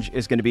challenge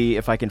is going to be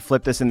if I can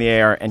flip this in the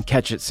air and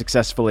catch it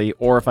successfully,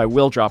 or if I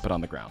will drop it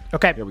on the ground.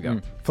 Okay. Here we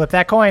go. Flip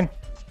that coin.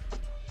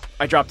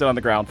 I dropped it on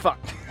the ground. Fuck.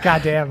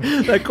 Goddamn.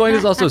 That coin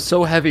is also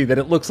so heavy that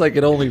it looks like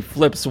it only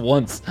flips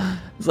once.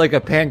 It's like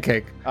a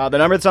pancake. The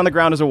number that's on the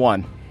ground is a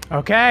 1.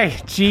 Okay,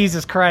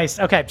 Jesus Christ.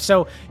 Okay,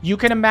 so you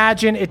can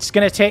imagine it's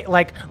going to take,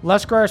 like,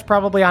 Luskar is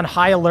probably on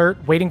high alert,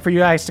 waiting for you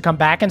guys to come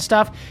back and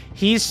stuff.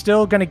 He's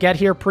still going to get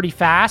here pretty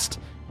fast,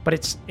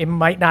 but it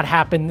might not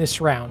happen this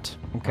round.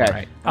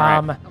 Okay.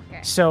 All right.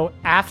 So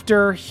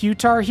after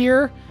Hutar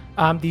here,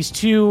 these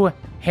two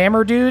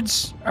hammer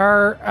dudes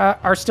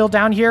are still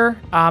down here.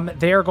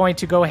 They are going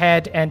to go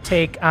ahead and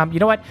take, you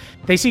know what?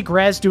 They see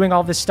Grez doing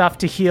all this stuff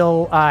to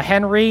heal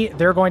Henry.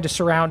 They're going to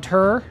surround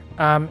her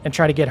and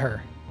try to get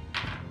her.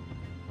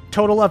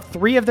 Total of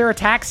 3 of their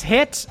attacks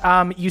hit.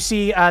 You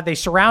see they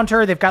surround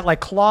her. They've got like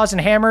claws and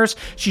hammers.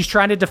 She's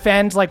trying to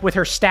defend like with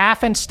her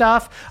staff and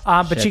stuff,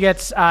 but she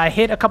gets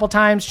hit a couple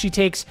times. She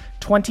takes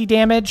 20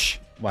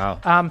 damage. Wow.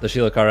 Does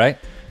she look all right?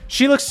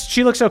 She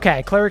looks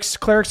okay.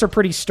 Clerics are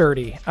pretty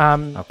sturdy.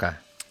 Okay.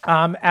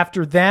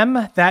 After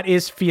them, that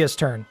is Fia's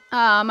turn.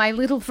 My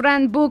little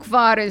friend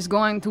Bookvar is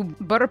going to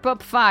burp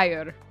up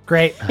fire.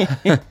 Great.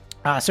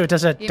 So it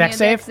does a dex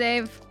save. Dex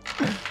save.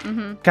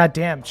 Mm-hmm. God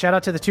damn. Shout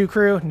out to the 2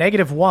 crew.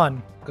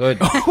 -1. Good.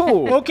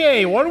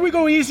 Okay, why don't we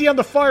go easy on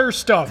the fire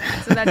stuff?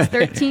 So that's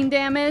 13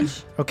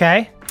 damage.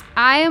 Okay.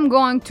 I am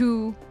going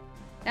to...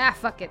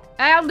 fuck it.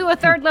 I'll do a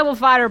 3rd level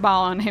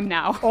fireball on him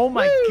now. Oh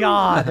my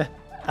god.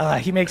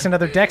 He makes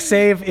another dex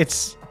save.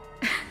 It's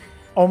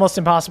almost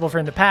impossible for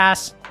him to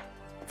pass.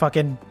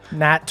 Fucking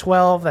nat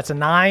 12. That's a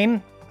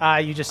 9.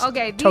 You just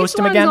toast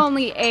him again. These ones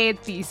only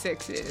 8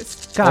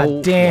 d6s.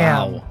 God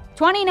damn. Wow.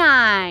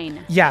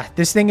 29. Yeah,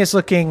 this thing is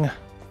looking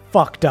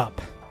fucked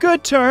up.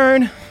 Good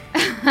turn.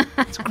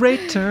 It's a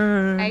great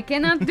turn. I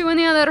cannot do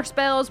any other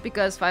spells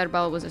because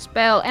Fireball was a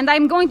spell. And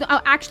I'm going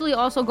to actually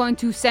also going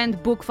to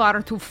send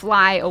Bookvar to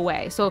fly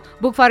away. So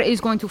Bookvar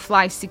is going to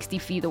fly 60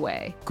 feet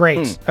away.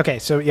 Great. Okay,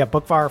 so yeah,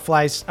 Bookvar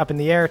flies up in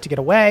the air to get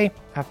away.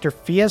 After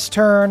Fia's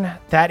turn,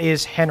 that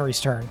is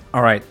Henry's turn.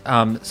 All right.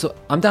 So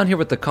I'm down here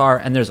with the car,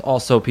 and there's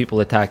also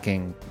people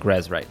attacking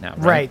Grez right now,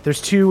 right? Right.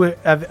 There's 2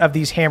 of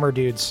these hammer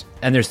dudes.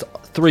 And there's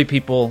 3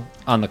 people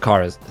on the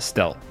car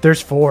still.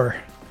 There's 4.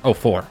 Oh,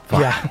 4.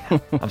 Fuck. Yeah.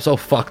 I'm so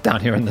fucked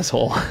down here in this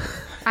hole.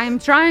 I'm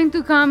trying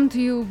to come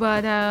to you,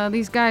 but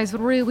these guys are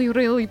really,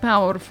 really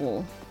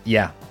powerful.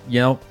 Yeah. You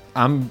know,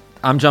 I'm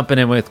jumping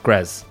in with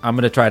Grez. I'm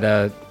going to try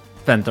to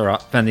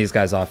fend these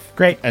guys off.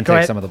 Great. And Go take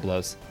ahead. some of the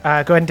blows. Go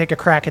ahead and take a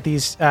crack at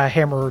these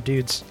hammerer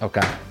dudes.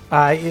 Okay.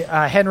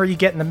 Henry, you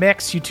get in the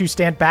mix. You two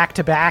stand back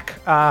to back,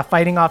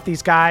 fighting off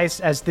these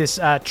guys as this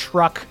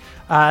truck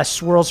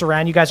swirls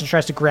around you guys and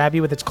tries to grab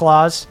you with its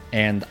claws.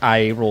 And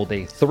I rolled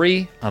a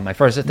 3 on my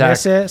first attack.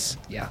 Misses.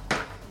 Yeah.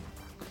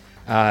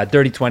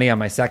 Dirty 20 on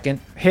my second.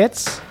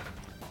 Hits.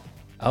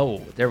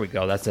 Oh, there we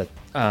go. That's a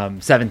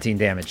 17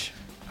 damage.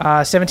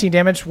 17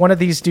 damage. One of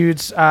these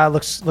dudes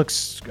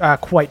looks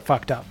quite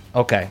fucked up.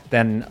 Okay,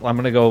 then I'm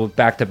going to go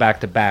back to back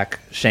to back.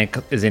 Shank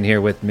is in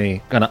here with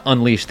me. Going to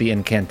unleash the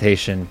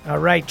incantation. All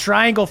right,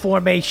 triangle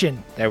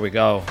formation. There we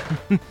go.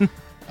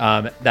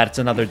 That's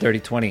another dirty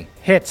 20.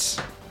 Hits.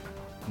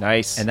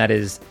 Nice. And that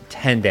is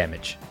 10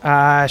 damage.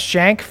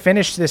 Shank,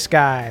 finish this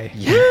guy.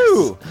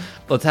 Woo!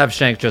 Let's have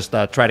Shank just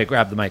try to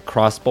grab my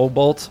crossbow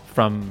bolt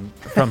from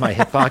my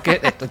hip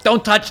pocket. Like,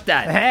 don't touch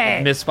that.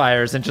 Hey.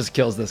 Misfires and just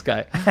kills this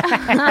guy.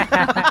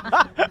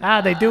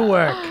 They do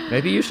work.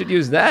 Maybe you should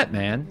use that,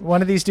 man.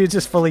 One of these dudes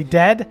is fully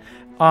dead.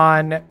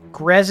 On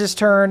Grez's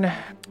turn,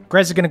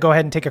 Grez is going to go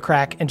ahead and take a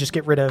crack and just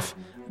get rid of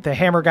the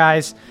hammer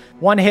guys.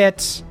 One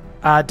hit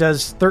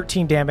does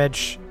 13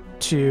 damage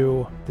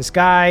to this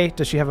guy.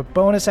 Does she have a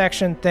bonus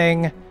action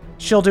thing?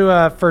 She'll do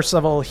a first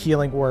level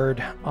healing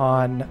word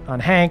on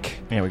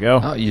Hank. There we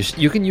go. Oh,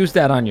 you can use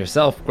that on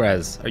yourself,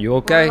 Grez. Are you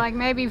okay? Or like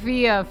maybe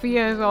Fia.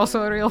 Fia is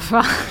also real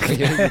fun.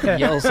 You can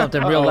yell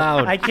something real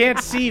loud. I can't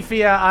see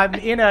Fia. I'm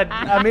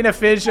in a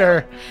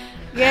fissure.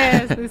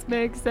 Yes, this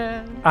makes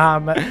sense.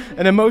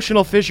 An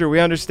emotional fissure, we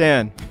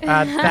understand.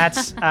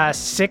 That's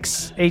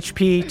 6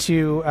 HP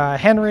to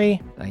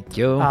Henry. Thank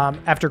you.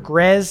 After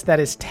Grez, that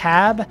is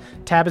Tab.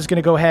 Tab is going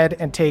to go ahead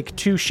and take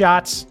 2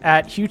 shots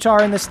at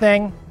Hutar in this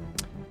thing.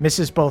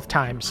 Misses both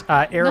times.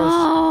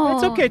 Arrows.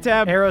 It's okay,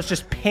 Tab. Arrows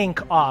just pink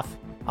off.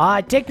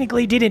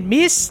 Technically didn't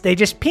miss. They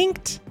just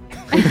pinked.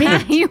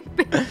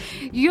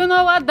 You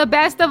know what? The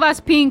best of us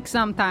pink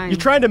sometimes.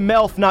 You're trying to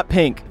melf, not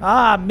pink.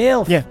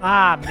 MILF. Yeah.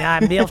 I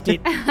MILFed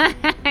it.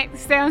 It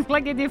sounds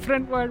like a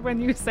different word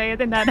when you say it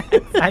in that.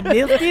 I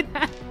MILFed it.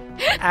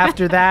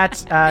 After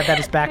that, that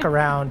is back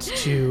around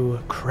to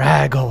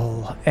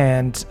Craggle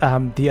and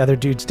the other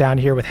dudes down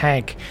here with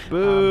Hank.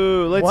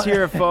 Boo. Let's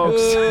hear it,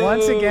 folks.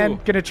 Once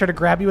again, gonna try to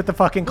grab you with the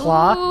fucking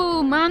claw.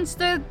 Ooh,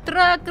 monster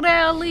truck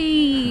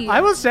rally.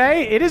 I will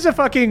say it is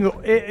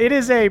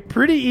a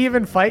pretty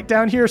even fight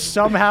down here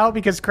somehow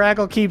because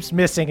Craggle keeps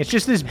missing. It's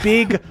just this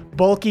big,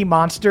 bulky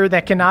monster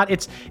that cannot.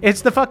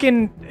 It's the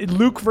fucking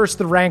Luke versus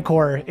the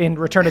Rancor in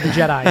Return of the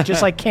Jedi. It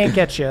just like can't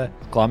get you.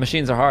 Claw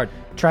machines are hard.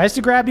 Tries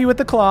to grab you with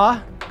the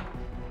claw.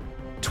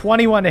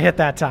 21 to hit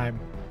that time.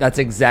 That's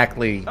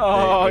exactly.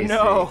 Oh, the AC.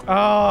 no.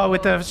 Oh,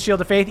 with the Shield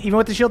of Faith. Even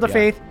with the Shield of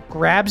Faith,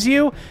 grabs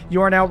you.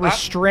 You are now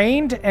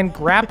restrained and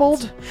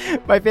grappled.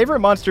 My favorite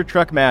monster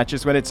truck match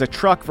is when it's a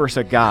truck versus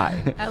a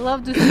guy. I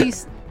love to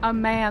see a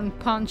man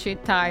punch a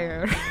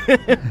tire.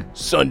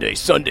 Sunday,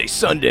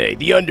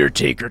 the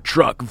Undertaker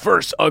truck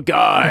versus a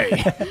guy.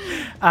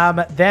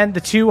 Then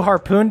the 2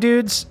 harpoon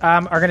dudes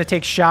are going to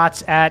take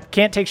shots at...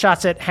 Can't take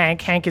shots at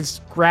Hank. Hank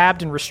is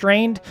grabbed and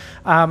restrained.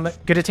 Going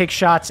to take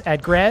shots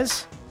at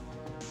Grez.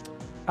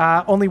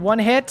 Only 1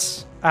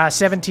 hit,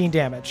 17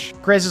 damage.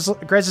 Grez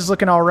is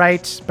looking all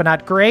right, but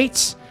not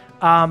great.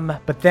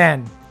 But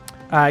then...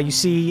 you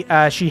see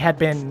she had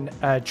been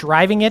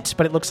driving it,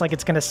 but it looks like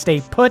it's going to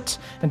stay put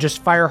and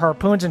just fire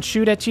harpoons and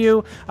shoot at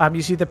you.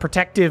 You see the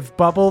protective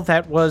bubble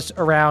that was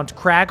around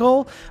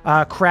Craggle.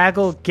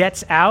 Craggle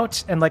gets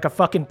out and like a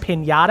fucking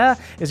piñata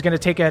is going to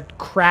take a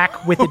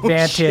crack with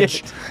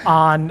advantage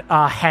on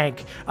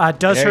Hank.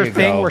 Does There her you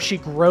thing go. where she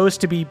grows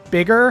to be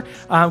bigger,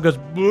 goes,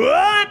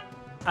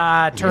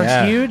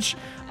 turns huge.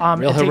 Real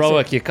and takes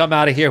heroic. You come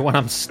out of here when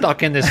I'm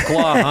stuck in this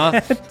claw, huh?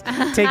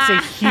 takes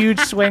a huge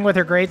swing with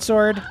her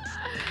greatsword.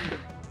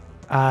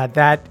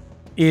 That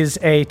is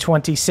a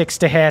 26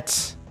 to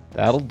hit.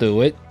 That'll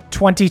do it.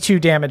 22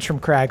 damage from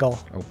Craggle.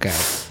 Okay.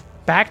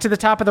 Back to the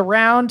top of the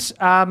round.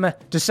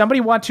 Does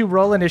somebody want to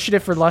roll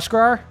initiative for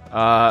Luskar?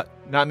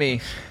 Not me.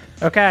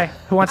 Okay.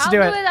 Who wants I'll to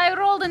do do it. I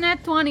rolled a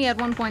nat 20 at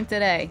one point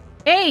today.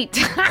 8.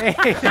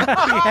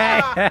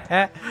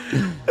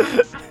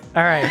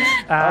 All right.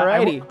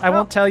 Alrighty. I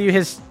won't tell you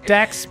his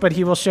dex, but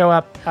he will show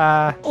up.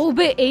 Oh,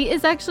 but 8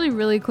 is actually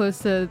really close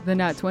to the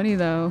nat 20,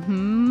 though.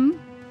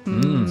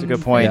 That's a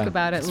good point. Think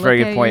about it. That's a Look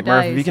very at good your point. Murph,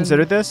 have dice you and-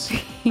 considered this?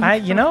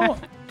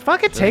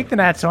 Fucking take the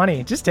nat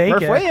 20. Just take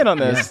Murph, it. weigh in on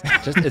this.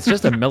 It's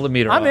just a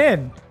millimeter I'm off.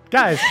 in.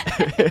 Guys,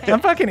 I'm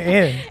fucking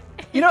in.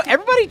 You know,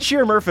 everybody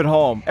cheer Murph at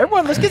home.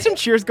 Everyone, let's get some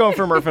cheers going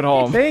for Murph at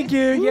home. Thank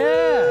you.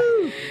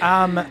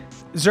 Yeah.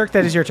 Zerk,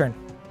 that is your turn.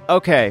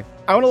 Okay,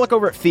 I want to look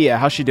over at Fia.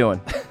 How's she doing?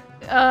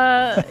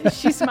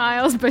 She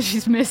smiles, but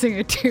she's missing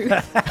a tooth.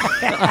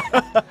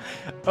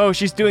 Oh,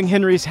 she's doing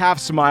Henry's half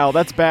smile.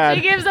 That's She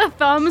bad. gives a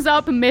thumbs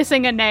up,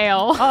 missing a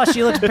nail. Oh,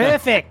 she looks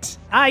perfect.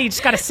 You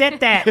just got to set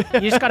that.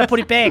 You just got to put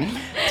it back.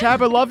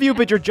 Tab, I love you,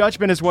 but your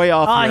judgment is way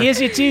off Oh, here.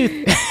 here's your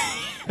tooth.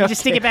 You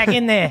just stick it back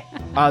in there.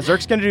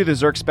 Zerk's going to do the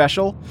Zerk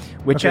special,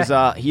 which Okay. is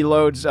he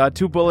loads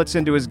 2 bullets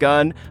into his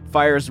gun,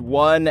 fires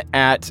one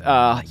at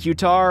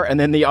Hutar, and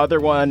then the other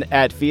one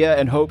at Fia,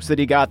 and hopes that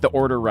he got the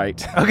order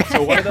right. Okay.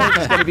 So one of those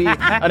is going to be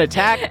an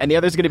attack, and the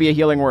other is going to be a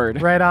healing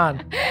word. Right on.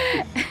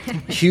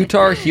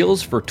 Hutar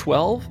heals for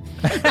 12?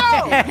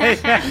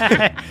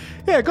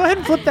 Yeah, go ahead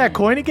and flip that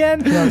coin again.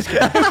 No, I'm just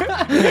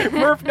kidding.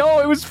 Murph, no,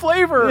 it was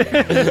flavor.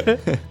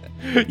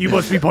 You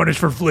must be punished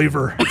for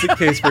flavor. It's a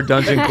case for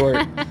dungeon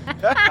court.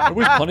 I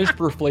was punished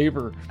for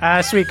flavor.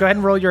 Sweet, go ahead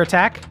and roll your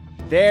attack.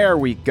 There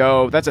we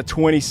go. That's a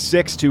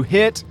 26 to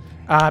hit.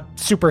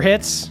 Super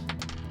hits.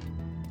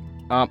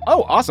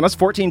 Oh, awesome. That's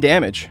 14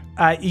 damage.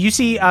 You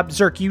see,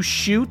 Zerk, you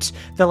shoot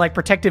the like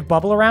protective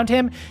bubble around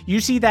him. You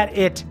see that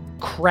it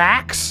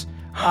cracks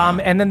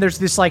And then there's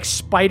this like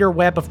spider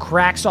web of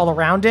cracks all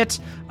around it.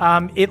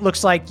 It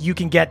looks like you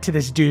can get to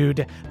this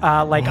dude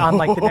like on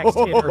like the next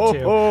hit or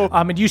two.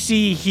 And you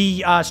see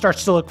he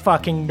starts to look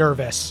fucking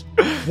nervous.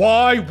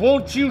 Why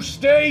won't you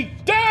stay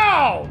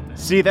down?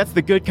 See, that's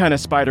the good kind of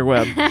spider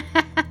web.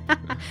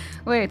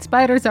 Wait,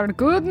 spiders are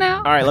good now?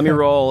 All right, let me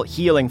roll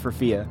healing for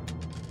Fia.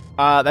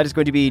 That is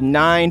going to be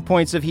 9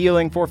 points of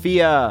healing for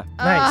Fia.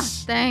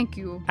 Nice. Thank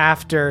you.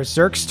 After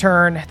Zerk's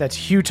turn, that's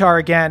Hutar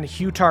again.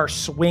 Hutar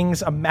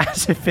swings a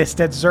massive fist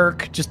at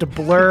Zerk, just a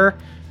blur.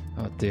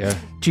 Oh, dear.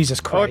 Jesus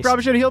Oh, I Christ.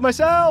 probably should have healed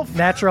myself.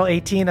 Natural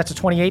 18, that's a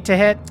 28 to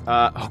hit.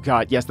 Oh,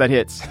 God, yes, that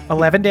hits.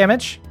 11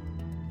 damage.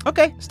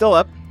 Okay, still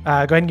up. Go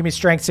ahead and give me a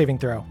strength saving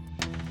throw.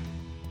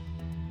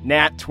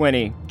 Nat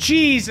 20.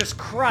 Jesus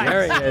Christ.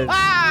 There he is.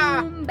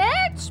 Boom,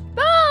 bitch.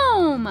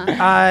 Boom.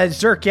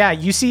 Zerk, yeah,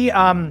 you see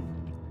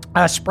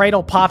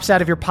Spritel pops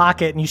out of your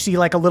pocket and you see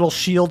like a little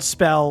shield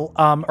spell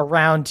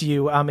around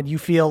you and you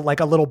feel like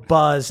a little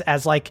buzz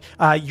as like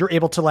you're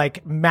able to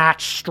like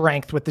match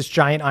strength with this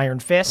giant iron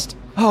fist.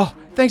 Oh,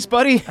 thanks,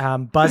 buddy.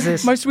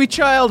 Buzzes My sweet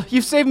child,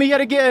 you've saved me yet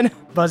again.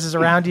 buzzes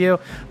around you.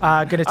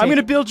 I'm going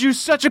to build you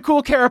such a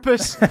cool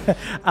carapace.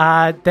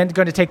 Then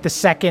going to take the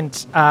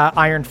second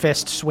iron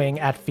fist swing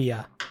at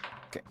Fia.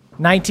 Okay.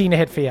 19 to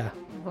hit Fia.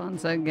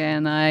 Once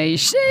again, I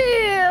shield.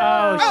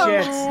 Oh,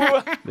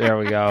 shit. There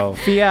we go.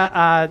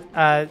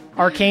 Fia,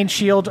 arcane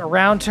shield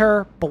around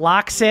her,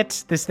 blocks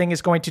it. This thing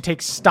is going to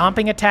take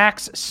stomping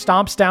attacks,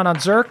 stomps down on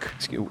Zerk.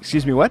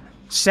 Excuse me, what?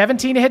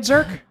 17 to hit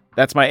Zerk.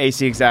 That's my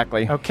AC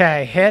exactly.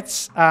 Okay,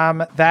 hits.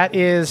 That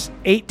is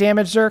 8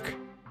 damage, Zerk.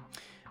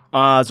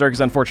 Zerg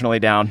is unfortunately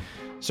down.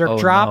 Zerk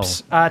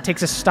drops,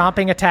 takes a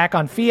stomping attack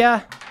on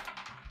Fia.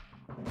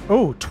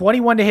 Oh,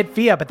 21 to hit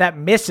Fia, but that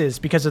misses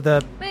because of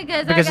the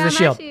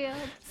shield.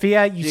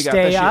 Fia, you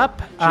stay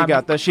up. She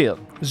got the shield.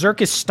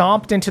 Zerk is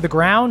stomped into the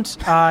ground.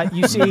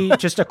 You see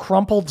just a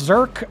crumpled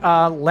Zerk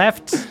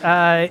left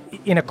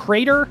in a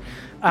crater.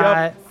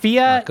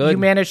 Fia, you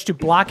managed to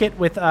block it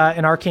with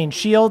an arcane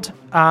shield,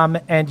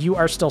 and you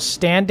are still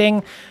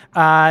standing.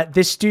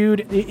 This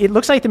dude, it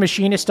looks like the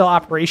machine is still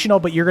operational,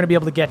 but you're going to be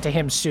able to get to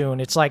him soon.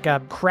 It's like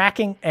a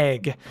cracking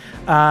egg.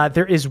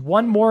 There is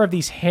one more of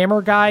these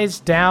hammer guys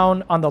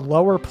down on the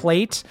lower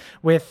plate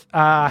with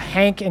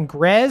Hank and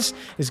Grez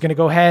is going to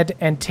go ahead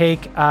and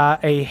take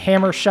a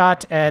hammer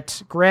shot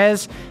at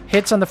Grez.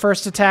 Hits on the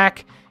first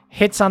attack,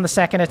 hits on the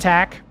second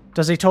attack,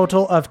 does a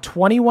total of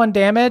 21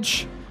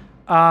 damage.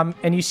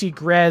 And you see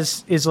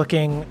Grez is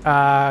looking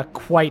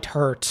quite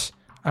hurt,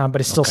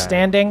 but is still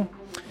standing.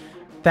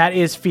 That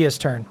is Fia's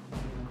turn.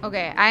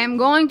 Okay, I am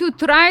going to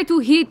try to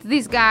hit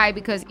this guy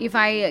because if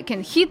I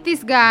can hit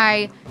this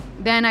guy,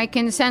 then I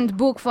can send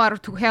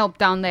Bookfar to help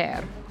down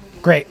there.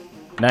 Great.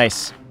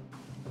 Nice.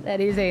 That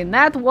is a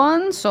nat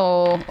 1,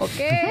 so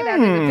okay, that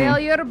is a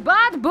failure.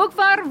 But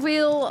Bookfar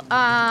will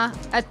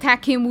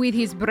attack him with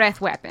his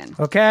breath weapon.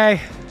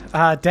 Okay.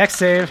 Dex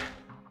save.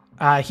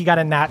 He got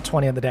a nat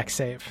 20 on the dex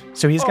save.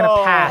 So he's going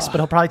to pass, but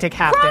he'll probably take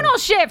half Chrono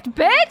damage. shift,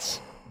 bitch!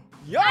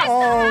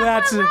 Oh,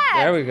 that's it.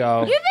 There we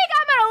go. You think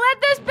I'm gonna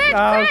let this bitch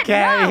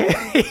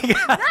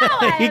Okay.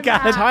 No, he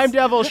got a Time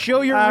Devil,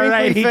 show your All wrinkly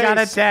right, he face. got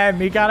a 10.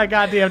 He got a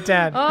goddamn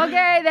 10.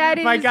 Okay, that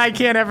is My guy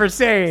can't ever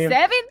save.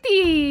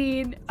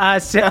 17.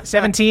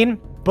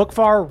 17.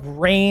 Bookfar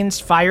rains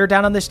fire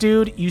down on this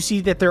dude. You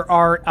see that there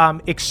are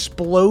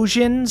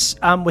explosions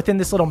within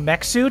this little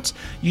mech suit.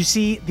 You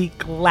see the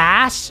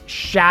glass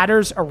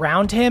shatters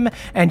around him,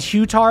 and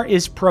Hutar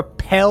is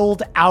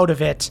propelled out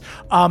of it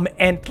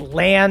and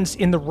lands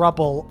in the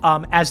rubble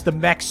as the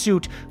mech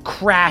suit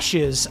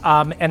crashes,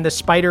 and the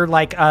spider,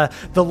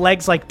 the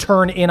legs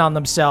turn in on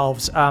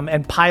themselves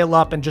and pile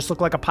up and just look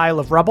like a pile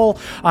of rubble.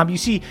 You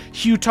see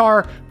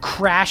Hutar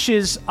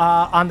crashes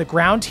on the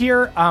ground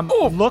here,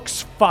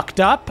 looks fucked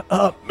up.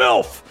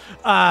 MILF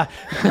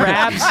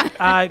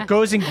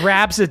goes and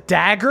grabs a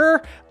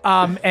dagger,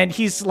 and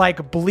he's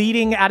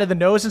bleeding out of the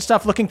nose and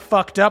stuff, looking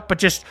fucked up, but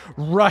just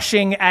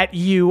rushing at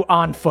you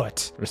on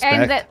foot. Respect.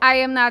 And that I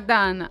am not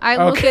done.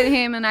 I look at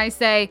him and I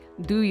say,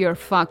 "Do your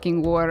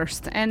fucking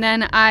worst." And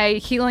then I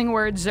healing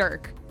word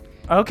Zerk.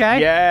 Okay.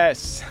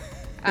 Yes.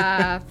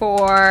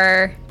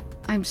 For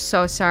I'm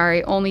so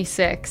sorry, only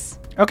 6.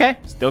 Okay.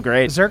 Still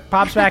great. Zerk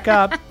pops back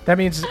up. That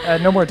means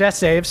no more death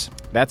saves.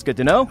 That's good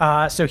to know.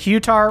 So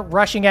Hutar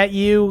rushing at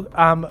you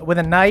with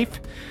a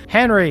knife.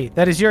 Henry,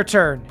 that is your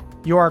turn.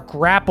 You are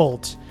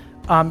grappled.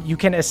 You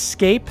can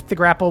escape the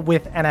grapple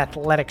with an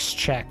athletics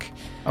check.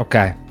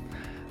 Okay.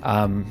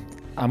 I'm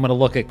going to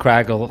look at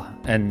Craggle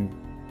and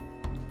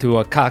do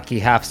a cocky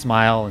half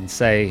smile and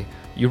say,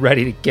 "You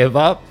ready to give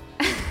up?"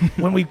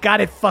 When we've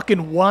got it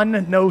fucking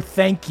won, no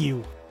thank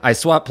you. I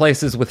swap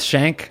places with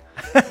Shank.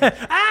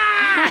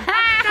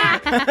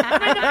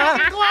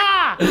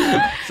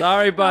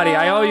 Sorry, buddy.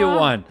 I owe you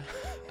one.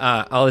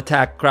 I'll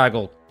attack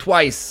Craggle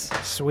twice.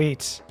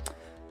 Sweet.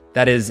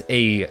 That is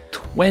a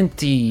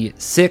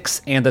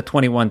 26 and a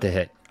 21 to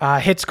hit.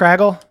 Hits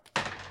Craggle.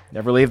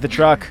 Never leave the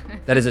truck.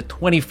 That is a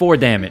 24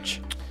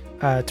 damage.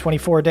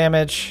 24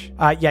 damage.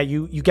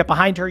 You get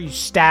behind her, you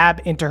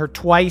stab into her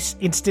twice,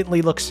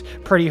 instantly looks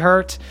pretty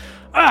hurt.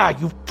 Ah,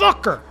 you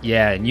fucker!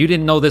 Yeah, and you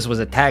didn't know this was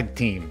a tag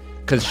team,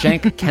 because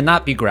Shank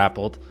cannot be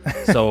grappled,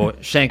 so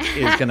Shank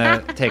is going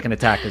to take an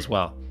attack as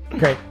well.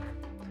 Great.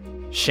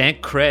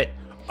 Shank crit.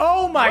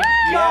 Oh my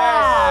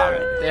god!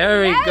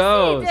 There he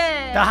goes.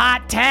 The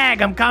hot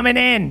tag, I'm coming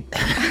in.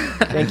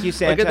 Thank you,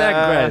 Santa. Look at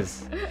that,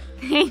 Grez.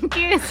 Thank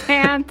you,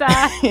 Santa.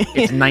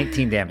 It's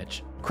 19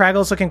 damage.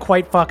 Craggle's looking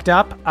quite fucked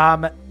up.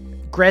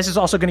 Grez is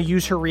also going to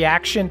use her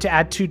reaction to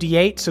add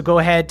 2d8, so go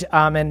ahead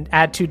and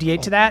add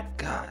 2d8 to that.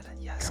 God,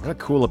 yes. What a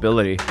cool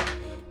ability.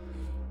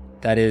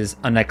 That is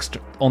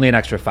only an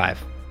extra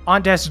 5.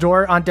 On death's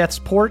door, on death's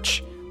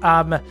porch.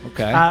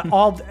 Okay.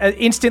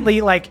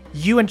 Instantly, like,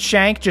 you and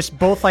Shank just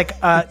both, like,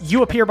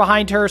 you appear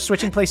behind her,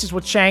 switching places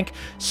with Shank,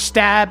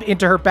 stab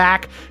into her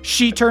back.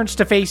 She turns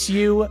to face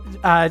you.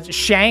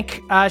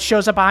 Shank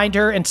shows up behind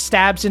her and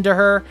stabs into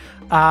her.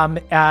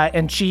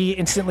 And she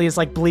instantly is,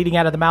 like, bleeding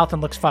out of the mouth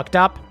and looks fucked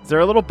up. Is there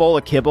a little bowl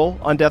of kibble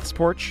on Death's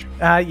porch?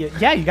 Yeah,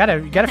 you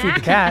gotta feed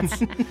the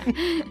cats.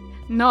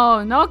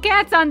 No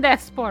cats on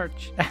Death's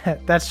porch.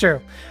 That's true.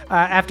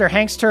 After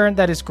Hank's turn,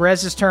 that is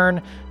Grez's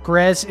turn.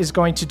 Grez is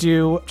going to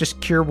do just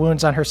cure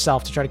wounds on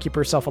herself to try to keep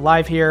herself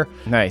alive here.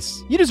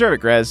 Nice. You deserve it,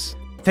 Grez.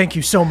 Thank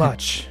you so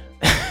much.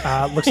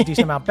 Looks a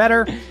decent amount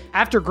better.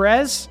 After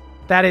Grez,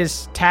 that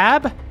is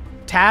Tab.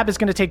 Tab is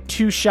going to take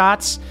 2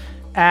 shots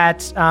at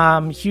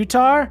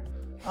Hutar.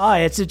 Oh,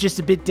 it's just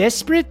a bit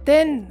desperate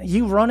then?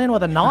 You run in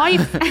with a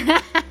knife?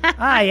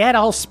 I had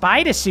a whole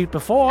spider suit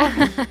before.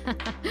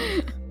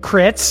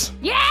 Crits.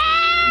 Yeah!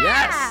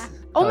 Yes!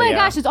 Oh my yeah.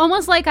 gosh, it's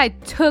almost like I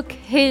took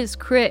his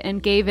crit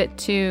and gave it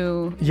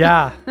to...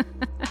 Yeah.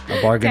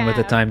 A bargain with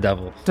the time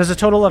devil. Does a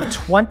total of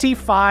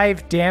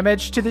 25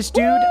 damage to this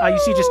dude. You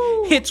see just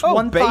hits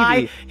one baby.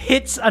 thigh,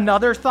 hits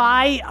another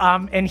thigh,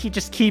 and he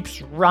just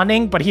keeps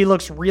running, but he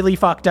looks really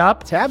fucked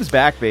up. Tab's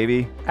back,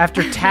 baby.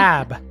 After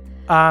Tab,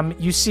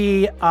 you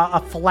see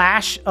a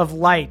flash of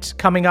light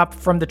coming up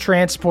from the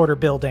transporter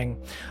building,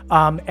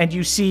 and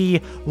you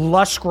see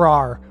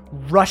Luskrar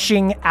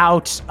rushing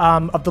out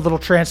of the little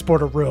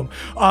transporter room.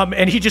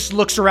 And he just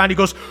looks around, he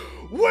goes,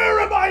 "Where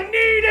am I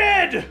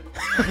needed?"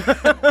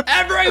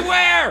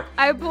 Everywhere!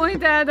 I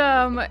point at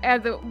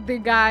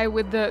the guy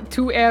with the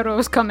 2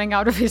 arrows coming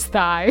out of his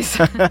thighs.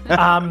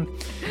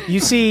 You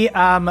see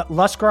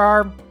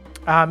Luskrar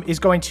is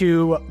going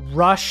to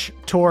rush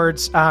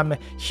towards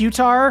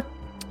Hutar.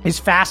 Is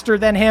faster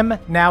than him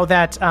now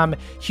that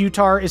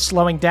Hutar is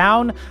slowing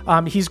down.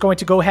 He's going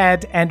to go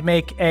ahead and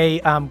make a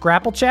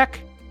grapple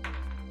check.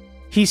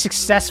 He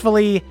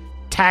successfully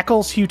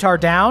tackles Hutar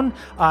down.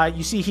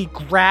 You see he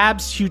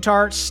grabs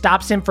Hutar,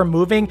 stops him from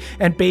moving,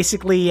 and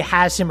basically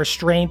has him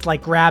restrained,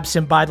 like grabs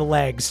him by the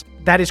legs.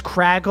 That is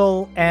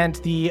Craggle and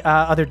the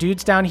other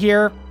dudes down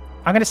here.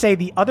 I'm going to say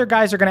the other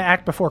guys are going to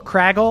act before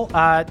Craggle.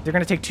 They're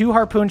going to take 2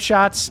 harpoon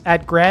shots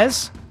at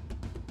Grez.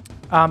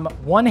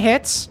 1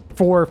 hits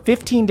for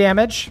 15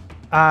 damage.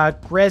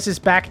 Grez is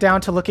back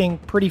down to looking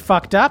pretty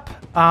fucked up.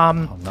 Oh,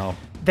 no.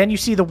 Then you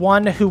see the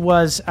one who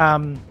was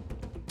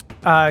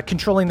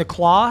controlling the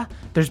claw.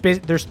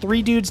 There's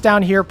 3 dudes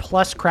down here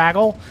plus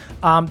Craggle.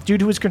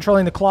 Dude who is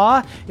controlling the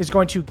claw is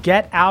going to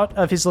get out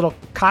of his little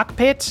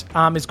cockpit,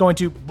 is going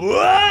to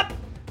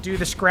do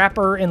the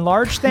scrapper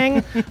enlarge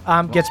thing,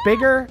 gets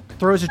bigger,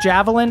 throws a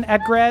javelin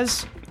at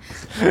Grez,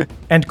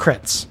 and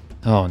crits.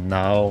 Oh,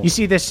 no. You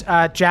see this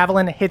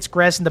javelin hits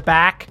Grez in the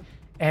back,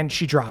 and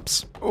she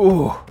drops.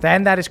 Ooh.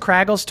 Then that is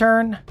Craggle's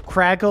turn.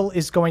 Craggle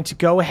is going to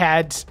go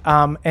ahead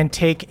and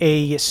take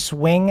a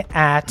swing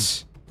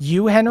at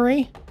you,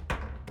 Henry.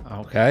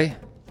 Okay.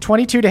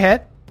 22 to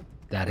hit.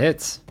 That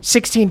hits.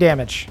 16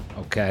 damage.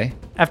 Okay.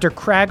 After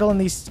Craggle and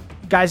these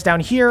guys down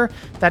here,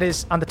 that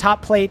is on the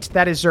top plate,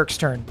 that is Zerk's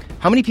turn.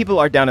 How many people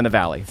are down in the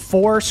valley?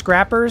 4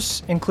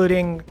 scrappers,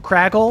 including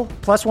Craggle,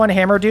 plus 1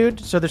 hammer dude.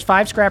 So there's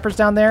 5 scrappers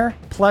down there,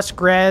 plus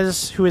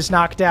Grez, who is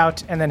knocked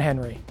out, and then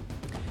Henry.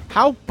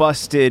 How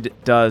busted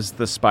does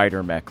the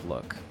spider mech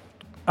look?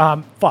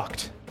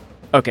 Fucked.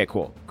 Okay,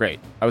 cool. Great.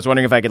 I was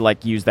wondering if I could,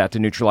 like, use that to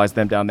neutralize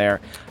them down there.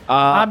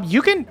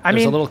 You can,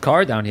 There's a little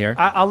car down here.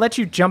 I'll let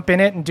you jump in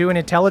it and do an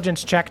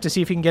intelligence check to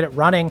see if you can get it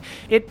running.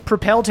 It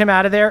propelled him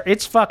out of there.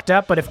 It's fucked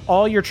up, but if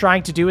all you're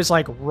trying to do is,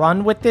 like,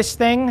 run with this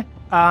thing,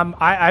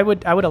 I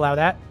would allow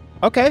that.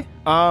 Okay.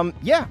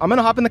 Yeah, I'm going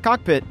to hop in the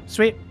cockpit.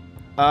 Sweet.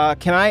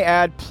 Can I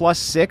add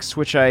 +6,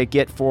 which I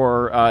get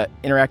for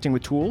interacting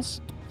with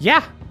tools?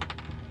 Yeah.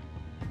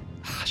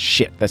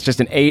 Shit, that's just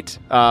an 8.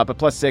 But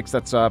 +6,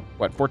 that's,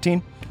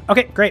 14?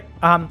 Okay, great.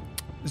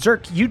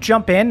 Zerk, you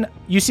jump in.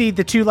 You see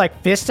the 2,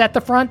 like, fists at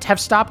the front have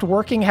stopped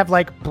working, have,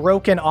 like,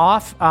 broken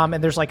off,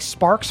 and there's, like,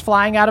 sparks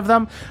flying out of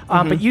them.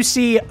 But you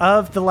see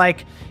of the,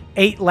 like,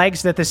 8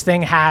 legs that this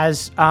thing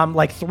has.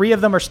 Like 3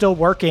 of them are still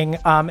working,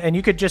 and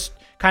you could just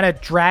kind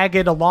of drag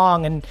it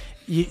along, and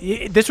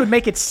this would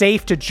make it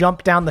safe to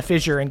jump down the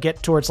fissure and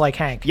get towards like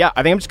Hank. Yeah,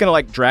 I think I'm just gonna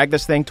like drag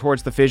this thing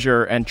towards the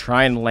fissure and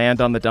try and land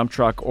on the dump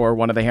truck or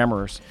one of the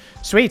hammerers.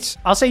 Sweet.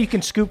 I'll say you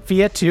can scoop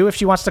Fia too if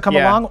she wants to come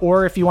along,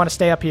 or if you want to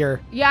stay up here.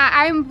 Yeah,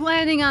 I'm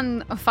planning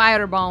on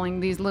fireballing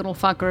these little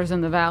fuckers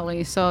in the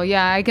valley. So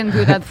yeah, I can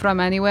do that from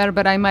anywhere,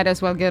 but I might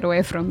as well get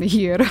away from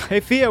here. Hey,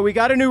 Fia, we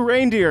got a new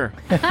reindeer.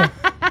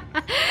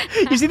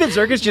 You see that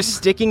Zerk is just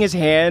sticking his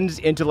hands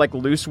into like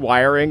loose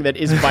wiring that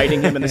is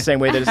biting him in the same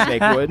way that a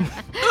snake would.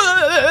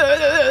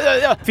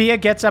 Fia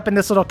gets up in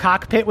this little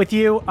cockpit with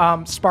you,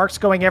 sparks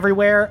going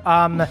everywhere.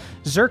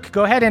 Zerk,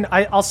 go ahead and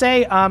I'll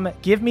say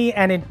give me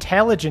an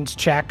intelligence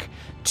check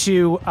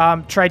to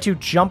try to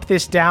jump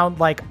this down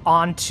like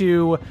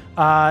onto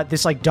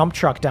this like dump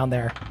truck down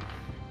there.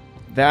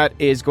 That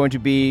is going to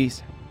be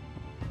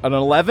an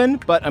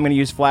 11, but I'm going to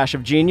use Flash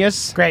of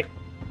Genius. Great.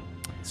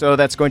 So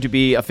that's going to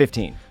be a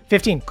 15.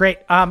 15, great.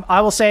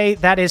 I will say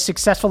that is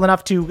successful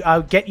enough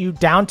to get you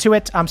down to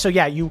it. So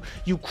yeah, you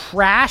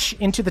crash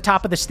into the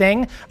top of this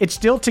thing. It's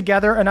still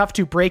together enough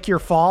to break your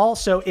fall.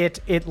 So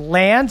it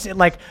lands, it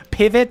like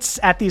pivots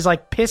at these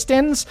like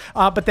pistons,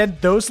 but then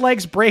those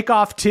legs break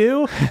off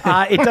too.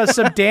 It does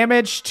some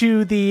damage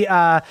to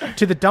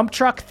the dump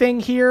truck thing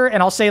here,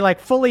 and I'll say like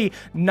fully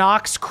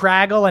knocks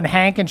Craggle and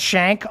Hank and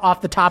Shank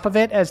off the top of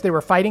it as they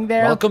were fighting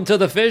there. Welcome to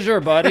the fissure,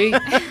 buddy.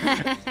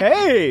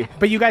 Hey!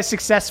 But you guys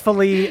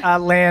successfully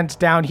land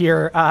down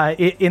here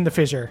in the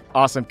fissure.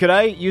 Awesome. Could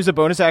I use a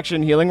bonus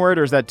action healing word,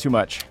 or is that too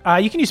much?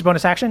 You can use a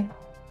bonus action.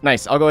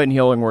 Nice. I'll go ahead and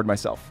healing word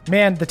myself.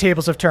 Man, the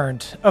tables have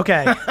turned.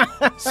 Okay.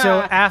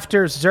 So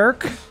after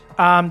Zerk,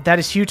 that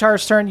is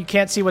Hutar's turn. You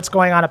can't see what's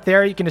going on up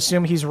there. You can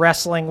assume he's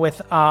wrestling with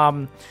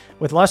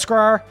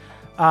Luskar.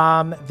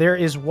 There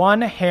is one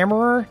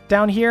Hammerer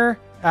down here.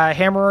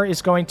 Hammerer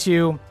is going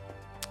to,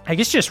 I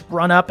guess, just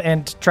run up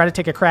and try to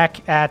take a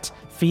crack at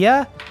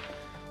Fia.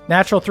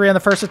 Natural 3 on the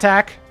first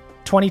attack.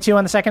 22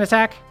 on the second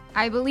attack.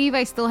 I believe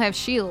I still have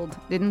shield.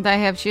 Didn't I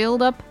have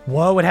shield up?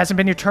 Whoa, it hasn't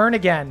been your turn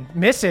again.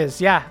 Misses,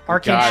 yeah.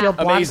 Arcane God, shield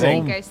blocks.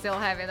 amazing. I think I still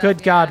have it up.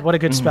 Good God, what a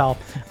good spell.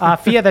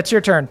 Fia, that's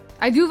your turn.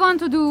 I do want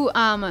to do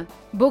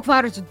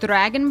Bookfire's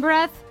Dragon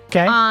Breath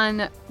Okay.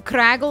 on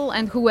Craggle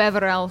and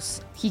whoever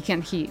else he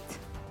can hit.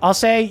 I'll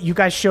say you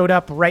guys showed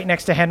up right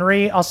next to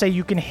Henry. I'll say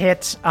you can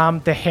hit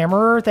the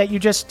Hammerer that you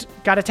just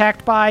got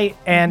attacked by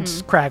and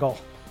Craggle.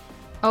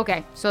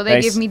 Okay, so they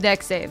Nice. give me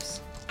dex saves.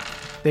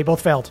 They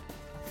both failed.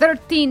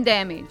 13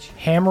 damage.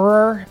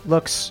 Hammerer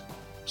looks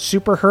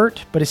super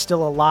hurt, but is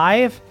still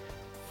alive.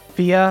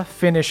 Fia,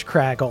 finish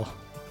Craggle.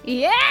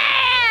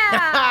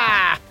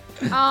 Yeah!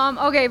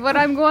 Okay, what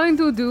I'm going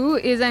to do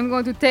is I'm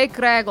going to take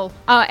Craggle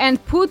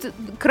and put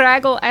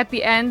Craggle at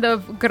the end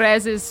of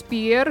Grez's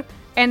spear,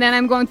 and then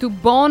I'm going to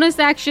bonus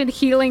action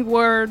healing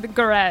word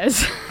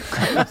Grez.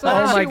 So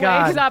Oh my she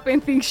God. wakes up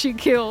and thinks she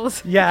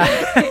kills. Yeah.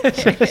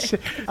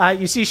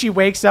 You see she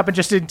wakes up and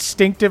just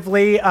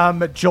instinctively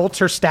jolts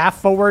her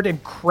staff forward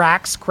and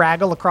cracks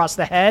Craggle across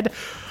the head.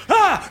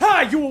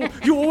 You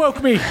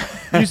awoke me.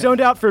 You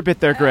zoned out for a bit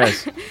there,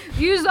 Grez.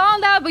 You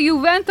zoned out, but you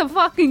went to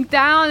fucking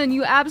town and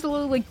you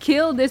absolutely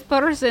killed this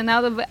person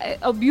out of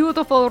a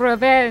beautiful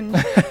revenge.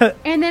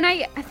 And then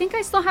I think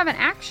I still have an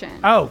action.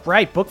 Oh,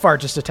 right. Bookfar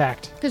just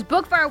attacked. Because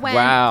Bookfire went,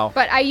 Wow.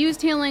 but I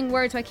used Healing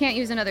Word, so I can't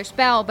use another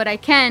spell, but I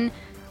can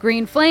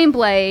Green Flame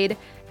Blade,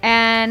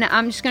 and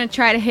I'm just going to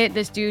try to hit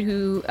this dude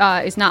who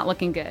is not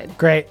looking good.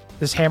 Great.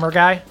 This hammer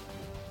guy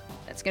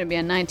That's going to be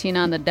a 19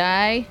 on the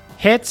die.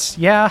 hits.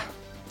 Yeah.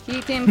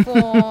 Hit him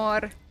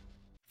for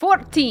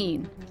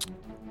 14.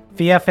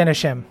 Fia,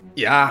 finish him.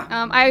 Yeah.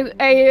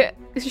 I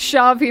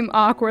shove him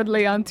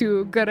awkwardly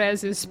onto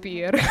Grez's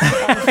spear.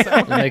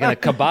 You're making a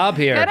kebab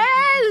here.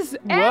 Grez!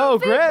 Whoa,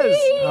 MVP!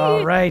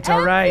 Grez!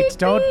 All right.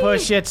 Don't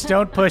push it.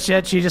 Don't push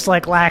it. She just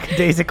like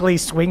lackadaisically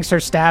swings her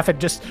staff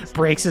and just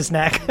breaks his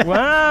neck.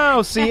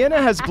 Wow,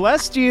 Sienna has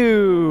blessed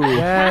you.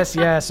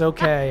 Yes.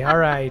 Okay. All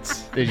right.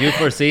 Did you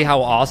foresee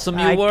how awesome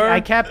you were?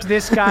 I kept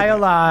this guy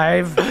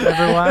alive,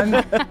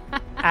 everyone.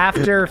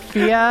 After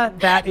Fia,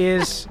 that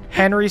is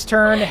Henry's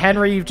turn.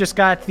 Henry, you've just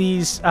got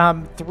these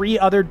 3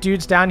 other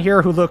dudes down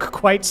here who look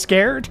quite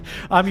scared.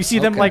 You see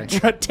them like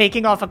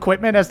taking off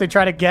equipment as they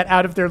try to get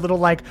out of their little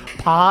like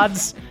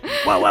pods.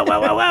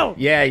 Whoa.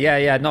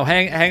 Yeah. No,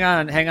 hang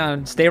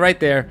on. Stay right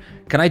there.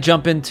 Can I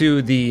jump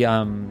into the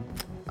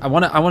I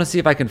want to see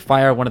if I can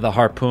fire one of the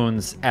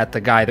harpoons at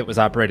the guy that was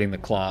operating the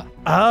claw.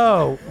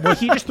 Oh, well,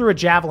 he just threw a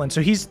javelin,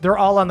 so they're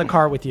all on the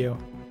car with you.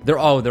 They're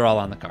all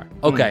on the car.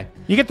 Okay.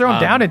 You can throw him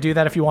down and do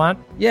that if you want.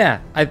 Yeah,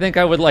 I think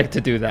I would like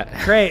to do that.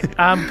 Great.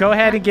 Go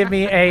ahead and give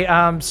me a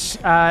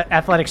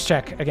athletics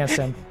check against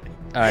him.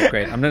 All right,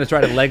 great. I'm going to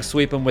try to leg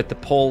sweep him with the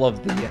pole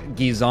of the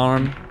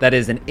Gizarm. That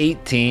is an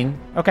 18.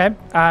 Okay.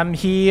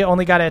 He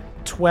only got a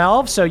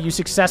 12, so you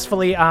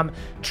successfully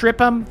trip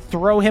him,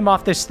 throw him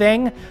off this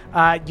thing.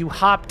 You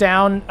hop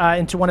down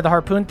into one of the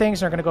harpoon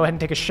things and are going to go ahead and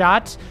take a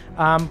shot.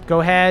 Go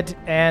ahead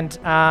and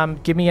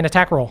give me an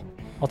attack roll.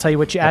 I'll tell you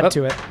what you add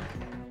to it.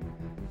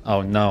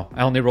 Oh, no.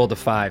 I only rolled a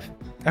 5.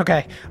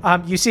 Okay.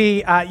 You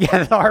see,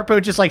 the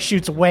harpoon just like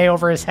shoots way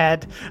over his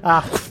head.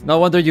 No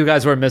wonder you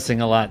guys were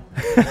missing a lot.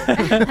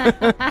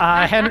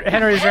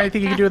 Henry, is there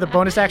anything you can do with a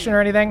bonus action or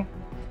anything?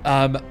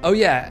 Oh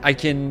yeah, I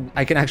can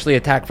actually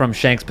attack from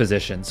Shank's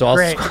position. So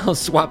I'll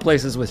swap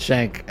places with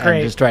Shank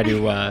and just try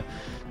to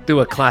do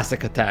a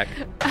classic attack.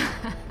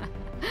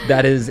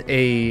 That is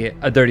a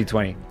dirty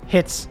 20.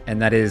 Hits.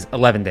 And that is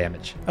 11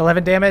 damage.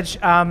 11 damage.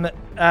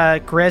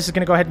 Grez is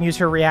going to go ahead and use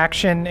her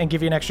reaction and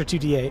give you an extra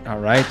 2d8. All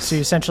right. So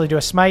you essentially do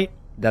a smite.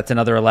 That's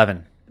another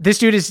 11. This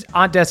dude is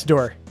on death's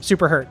door.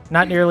 Super hurt.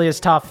 Not nearly as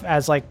tough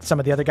as like some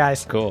of the other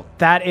guys. Cool.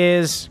 That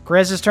is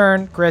Grez's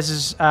turn. Grez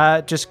is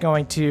just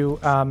going to...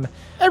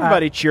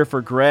 Everybody cheer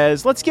for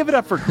Grez. Let's give it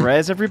up for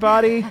Grez,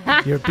 everybody.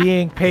 You're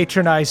being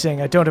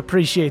patronizing. I don't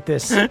appreciate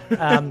this.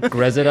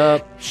 Grez it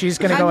up. She's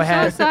going to go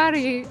ahead. I'm so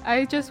sorry.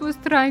 I just was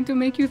trying to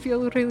make you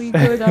feel really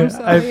good. I'm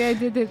sorry I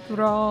did it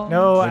wrong.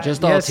 No, we're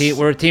just all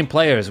we're team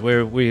players.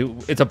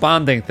 It's a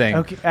bonding thing.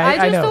 Okay,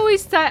 I know.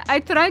 always I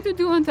try to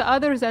do unto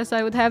others as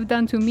I would have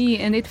done to me,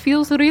 and it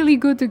feels really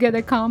good to get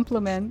a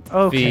compliment.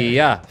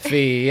 Okay.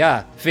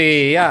 Fia.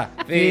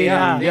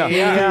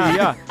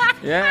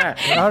 Yeah.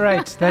 All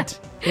right.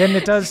 And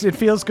it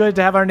feels good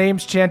to have our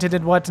names chanted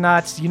and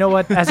whatnot. You know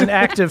what? As an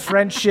act of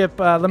friendship,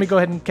 let me go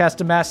ahead and cast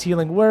a mass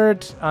healing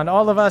word on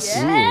all of us.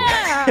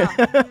 Yeah.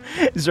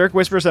 Zerk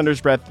whispers under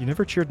his breath, "You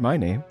never cheered my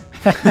name."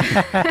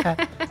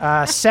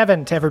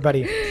 7 to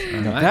everybody.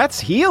 That's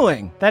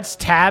healing. That's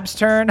Tab's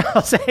turn.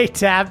 I'll say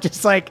Tab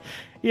just like...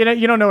 You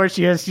don't know where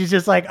she is. She's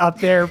just like up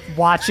there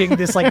watching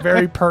this like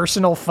very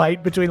personal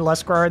fight between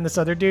Luskar and this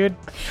other dude.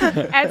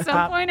 At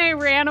some point, I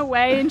ran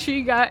away and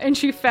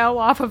she fell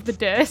off of the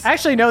disc.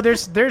 Actually, no.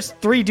 There's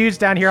 3 dudes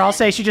down here. I'll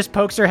say she just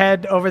pokes her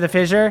head over the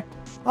fissure.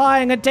 Oh,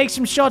 I'm gonna take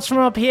some shots from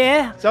up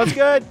here. Sounds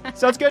good.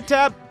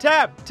 Tap.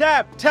 Tab,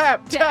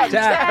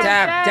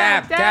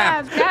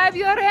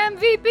 you're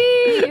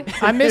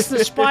MVP. I missed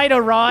the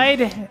spider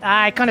ride.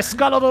 I kind of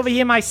scuttled over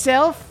here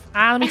myself.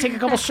 Let me take a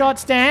couple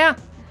shots down.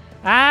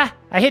 I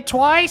hit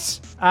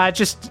twice.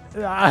 Just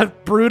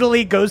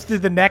brutally goes through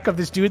the neck of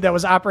this dude that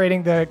was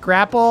operating the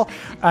grapple.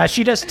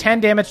 She does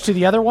 10 damage to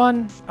the other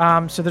one.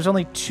 So there's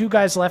only 2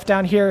 guys left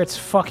down here. It's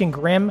fucking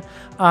grim.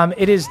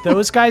 It is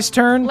those guys'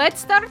 turn.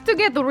 Let's start to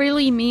get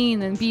really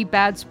mean and be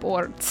bad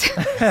sports.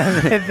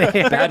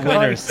 Bad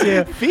winners.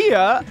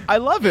 Fia, I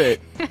love it.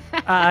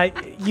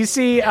 You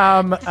see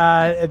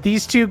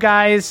these 2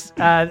 guys,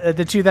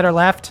 the 2 that are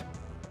left,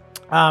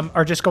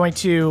 are just going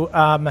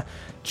to...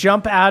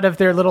 jump out of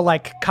their little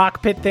like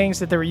cockpit things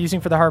that they were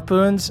using for the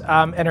harpoons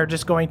and are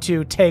just going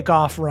to take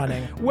off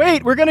running.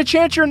 Wait, we're going to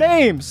chant your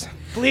names.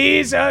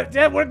 Please,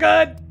 we're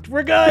good.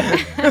 We're good.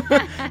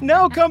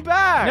 No, come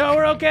back. No,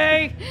 we're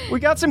okay. We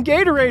got some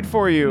Gatorade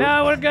for you.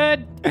 No, we're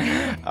good.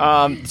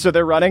 So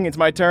they're running. It's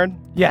my turn?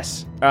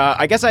 Yes.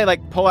 I guess I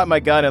like pull out my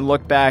gun and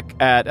look back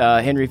at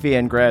Henry, Fia,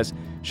 and Grez.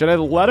 Should I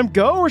let them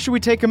go or should we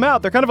take them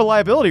out? They're kind of a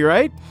liability,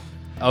 right?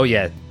 Oh,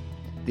 yeah.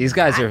 These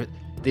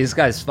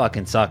guys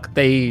fucking suck.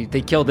 They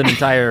killed an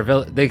entire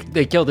village.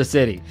 They killed a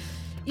city.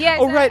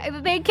 Yes, right.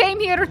 They came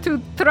here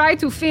to try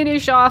to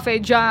finish off a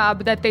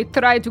job that they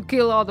tried to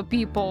kill all the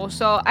people.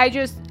 So I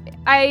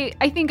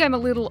think I'm a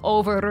little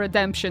over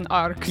redemption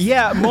arcs.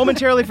 Yeah,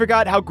 momentarily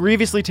forgot how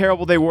grievously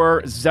terrible they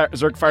were.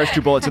 Zerk fires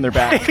 2 bullets in their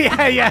back.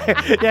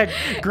 Yeah.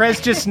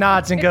 Grez just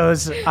nods and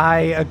goes, I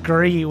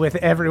agree with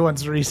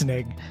everyone's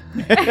reasoning.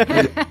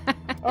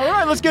 All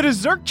right, let's get a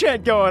Zerk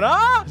chant going,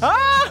 huh?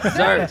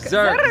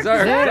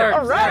 Zerk.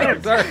 All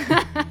right.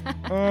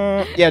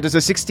 Yeah, does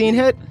a 16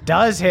 hit?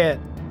 Does hit.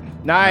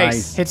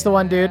 Nice. Hits the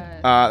one dude.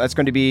 That's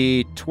going to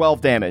be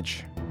 12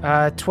 damage.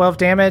 12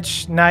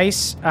 damage.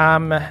 Nice.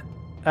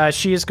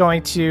 She is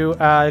going to...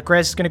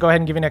 Grez is going to go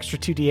ahead and give you an extra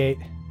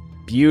 2d8.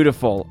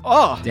 Beautiful.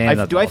 Oh,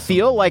 damn, do I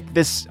feel like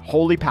this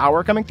holy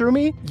power coming through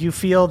me? You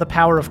feel the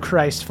power of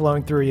Christ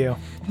flowing through you.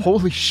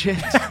 Holy shit.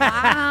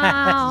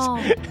 Wow.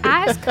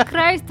 Ask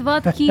Christ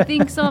what he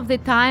thinks of the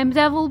time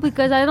devil,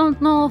 because I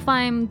don't know if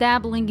I'm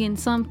dabbling in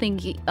something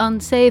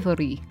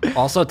unsavory.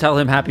 Also tell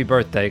him happy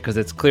birthday, because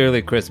it's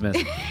clearly Christmas.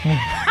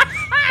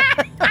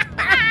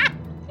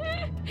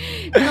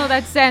 No,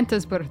 that's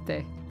Santa's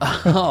birthday.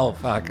 Oh,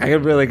 fuck. I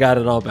really got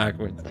it all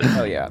backwards.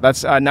 Oh, yeah.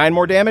 That's 9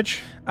 more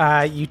damage.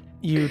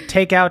 You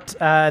take out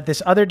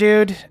this other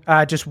dude.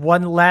 Just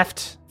 1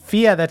 left.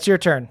 Fia, that's your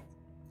turn.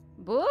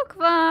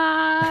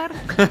 Bookvar.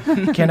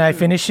 Can I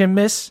finish him,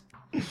 miss?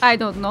 I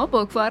don't know,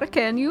 Bookvar,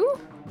 can you?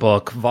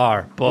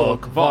 Bookvar.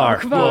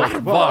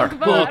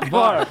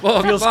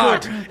 Feels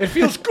good. It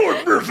feels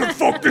good, miss.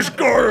 Fuck this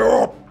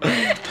guy up.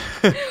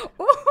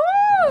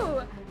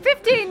 Woohoo!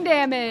 15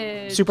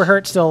 damage. Super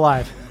hurt, still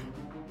alive.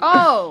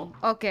 Oh,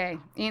 okay.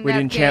 In We that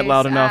didn't chant case,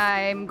 loud enough.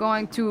 I'm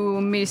going to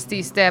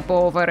Misty Step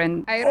over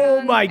and I Oh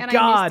run my and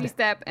God. I Misty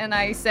Step and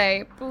I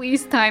say,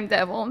 please, Time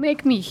Devil,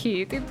 make me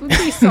hit. It would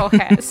be so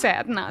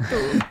sad not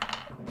to.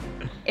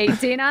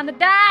 18 on the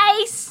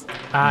dice.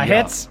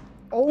 Hits.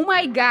 Oh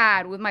my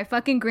God. With my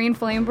fucking green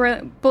flame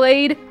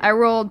blade, I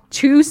rolled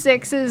 2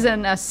 6s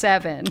and a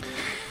 7.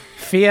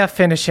 Fia,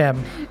 finish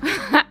him.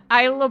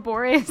 I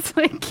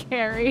laboriously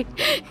carry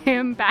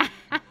him back.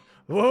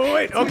 Whoa,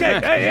 wait, okay,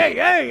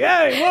 hey,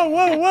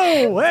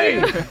 whoa, hey.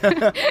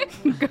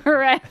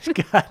 Correct.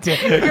 God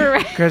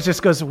damn. Grez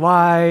just goes,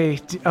 why?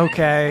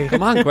 Okay.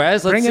 Come on,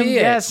 Grez, let's see it.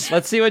 Yes.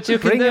 Let's see what you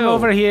can Bring do. him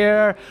over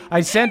here.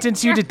 I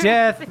sentence you to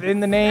death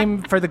in the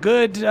name for the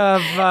good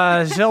of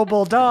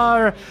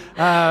Zelboldar.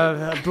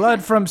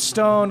 Blood from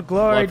stone,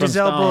 glory to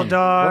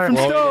Zelboldar.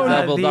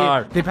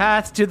 The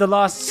path to the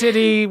lost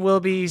city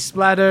will be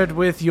splattered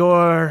with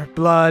your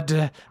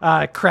blood.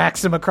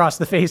 Cracks him across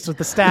the face with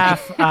the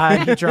staff.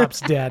 He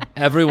drops dead.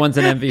 Everyone's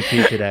an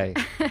MVP today.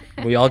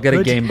 We all get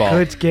a game ball.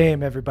 Good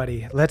game,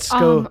 everybody. Let's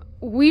go.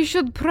 We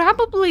should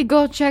probably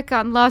go check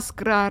on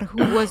Laskrar,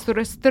 who was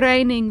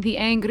restraining the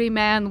angry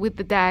man with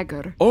the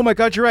dagger. Oh my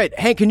God, you're right.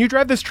 Hank, can you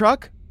drive this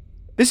truck?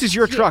 This is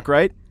your truck,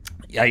 right?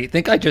 Yeah, you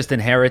think I just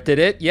inherited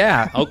it?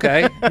 Yeah,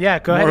 okay. Yeah,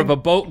 go ahead. More of a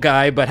boat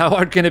guy, but how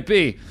hard can it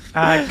be? Go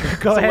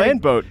It's a ahead.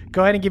 land boat.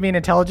 Go ahead and give me an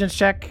intelligence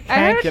check, I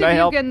Hank. heard Can if I you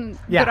help? can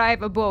Yeah.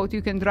 drive a boat,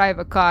 you can drive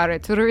a car.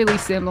 It's really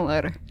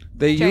similar.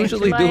 They Change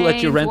usually do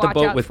let you lanes, rent a watch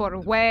boat out with... for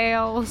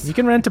whales. You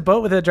can rent a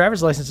boat with a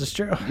driver's license, it's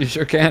true. You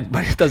sure can,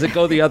 but it doesn't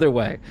go the other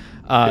way.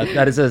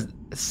 That is a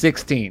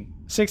 16.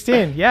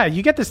 16. Yeah,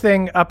 you get this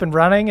thing up and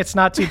running. It's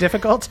not too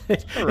difficult.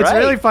 It's Right.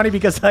 really funny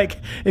because, like,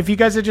 if you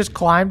guys had just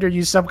climbed or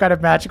used some kind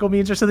of magical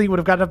means or something, you would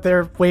have gotten up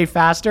there way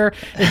faster.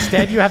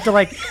 Instead, you have to,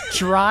 like,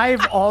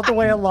 drive all the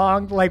way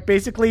along, like,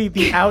 basically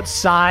the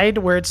outside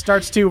where it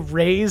starts to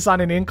raise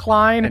on an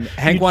incline. And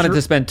Hank wanted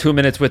to spend 2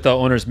 minutes with the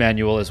owner's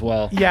manual as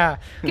well. Yeah.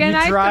 Can You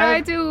I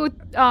drive- try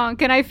to?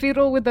 Can I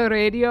fiddle with the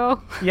radio?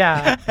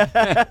 Yeah.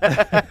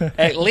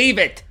 Hey, leave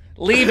it.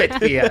 Leave it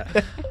here.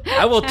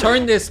 I will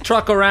turn this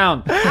truck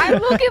around.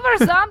 I'm looking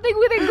for something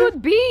with a good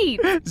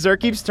beat. Zer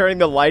keeps turning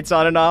the lights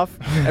on and off.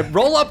 And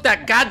roll up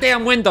that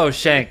goddamn window,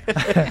 Shank.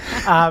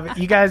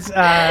 You guys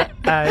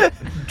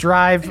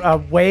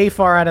drive way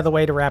far out of the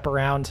way to wrap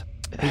around.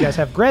 You guys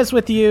have Grez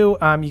with you.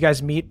 You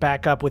guys meet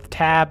back up with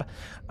Tab.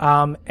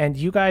 And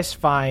you guys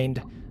find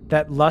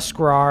that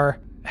Luskrar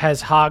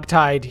has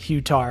hogtied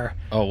Hutar.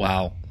 Oh,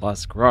 wow.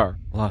 Laskrar.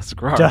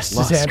 Just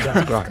as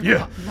Xandar.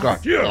 Yeah.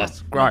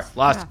 Last grar.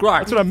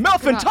 That's what I'm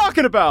Melvin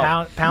talking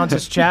about. Pounds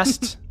his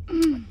chest.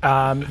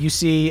 You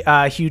see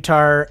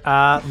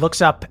Hutar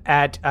looks up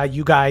at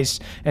you guys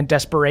in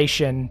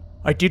desperation.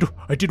 I did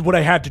what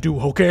I had to do,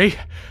 okay?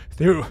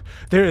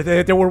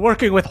 They were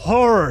working with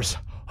horrors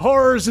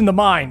in the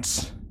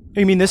mines.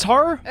 You mean this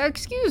horror?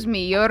 Excuse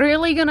me, you're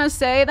really gonna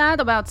say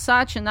that about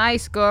such a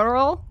nice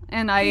girl?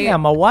 And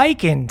I'm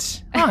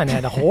awakened. I'm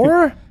not a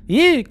horror.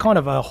 You kind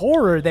of a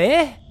horror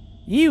there.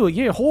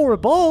 You're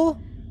horrible.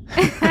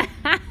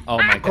 Oh,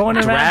 my Going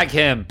God. around Drag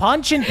him.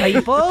 punching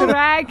people.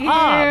 Drag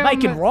him.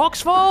 Making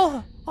rocks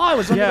fall. I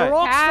was under the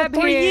rocks Tab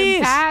for 3 him,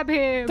 years. tab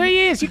him. 3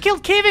 years. You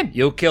killed Kevin.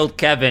 You killed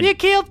Kevin. You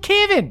killed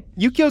Kevin.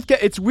 You killed.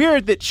 It's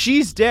weird that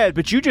she's dead,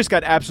 but you just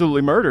got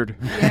absolutely murdered.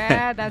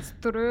 Yeah, that's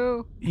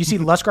true. You see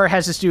Luskar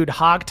has this dude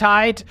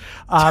hogtied.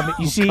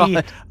 You see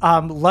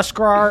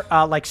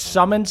Luskar like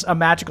summons a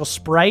magical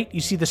sprite. You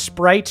see the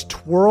sprite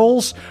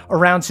twirls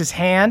around his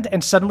hand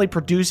and suddenly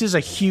produces a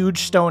huge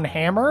stone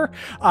hammer.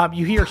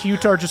 You hear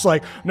Hutar just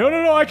like,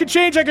 no, I can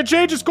change.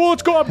 It's cool.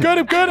 I'm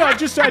good. I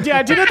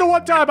did it the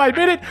one time. I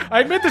admit it. I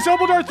admit the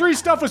Zelboldar 3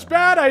 stuff was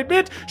bad. I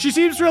admit she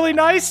seems really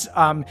nice.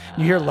 You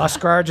hear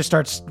Luskar just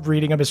starts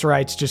reading him his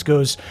rights, just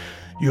goes,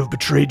 You have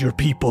betrayed your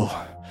people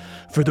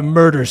for the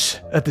murders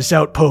at this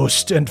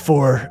outpost and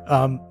for,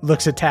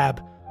 looks at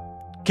Tab.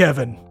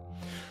 Kevin.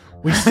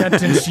 We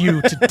sentence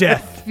you to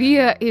death.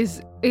 Fear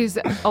is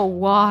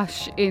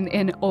awash in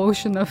an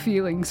ocean of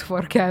feelings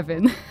for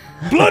Kevin.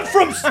 Blood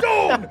from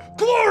stone!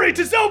 Glory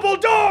to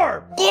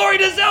Zelboldar! Glory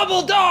to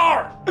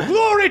Zelboldar!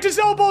 Glory to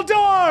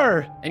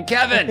Zelboldar! And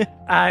Kevin.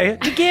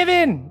 To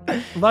Kevin!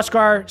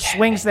 Luskar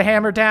swings the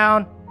hammer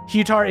down.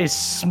 Hutar is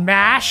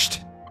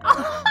smashed.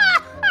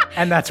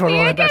 And that's where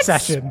we'll end that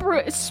session.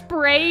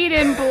 Sprayed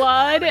in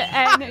blood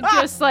and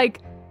just like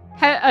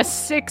a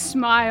sick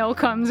smile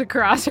comes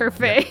across her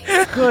face.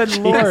 Good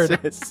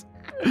lord. Jesus.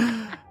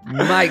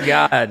 My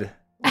God.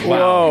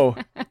 Whoa.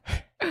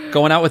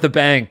 Going out with a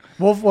bang.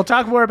 We'll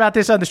talk more about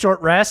this on the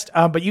short rest,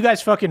 but you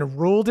guys fucking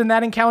ruled in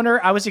that encounter.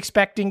 I was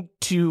expecting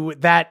you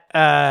guys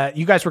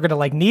were going to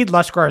like need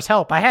Luskar's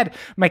help. I had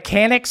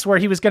mechanics where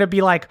he was going to be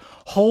like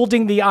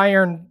holding the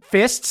iron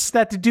fists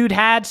that the dude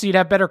had so you'd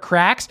have better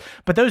cracks,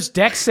 but those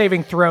dex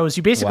saving throws,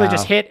 you basically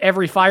just hit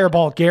every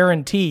fireball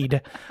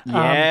guaranteed.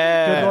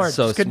 Yeah. Good lord,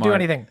 So just couldn't do smart.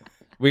 anything.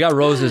 We got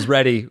roses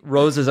ready.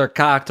 Roses are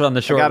cocked on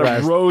the short Got a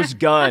rest. rose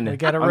gun. We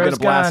got a I'm rose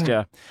gonna blast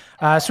gun.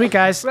 you. Sweet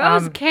guys.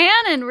 Rose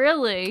cannon,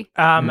 really.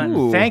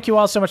 Ooh. Thank you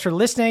all so much for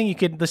listening. You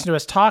can listen to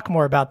us talk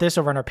more about this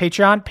over on our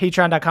Patreon,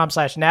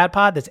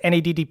 patreon.com/NADPOD. That's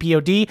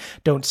NADDPOD.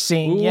 Don't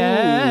sing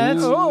yet.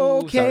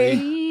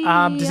 Okay.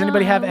 Does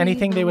anybody have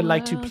anything they would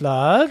like to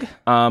plug?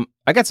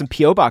 I got some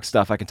P.O. Box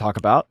stuff I can talk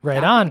about.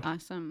 Right on.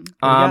 Awesome.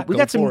 We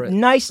got some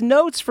nice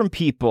notes from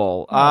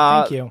people.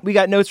 Thank you. We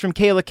got notes from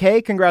Kayla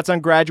K. Congrats on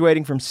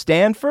graduating from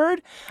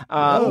Stanford.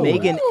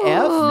 Megan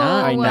F.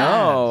 I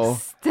know.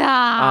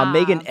 Stop.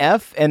 Megan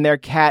F. and their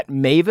cat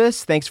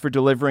Mavis. Thanks for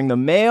delivering the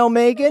mail,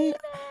 Megan.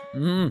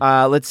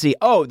 Let's see.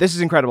 Oh, this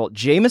is incredible.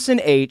 Jameson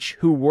H.,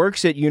 who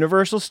works at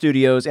Universal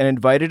Studios and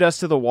invited us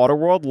to the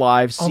Waterworld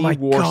Live Sea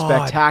War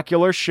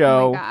Spectacular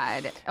show. Oh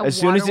my God. As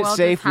soon as it's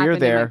safe, we're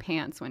there. In my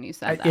pants when you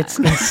said that. It's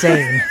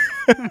insane.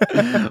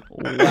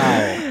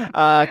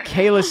 Wow.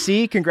 Kayla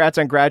C., congrats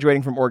on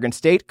graduating from Oregon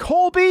State.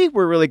 Colby,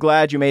 we're really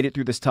glad you made it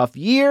through this tough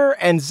year.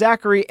 And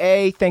Zachary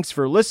A., thanks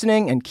for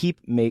listening and keep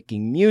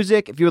making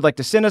music. If you would like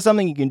to send us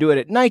something, you can do it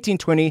at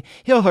 1920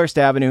 Hillhurst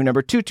Avenue,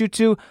 number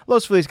 222,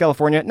 Los Feliz,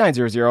 California,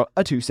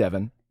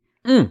 90027.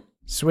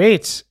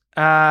 Sweet.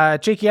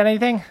 Jake, you got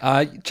anything?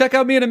 Check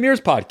out me and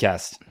Amir's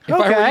podcast. If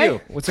I were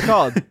you. What's it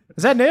called?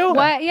 Is that new?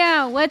 What?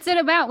 Yeah. What's it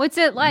about? What's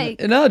it like?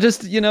 No,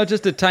 just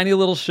a tiny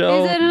little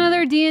show. Is it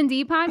another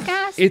D&D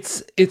podcast?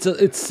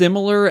 It's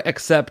similar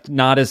except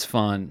not as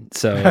fun.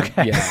 So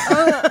yeah.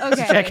 Oh,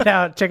 okay. Check it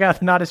out. Check out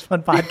the Not As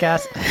Fun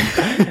podcast.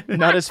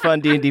 Not As Fun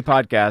D&D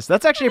podcast.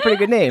 That's actually a pretty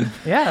good name.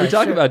 Yeah, we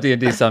talk about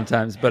D&D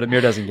sometimes, but Amir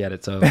doesn't get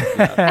it. So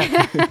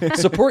yeah.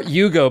 Support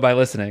Hugo by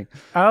listening.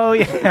 Oh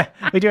yeah,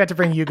 we do have to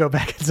bring Hugo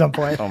back at some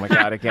point. Oh my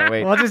God, I can't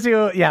wait.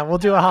 We'll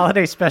do a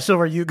holiday special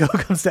where Hugo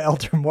comes to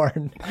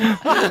Eldermourne.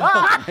 Sweet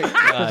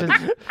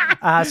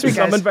guys.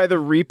 Summoned by the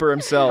Reaper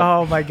himself.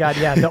 Oh my God,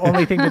 yeah, the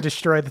only thing to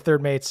destroy the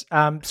third mates.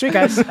 Sweet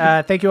guys,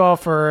 thank you all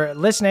for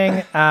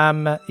listening.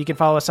 You can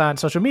follow us on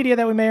social media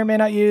that we may or may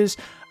not use.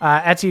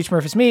 At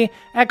CHMurph is me,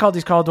 at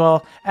Caldy's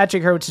Caldwell, at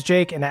Jake Hurwitz is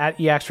Jake, and at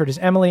EAxford is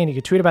Emily. And you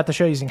can tweet about the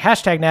show using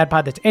hashtag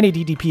NADPOD. That's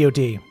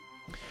NADDPOD.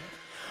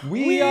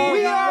 We are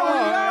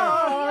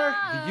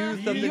the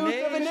youth of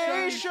the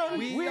nation.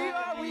 We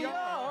are the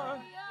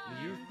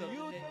youth of the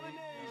nation.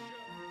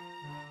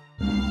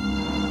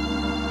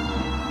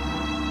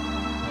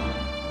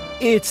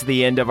 It's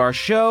the end of our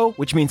show,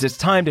 which means it's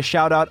time to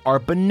shout out our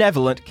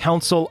benevolent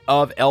Council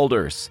of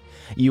Elders.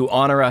 You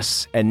honor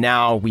us, and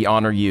now we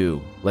honor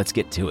you. Let's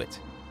get to it.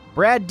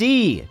 Brad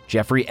D.,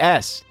 Jeffrey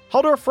S.,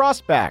 Haldor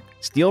Frostback,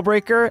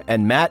 Steelbreaker,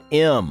 and Matt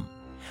M.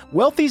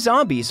 Wealthy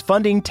Zombies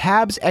funding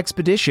Tab's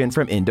expedition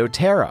from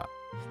Indoterra.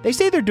 They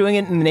say they're doing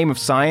it in the name of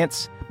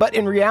science, but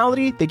in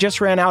reality, they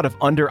just ran out of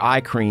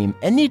under-eye cream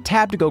and need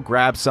Tab to go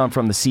grab some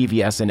from the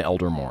CVS in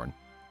Eldermourne.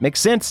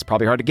 Makes sense,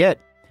 probably hard to get.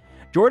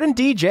 Jordan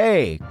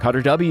DJ,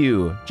 Cutter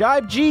W,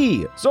 Jibe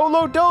G,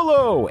 Zolo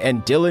Dolo,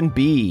 and Dylan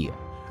B.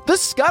 The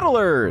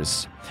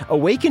Scuttlers,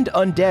 awakened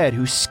undead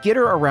who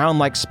skitter around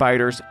like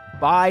spiders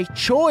by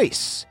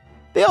choice.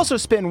 They also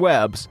spin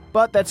webs,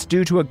 but that's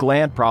due to a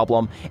gland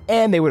problem,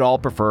 and they would all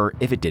prefer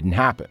if it didn't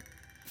happen.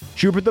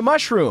 Schubert the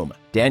Mushroom,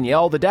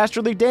 Danielle the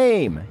Dastardly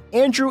Dame,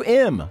 Andrew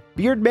M,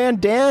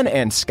 Beardman Dan,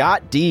 and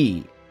Scott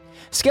D.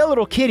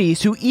 Skeletal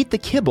kitties who eat the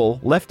kibble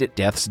left at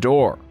death's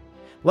door.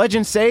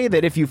 Legends say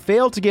that if you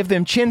fail to give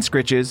them chin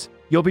scritches,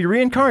 you'll be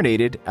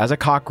reincarnated as a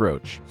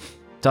cockroach.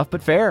 Tough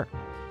but fair.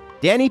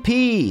 Danny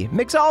P,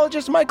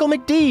 Mixologist Michael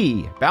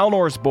McD,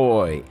 Balnor's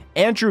Boy,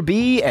 Andrew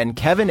B, and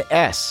Kevin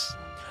S.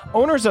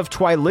 Owners of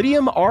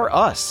Twilidium Are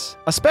Us,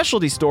 a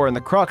specialty store in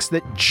the Crux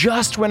that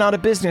just went out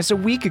of business a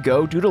week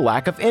ago due to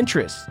lack of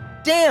interest.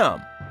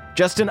 Damn!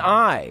 Justin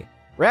I,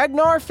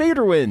 Ragnar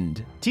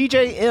Faderwind,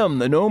 TJ M,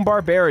 the Gnome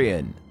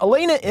Barbarian,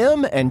 Elena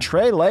M, and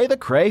Trey the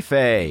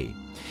Crayfay.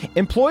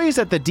 Employees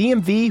at the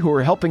DMV who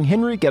are helping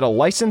Henry get a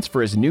license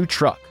for his new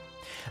truck.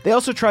 They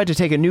also tried to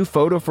take a new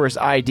photo for his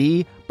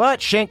ID,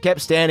 but Shank kept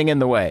standing in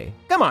the way.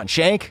 Come on,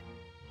 Shank.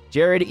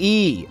 Jared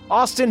E,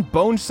 Austin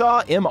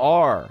Bonesaw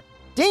MR,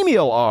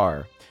 Damiel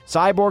R,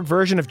 cyborg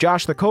version of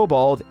Josh the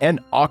Kobold,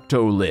 and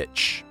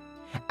Octolich.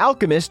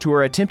 Alchemists who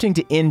are attempting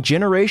to end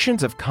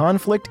generations of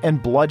conflict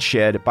and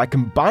bloodshed by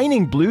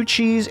combining blue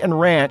cheese and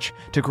ranch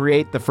to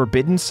create the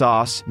forbidden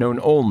sauce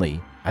known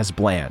only as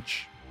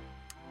Blanche.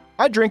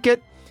 I drink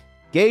it.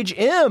 Gage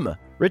M,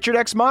 Richard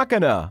X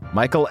Machina,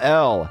 Michael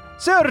L,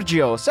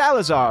 Sergio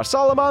Salazar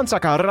Solomon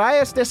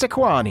Zacharias de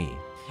Sequani,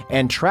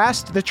 and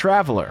Trast the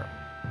Traveler.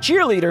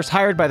 Cheerleaders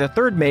hired by the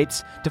third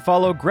mates to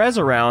follow Grez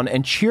around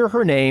and cheer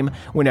her name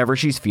whenever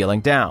she's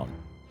feeling down.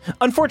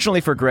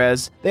 Unfortunately for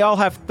Grez, they all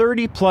have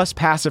 30-plus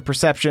passive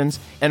perceptions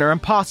and are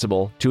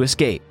impossible to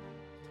escape.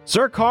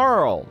 Sir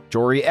Carl,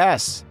 Jory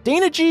S,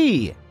 Dana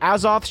G,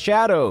 Azoth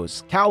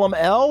Shadows, Callum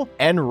L,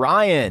 and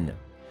Ryan.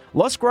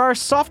 Lusgrar's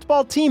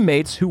softball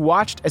teammates who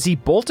watched as he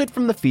bolted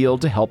from the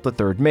field to help the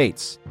third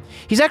mates.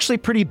 He's actually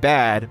pretty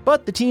bad,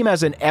 but the team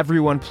has an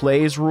everyone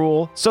plays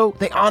rule, so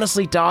they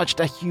honestly dodged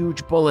a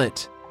huge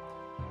bullet.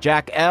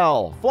 Jack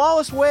L,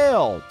 Flawless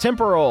Whale,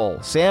 Temporal,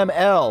 Sam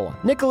L,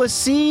 Nicholas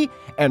C,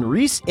 and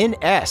Reese in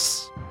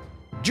S.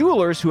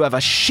 Jewelers who have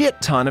a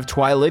shit ton of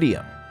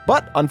Twilidium.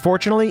 But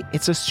unfortunately,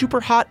 it's a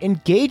super hot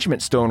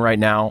engagement stone right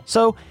now,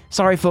 so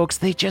sorry folks,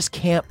 they just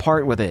can't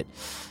part with it.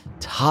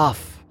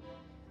 Tough.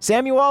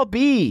 Samuel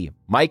B,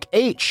 Mike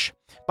H,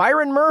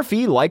 Byron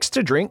Murphy likes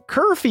to drink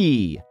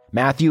Curfy,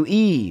 Matthew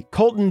E.,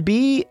 Colton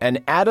B.,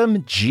 and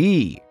Adam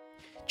G.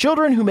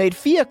 Children who made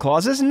Fia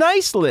Claus's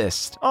nice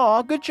list.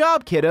 Aw, good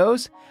job,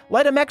 kiddos.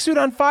 Light a mech suit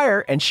on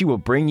fire and she will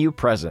bring you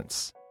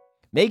presents.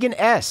 Megan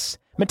S.,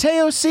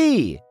 Mateo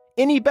C.,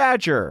 Innie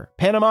Badger,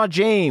 Panama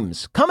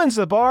James, Cummins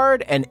the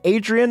Bard, and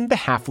Adrian the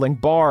Halfling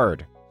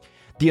Bard.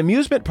 The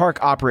amusement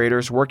park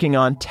operators working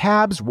on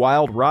Tab's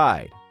Wild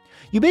Ride.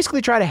 You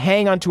basically try to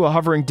hang onto a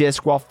hovering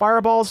disc while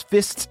fireballs,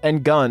 fists,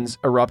 and guns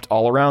erupt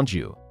all around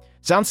you.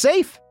 Sounds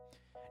safe?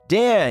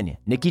 Dan,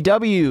 Nikki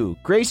W.,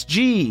 Grace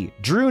G.,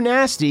 Drew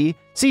Nasty,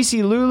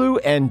 CC Lulu,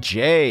 and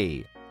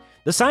Jay.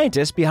 The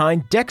scientists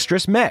behind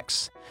Dexterous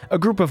Mechs, a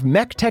group of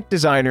mech tech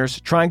designers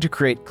trying to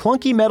create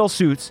clunky metal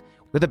suits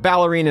with a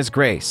ballerina's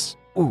grace.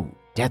 Ooh,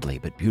 deadly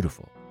but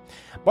beautiful.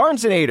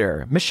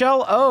 Barnesonator,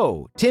 Michelle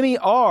O., Timmy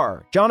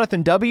R.,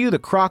 Jonathan W., the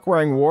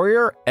croc-wearing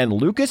warrior, and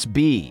Lucas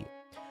B.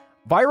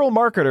 Viral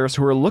marketers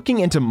who are looking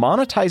into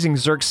monetizing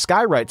Zerk's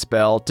Skywrite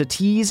spell to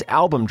tease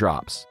album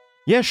drops.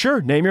 Yeah,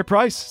 sure, name your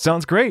price.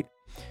 Sounds great.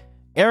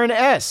 Aaron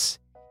S.,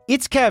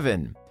 It's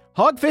Kevin,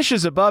 Hogfish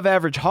is Above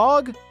Average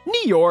Hog,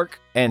 New York,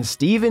 and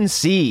Steven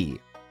C.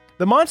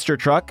 The Monster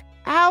Truck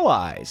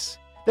Allies.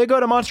 They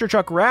go to Monster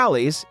Truck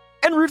rallies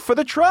and root for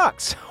the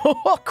trucks.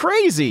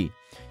 Crazy.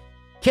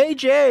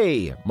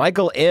 KJ,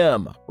 Michael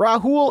M.,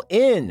 Rahul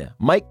N.,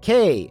 Mike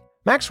K.,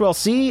 Maxwell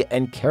C.,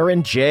 and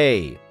Karen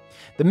J.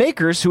 The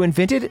makers who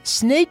invented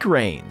snake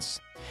reins.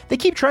 They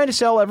keep trying to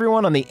sell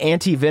everyone on the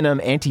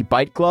anti-venom,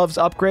 anti-bite gloves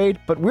upgrade,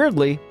 but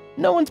weirdly,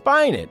 no one's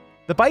buying it.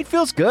 The bite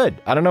feels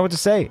good. I don't know what to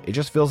say. It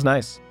just feels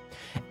nice.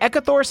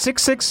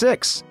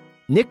 Echothor666,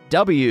 Nick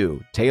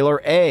W.,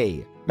 Taylor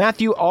A.,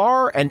 Matthew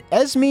R., and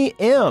Esme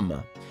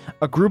M.,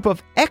 a group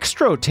of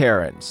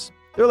Extro-Terrans.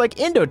 They're like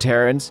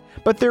Indo-Terrans,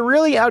 but they're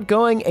really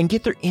outgoing and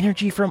get their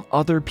energy from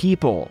other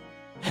people.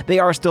 They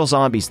are still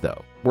zombies,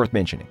 though. Worth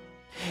mentioning.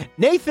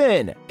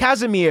 Nathan,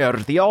 Casimir,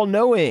 the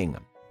All-Knowing,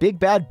 Big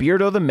Bad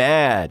Beardo the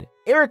Mad,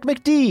 Eric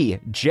McD,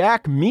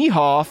 Jack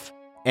Mehoff,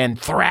 and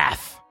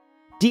Thrath.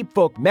 Deep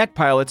folk mech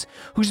pilots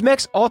whose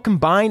mechs all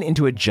combine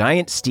into a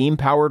giant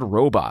steam-powered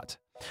robot.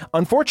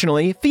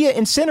 Unfortunately, Fia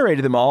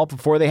incinerated them all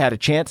before they had a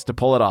chance to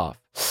pull it off.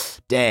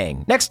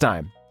 Dang. Next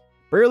time.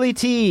 Burley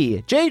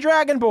T, Jay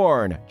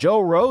Dragonborn, Joe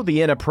Rowe the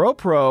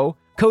Inapropro,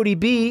 Cody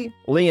B,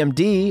 Liam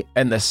D,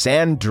 and the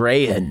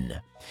Sandrayan.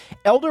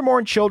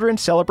 Eldermourne children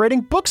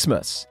celebrating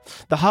Booksmas,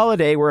 the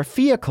holiday where a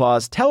Fia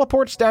Claus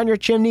teleports down your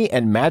chimney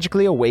and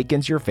magically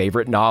awakens your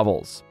favorite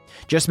novels.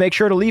 Just make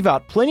sure to leave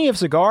out plenty of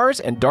cigars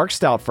and dark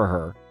stout for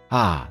her.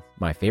 Ah,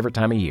 my favorite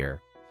time of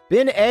year.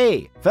 Ben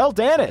A,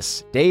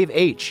 Feldanis, Dave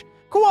H,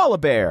 Koala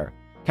Bear,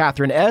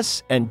 Catherine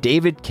S, and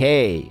David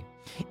K.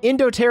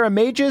 Indoterra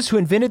mages who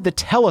invented the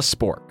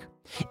Telespork.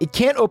 It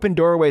can't open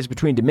doorways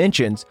between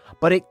dimensions,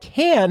 but it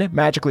can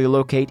magically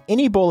locate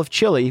any bowl of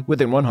chili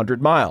within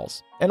 100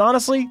 miles. And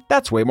honestly,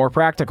 that's way more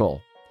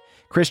practical.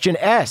 Christian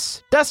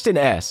S, Dustin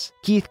S,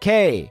 Keith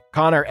K,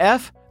 Connor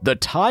F, The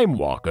Time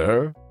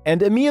Walker,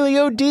 and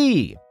Emilio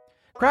D.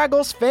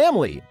 Craggle's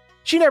family.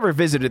 She never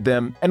visited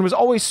them and was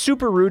always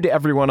super rude to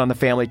everyone on the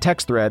family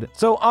text thread,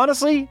 so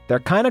honestly, they're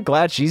kinda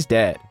glad she's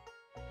dead.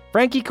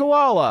 Frankie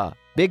Koala,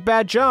 Big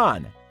Bad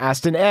John,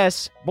 Aston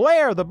S,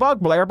 Blair the Bug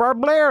Blair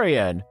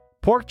Barbarian,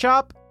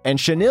 Porkchop, and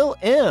Chanel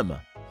M.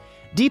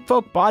 Deep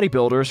folk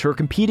bodybuilders who are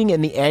competing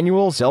in the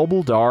annual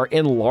Zelbuldar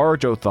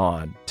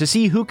Enlarge-O-Thon to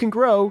see who can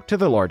grow to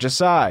the largest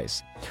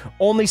size.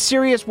 Only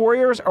serious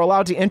warriors are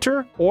allowed to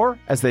enter, or,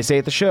 as they say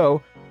at the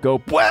show, go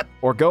bwep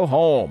or go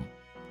home.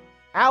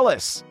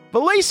 Alice,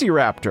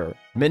 Velociraptor,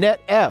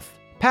 Minette F,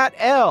 Pat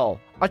L,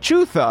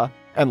 Achutha,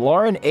 and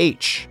Lauren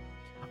H.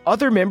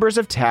 Other members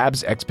of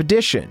Tab's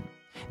expedition.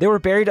 They were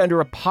buried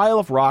under a pile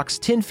of rocks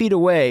 10 feet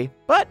away,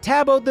 but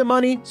Tab owed them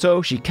money,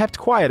 so she kept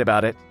quiet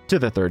about it to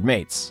the third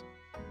mates.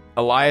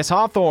 Elias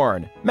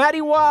Hawthorne,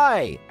 Maddie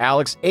Y,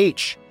 Alex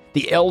H,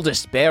 the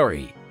eldest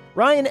Barry,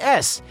 Ryan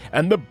S,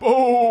 and the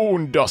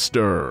Bone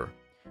Duster.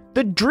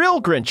 The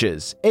Drill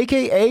Grinches,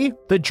 aka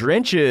the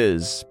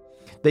Drenches.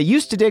 They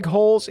used to dig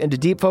holes into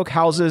deep folk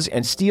houses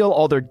and steal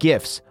all their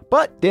gifts,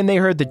 but then they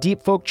heard the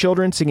deep folk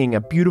children singing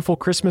a beautiful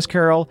Christmas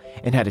carol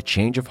and had a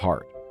change of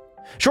heart.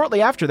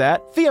 Shortly after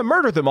that, Fia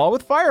murdered them all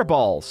with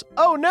fireballs.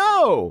 Oh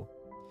no!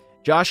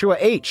 Joshua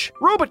H,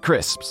 Robot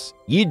Crisps,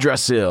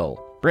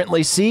 Yggdrasil,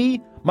 Brentley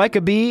C,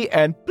 Micah B,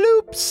 and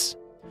Bloops.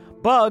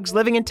 Bugs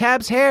living in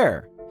Tab's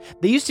hair.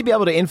 They used to be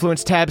able to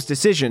influence Tab's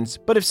decisions,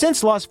 but have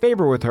since lost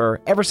favor with her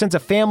ever since a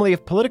family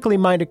of politically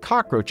minded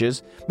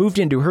cockroaches moved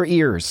into her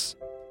ears.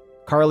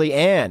 Carly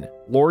Ann,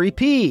 Lori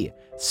P,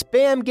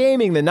 Spam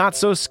Gaming the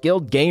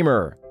Not-So-Skilled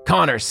Gamer,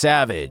 Connor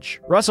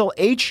Savage, Russell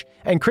H,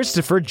 and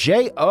Christopher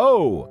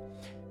J.O.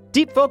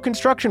 Deep folk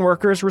construction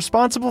workers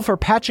responsible for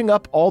patching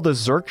up all the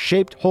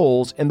Zerk-shaped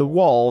holes in the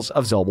walls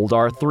of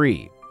Zelbuldar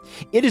 3.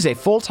 It is a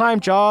full-time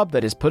job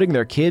that is putting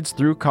their kids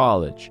through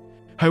college.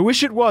 I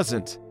wish it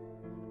wasn't.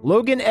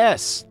 Logan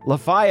S,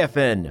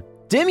 Leviathan,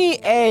 Demi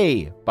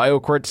A,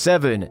 BioQuart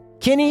 7,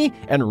 Kinney,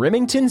 and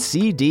Remington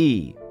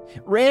CD.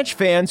 Ranch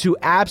fans who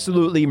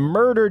absolutely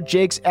murdered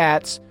Jake's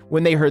ats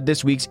when they heard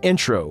this week's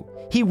intro.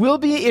 He will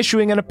be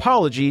issuing an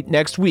apology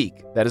next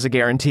week. That is a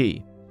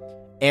guarantee.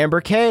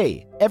 Amber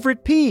K,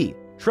 Everett P,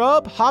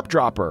 Trub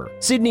Hopdropper,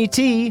 Sydney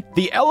T,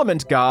 The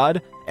Element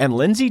God, and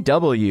Lindsay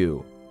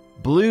W.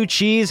 Blue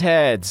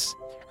Cheeseheads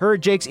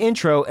heard Jake's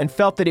intro and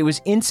felt that it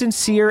was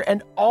insincere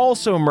and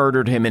also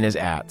murdered him in his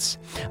ats.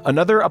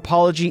 Another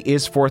apology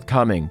is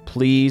forthcoming.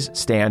 Please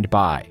stand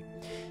by.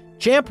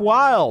 Champ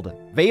Wild,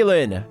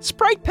 Valen,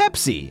 Sprite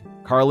Pepsi,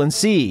 Carlin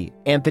C,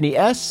 Anthony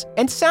S,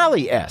 and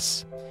Sally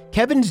S.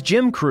 Kevin's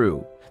gym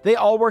crew. They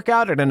all work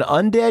out at an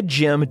undead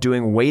gym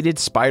doing weighted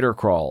spider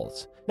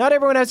crawls. Not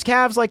everyone has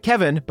calves like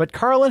Kevin, but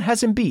Carlin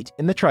has him beat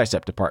in the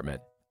tricep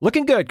department.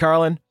 Looking good,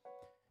 Carlin.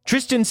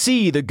 Tristan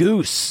C, the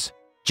Goose.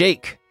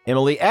 Jake,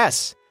 Emily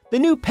S, the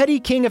new petty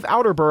king of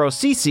Outerborough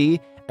CC,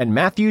 and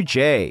Matthew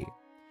J.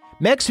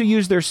 Mechs who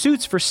use their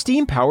suits for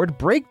steam-powered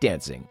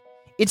breakdancing.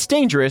 It's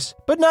dangerous,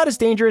 but not as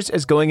dangerous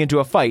as going into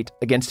a fight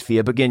against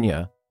Fia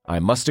Beginia. I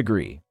must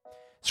agree.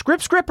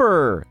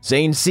 Scripper,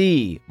 Zane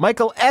C,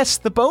 Michael S,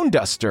 the Bone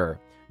Duster,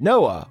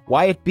 Noah,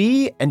 Wyatt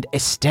B, and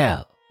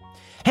Estelle.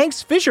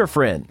 Hank's Fisher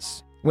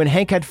friends. When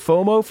Hank had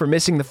FOMO for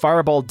missing the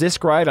Fireball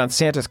disc ride on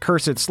Santa's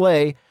cursed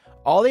sleigh,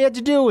 all he had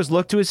to do was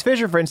look to his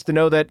Fisher friends to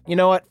know that, you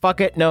know what,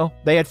 fuck it, no,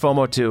 they had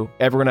FOMO too.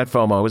 Everyone had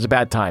FOMO. It was a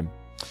bad time.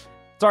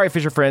 Sorry,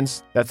 Fisher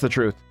friends, that's the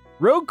truth.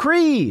 Rogue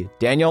Cree,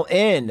 Daniel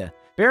N,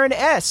 Baron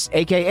S,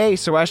 aka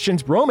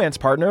Sebastian's romance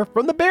partner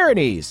from the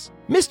Baronies,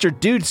 Mr.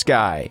 Dude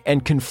Sky,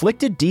 and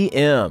Conflicted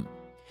DM.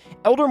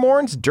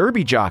 Eldermourne's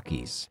Derby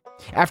jockeys.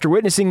 After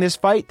witnessing this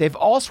fight, they've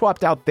all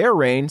swapped out their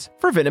reins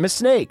for venomous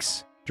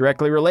snakes.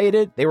 Directly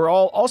related, they were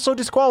all also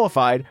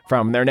disqualified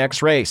from their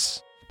next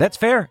race. That's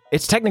fair.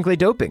 It's technically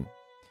doping.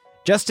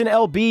 Justin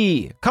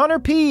LB, Connor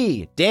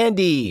P,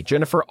 Dandy,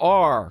 Jennifer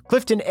R,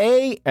 Clifton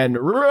A, and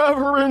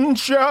Reverend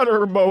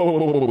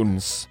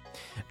Shatterbones.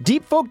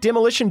 Deep Folk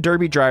Demolition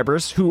Derby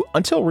drivers who,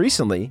 until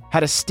recently,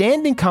 had a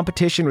standing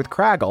competition with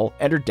Craggle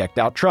and her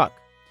decked-out truck.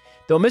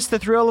 They'll miss the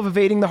thrill of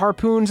evading the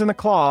harpoons and the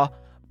claw,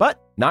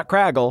 but not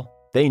Craggle.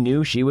 They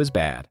knew she was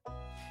bad.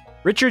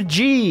 Richard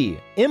G,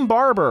 M.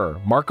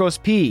 Barber, Marcos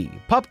P,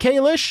 Pup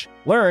Kalish,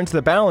 Learns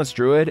the Balance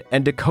Druid,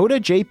 and Dakota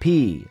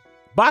JP.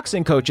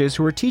 Boxing coaches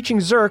who were teaching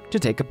Zerk to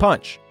take a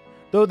punch.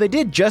 Though they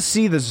did just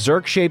see the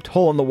Zerk-shaped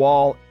hole in the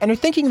wall and are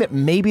thinking that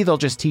maybe they'll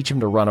just teach him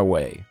to run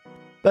away.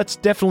 That's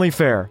definitely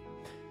fair.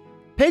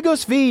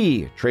 Pagos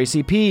V,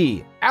 Tracy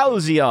P,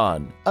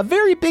 Alzion, A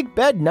Very Big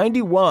Bed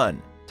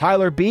 91,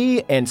 Tyler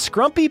B, and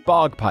Scrumpy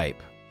Bogpipe.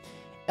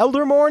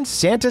 Eldermourne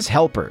Santa's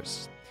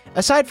Helpers.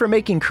 Aside from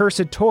making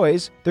cursed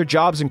toys, their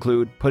jobs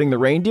include putting the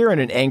reindeer in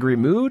an angry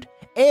mood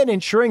and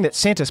ensuring that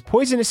Santa's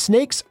poisonous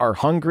snakes are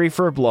hungry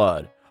for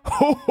blood.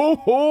 Ho ho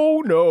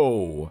ho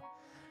no!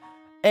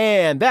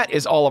 And that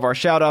is all of our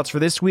shout-outs for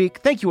this week.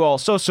 Thank you all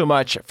so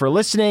much for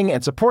listening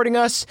and supporting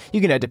us. You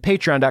can head to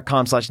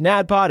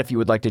patreon.com/nadpod if you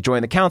would like to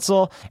join the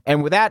council.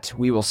 And with that,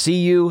 we will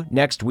see you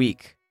next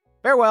week.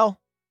 Farewell.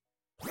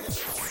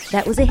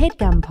 That was a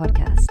HeadGum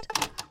podcast.